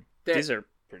good. So these are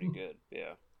pretty good.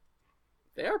 Yeah.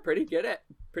 They are pretty good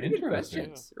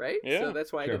questions, right? Yeah. So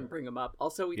that's why Sure. I didn't bring them up.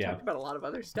 Also, we talked about a lot of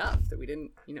other stuff that we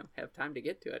didn't, have time to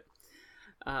get to it.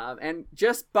 And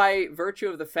just by virtue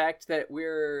of the fact that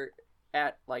we're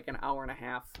at like an hour and a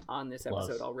half on this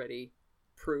episode already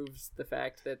proves the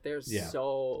fact that there's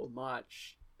so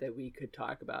much that we could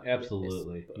talk about.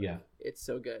 Absolutely. Yeah. It's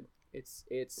so good. It's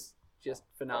just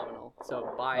phenomenal.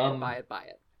 So buy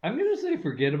it. I'm going to say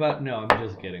forget about... No, I'm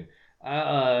just kidding.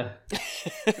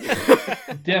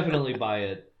 Definitely buy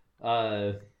it.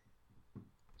 I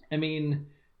mean,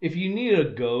 if you need a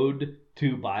goad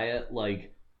to buy it,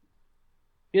 like,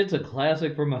 it's a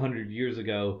classic from 100 years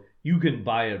ago. You can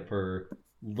buy it for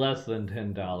less than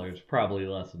 $10, probably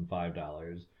less than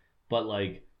 $5. But,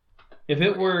 like, if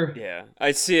it were... Yeah,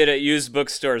 I see it at used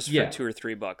bookstores for $2 or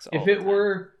 $3. If it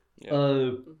were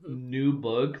a new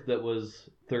book that was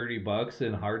 $30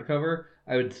 in hardcover,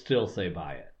 I would still say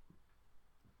buy it.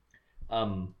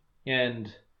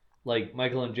 And like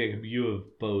Michael and Jacob, you have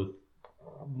both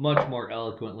much more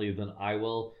eloquently than I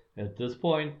will at this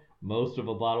point, most of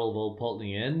a bottle of Old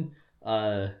Pulteney Inn,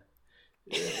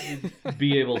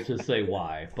 be able to say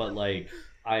why. But like,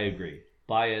 I agree.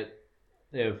 Buy it.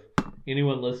 If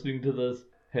anyone listening to this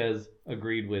has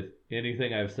agreed with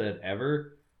anything I've said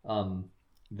ever,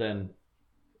 then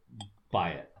buy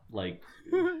it. Like,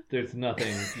 there's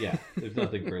nothing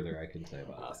further I can say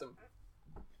about Awesome.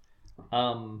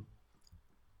 that.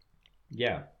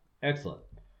 Yeah, excellent.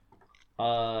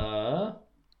 Now,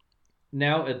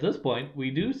 at this point,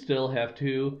 we do still have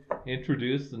to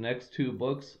introduce the next 2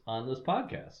 books on this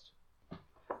podcast.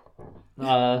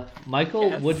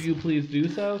 Michael, would you please do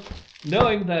so?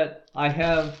 Knowing that I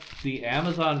have the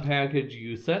Amazon package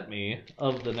you sent me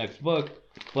of the next book,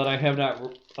 but I have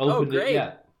not opened it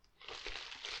yet.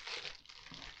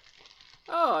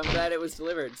 Oh, I'm glad it was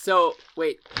delivered. So,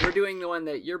 wait, we're doing the one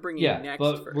that you're bringing next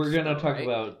but first. We're going to talk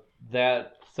about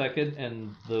that second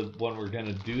and the one we're going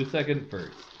to do second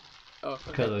first. Oh,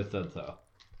 okay. Because I said so.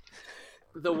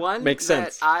 The one Makes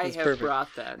that sense. I That's have perfect. brought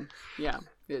then,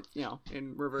 It's,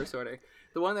 in reverse order.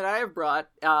 The one that I have brought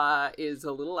is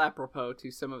a little apropos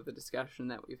to some of the discussion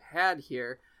that we've had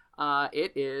here.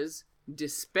 It is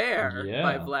Despair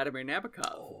by Vladimir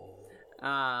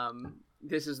Nabokov.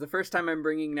 This is the first time I'm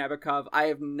bringing Nabokov. I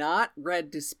have not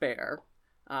read Despair.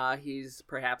 He's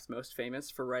perhaps most famous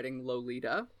for writing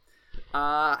Lolita.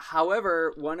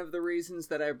 However, one of the reasons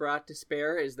that I brought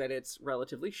Despair is that it's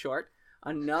relatively short.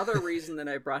 Another reason that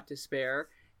I brought Despair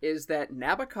is that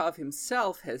Nabokov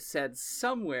himself has said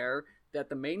somewhere that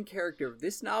the main character of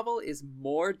this novel is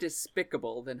more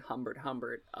despicable than Humbert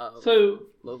Humbert of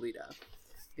Lolita.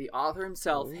 The author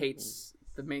himself hates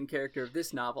the main character of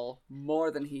this novel more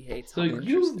than he hates Humbert. So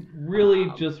you really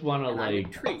just want to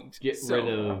get rid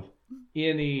of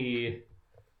any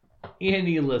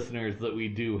listeners that we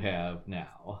do have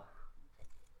now.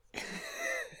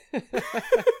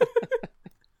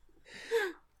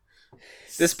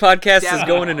 This podcast is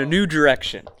going in a new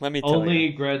direction. Let me tell you. Only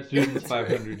grad students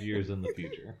 500 years in the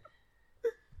future.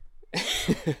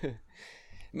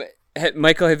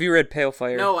 Michael, have you read Pale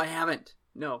Fire? No, I haven't.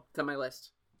 No, it's on my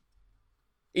list.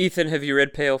 Ethan, have you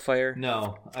read Pale Fire?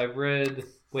 No, I've read...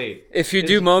 Wait. If you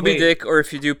do Moby Dick or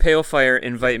if you do Pale Fire,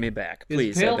 invite me back,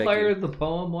 please. Is Pale Fire the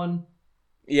poem one?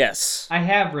 Yes. I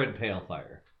have read Pale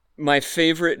Fire. My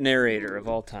favorite narrator of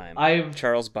all time,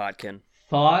 Charles Botkin.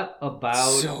 Thought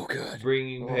about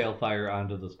bringing Pale Fire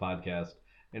onto this podcast,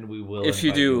 and we will. If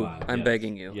you do, I'm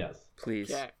begging you. Yes, please.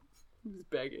 Yeah, he's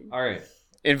begging. All right,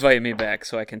 invite me back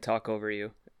so I can talk over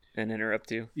you and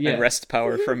interrupt you and wrest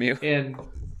power from you and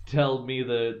tell me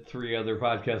the 3 other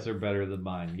podcasts are better than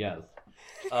mine. Yes,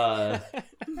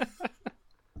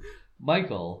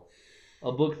 Michael,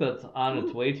 a book that's on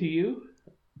its way to you,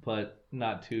 but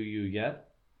not to you yet,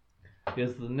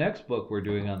 is the next book we're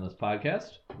doing on this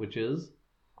podcast, which is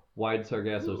Wide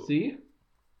Sargasso Sea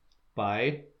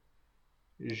by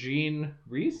Jean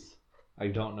Rhys. I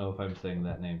don't know if I'm saying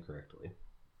that name correctly.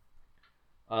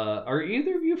 Are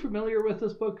either of you familiar with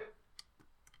this book?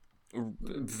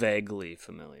 Vaguely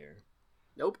familiar.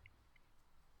 Nope.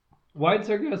 Wide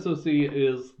Sargasso Sea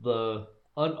is the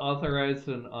unauthorized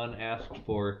and unasked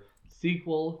for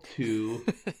sequel to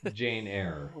Jane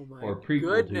Eyre, or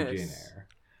prequel to Jane Eyre.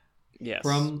 Yes.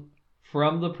 From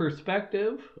the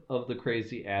perspective of the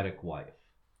crazy attic wife.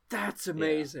 That's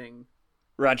amazing.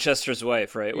 Rochester's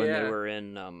wife, right? When they were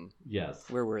in yes.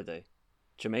 Where were they?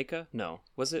 Jamaica? No.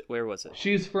 Was it? Where was it?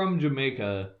 She's from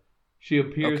Jamaica. She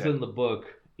appears in the book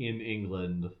in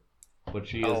England, but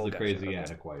she is the crazy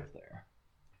attic wife there.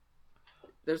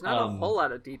 There's not a whole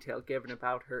lot of detail given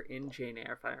about her in Jane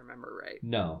Eyre, if I remember right.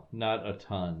 No, not a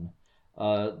ton.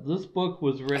 This book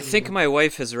was written... I think my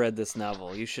wife has read this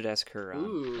novel. You should ask her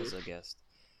as a guest.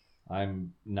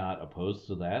 I'm not opposed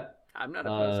to that. I'm not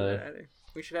opposed to that either.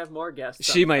 We should have more guests.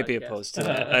 She might be opposed to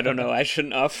that. I don't know. I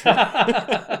shouldn't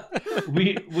offer.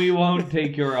 we won't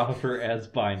take your offer as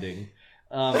binding.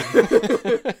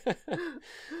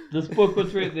 This book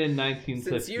was written in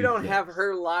 1966. Since you don't have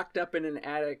her locked up in an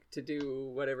attic to do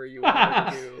whatever you want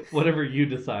her to do. Whatever you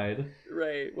decide.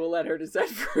 Right. We'll let her decide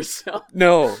for herself.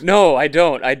 No, I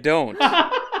don't.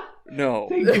 No.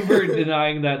 Thank you for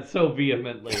denying that so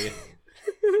vehemently.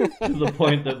 To the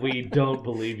point that we don't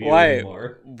believe you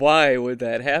anymore. Why would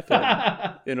that happen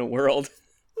in a world?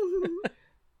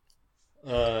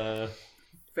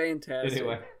 Fantastic.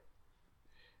 Anyway.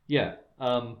 Yeah.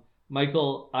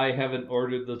 Michael, I haven't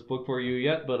ordered this book for you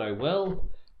yet, but I will.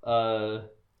 I'm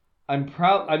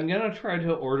gonna try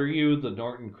to order you the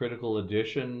Norton Critical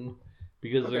Edition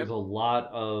because there's a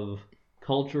lot of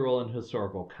cultural and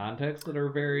historical context that are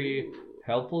very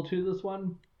helpful to this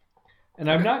one.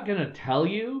 And I'm not gonna tell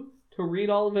you to read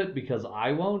all of it because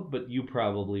I won't, but you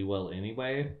probably will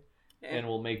anyway, and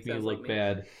will make me look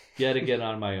bad yet again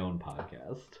on my own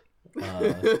podcast.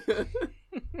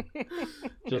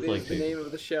 Just like the name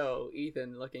of the show,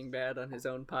 Ethan looking bad on his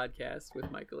own podcast with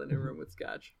Michael in a room with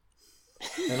scotch.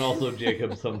 And also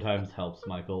Jacob sometimes helps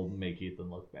Michael make Ethan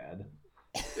look bad.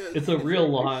 It's a real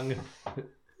long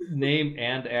name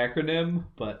and acronym,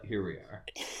 but here we are.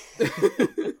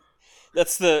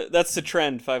 That's the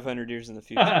trend 500 years in the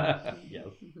future. Yes.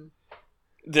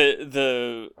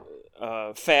 The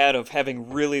fad of having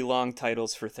really long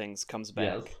titles for things comes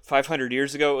back. Yes. 500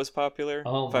 years ago it was popular.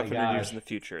 500 years in the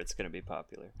future it's going to be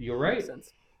popular. You're right.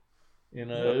 In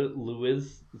a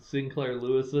Lewis Sinclair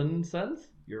Lewison sense,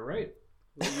 you're right.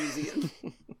 Louisiana.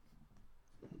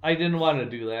 I didn't want to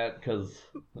do that because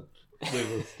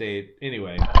there's a state.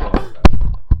 Anyway.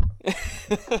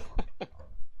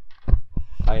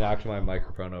 I knocked my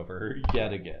microphone over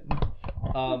yet again.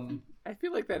 I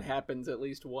feel like that happens at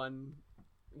least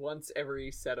once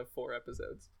every set of 4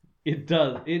 episodes. It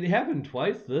does. It happened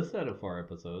twice this set of 4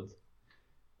 episodes.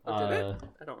 Oh, did it?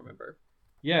 I don't remember.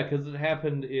 Yeah, because it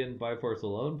happened in By Force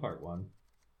Alone Part 1.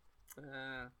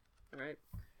 All right.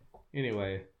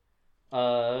 Anyway,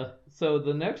 so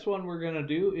the next one we're going to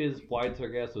do is Wide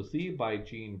Sargasso Sea by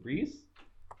Gene Reese,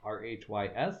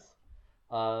 R-H-Y-S.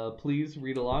 Please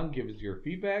read along, give us your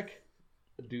feedback.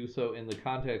 Do so in the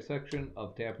contact section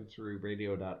of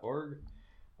tapestryradio.org.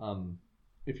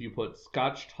 If you put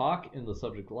Scotch Talk in the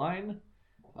subject line,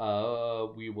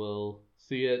 we will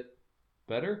see it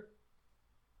better.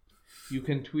 You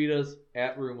can tweet us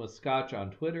at Room with Scotch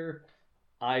on Twitter.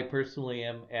 I personally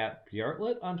am at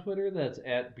Bjartlet on Twitter. That's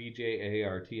at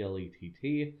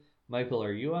BJARTLETT. Michael,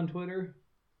 are you on Twitter?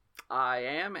 I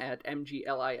am at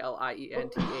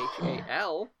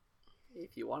MGLILIENTHAL.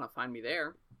 If you want to find me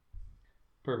there.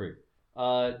 Perfect.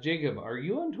 Jacob, are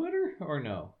you on Twitter or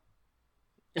no?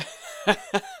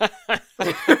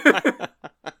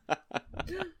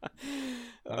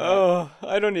 Oh,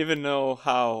 I don't even know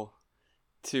how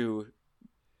to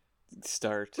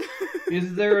start.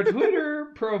 Is there a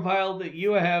Twitter profile that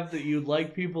you have that you'd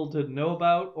like people to know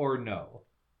about or no?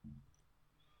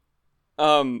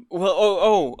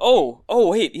 Well,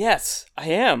 wait, yes, I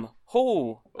am.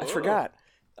 Oh, I forgot.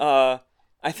 I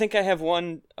think I have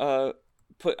one, I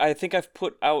think I've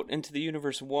put out into the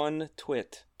universe one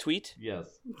tweet.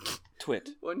 Yes.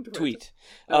 One tweet. Tweet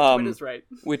is right.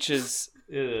 Which is...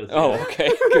 It is. Oh, yeah. okay,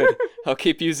 good. I'll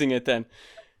keep using it then.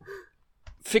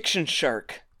 Fiction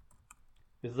Shark.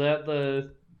 Is that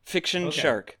the... Fiction Okay.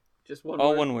 Shark. Just one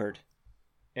All word. one word.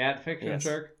 At Fiction Yes.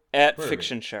 Shark? At Perfect.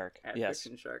 Fiction Shark. At Yes.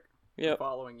 Fiction Shark. Yep. I'm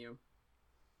following you.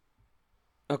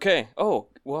 Okay. Oh,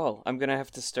 well, I'm gonna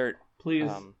have to start Please.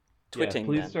 twitting. Yeah,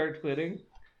 please then. start twitting.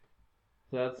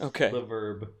 That's Okay. the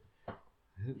verb.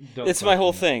 Don't It's my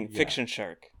whole question it. thing. Yeah. Fiction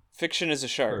Shark. Fiction is a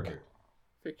shark. Perfect.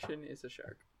 Fiction is a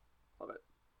shark. Love it.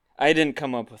 I didn't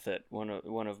come up with it. One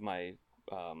of my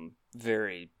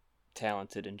very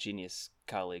talented and genius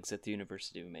colleagues at the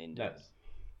University of Maine did. Nice.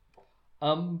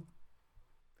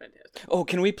 Fantastic. Oh,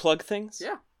 can we plug things?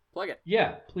 Yeah. Plug it.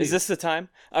 Yeah, please. Is this the time?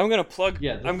 I'm gonna plug.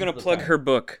 Yeah, this I'm gonna is the plug time. her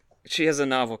book. She has a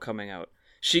novel coming out.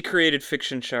 She created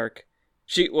Fiction Shark.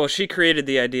 She created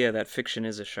the idea that fiction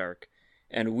is a shark,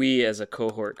 and we as a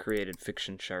cohort created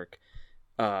Fiction Shark.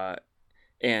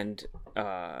 And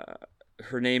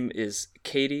her name is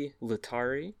Katie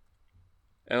Latari.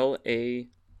 L-A...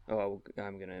 Oh,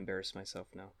 I'm gonna embarrass myself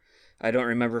now. I don't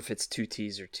remember if it's 2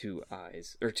 T's or 2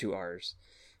 I's or 2 R's.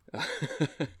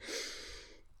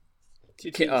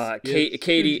 Two T's. It's Katie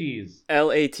 2 T's.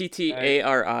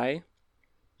 Lattari.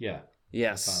 Yeah. I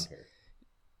Yes, found her.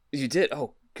 you did.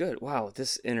 Oh, good. Wow,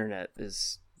 this internet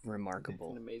is It's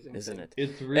remarkable, an amazing isn't thing. it?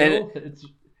 It's real. It's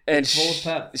And full of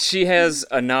pep. she has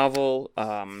a novel.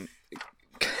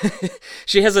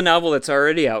 She has a novel that's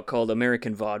already out called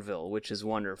American Vaudeville, which is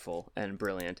wonderful and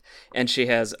brilliant. And she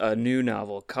has a new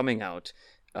novel coming out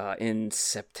in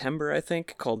September, I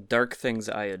think, called Dark Things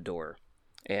I Adore.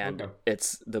 And Okay.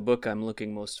 it's the book I'm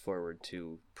looking most forward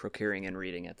to procuring and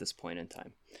reading at this point in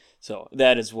time. So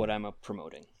that is what I'm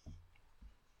promoting.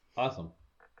 Awesome.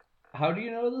 How do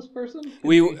you know this person?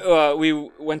 We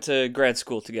went to grad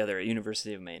school together at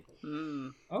University of Maine.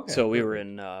 Okay. So we were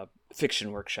in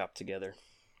fiction workshop together.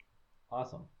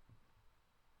 Awesome.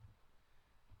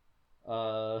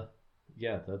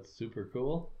 Yeah, that's super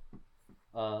cool.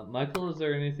 Michael, is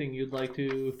there anything you'd like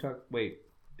to talk? Wait,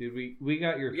 did we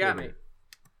got your? You got Twitter. me.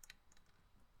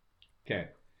 Okay.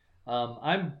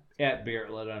 I'm at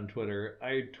Beartlet on Twitter.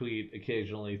 I tweet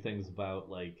occasionally things about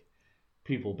like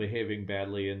people behaving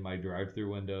badly in my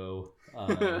drive-through window,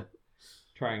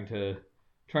 trying to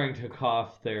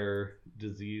cough their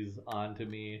disease onto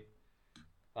me,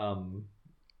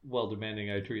 while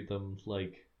demanding I treat them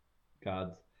like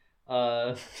gods.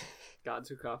 Gods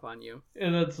who cough on you.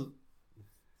 And that's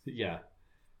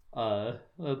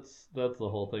the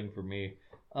whole thing for me.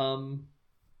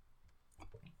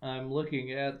 I'm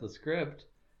looking at the script.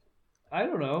 I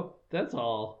don't know. That's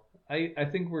all. I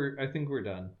think we're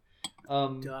done.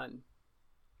 Done.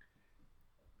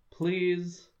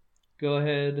 Please go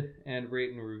ahead and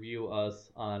rate and review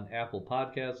us on Apple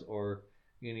Podcasts or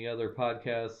any other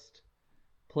podcast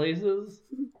places.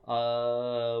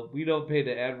 We don't pay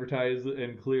to advertise,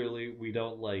 and clearly we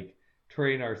don't like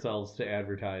train ourselves to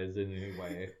advertise in any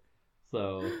way.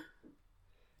 So,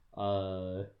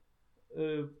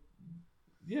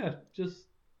 yeah, just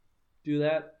do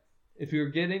that. If you're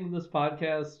getting this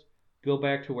podcast, go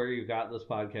back to where you got this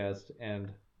podcast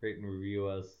and rate and review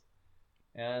us.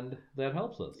 And that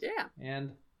helps us. Yeah.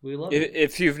 And we love it.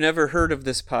 If you've never heard of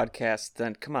this podcast,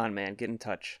 then come on, man, get in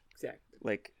touch. Exactly.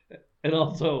 Like, And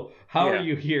also, how Yeah. are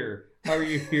you here? How are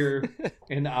you here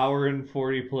an hour and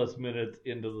 40 plus minutes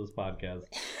into this podcast?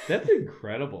 That's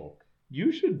incredible.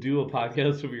 You should do a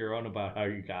podcast of your own about how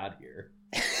you got here.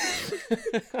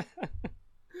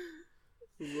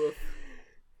 Woof.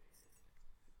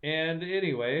 And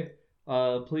anyway,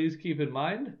 please keep in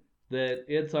mind that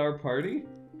it's our party,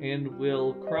 and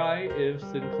we'll cry if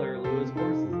Sinclair Lewis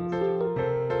forces us to.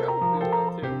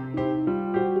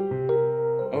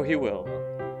 Oh, he will.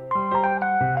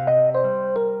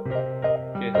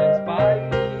 Okay, thanks, bye!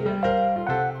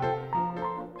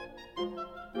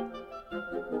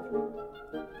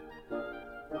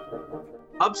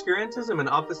 Obscurantism and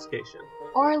obfuscation.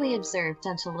 Orally observed,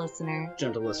 gentle listener.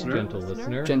 Gentle listener. Gentle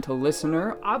listener. Gentle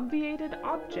listener, Obviated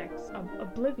objects of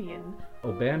oblivion.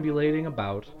 Obambulating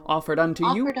about. offered unto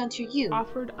you. Offered unto you.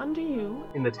 Offered unto you.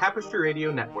 In the Tapestry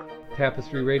Radio Network.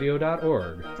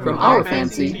 TapestryRadio.org. From our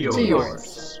fancy to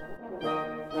yours.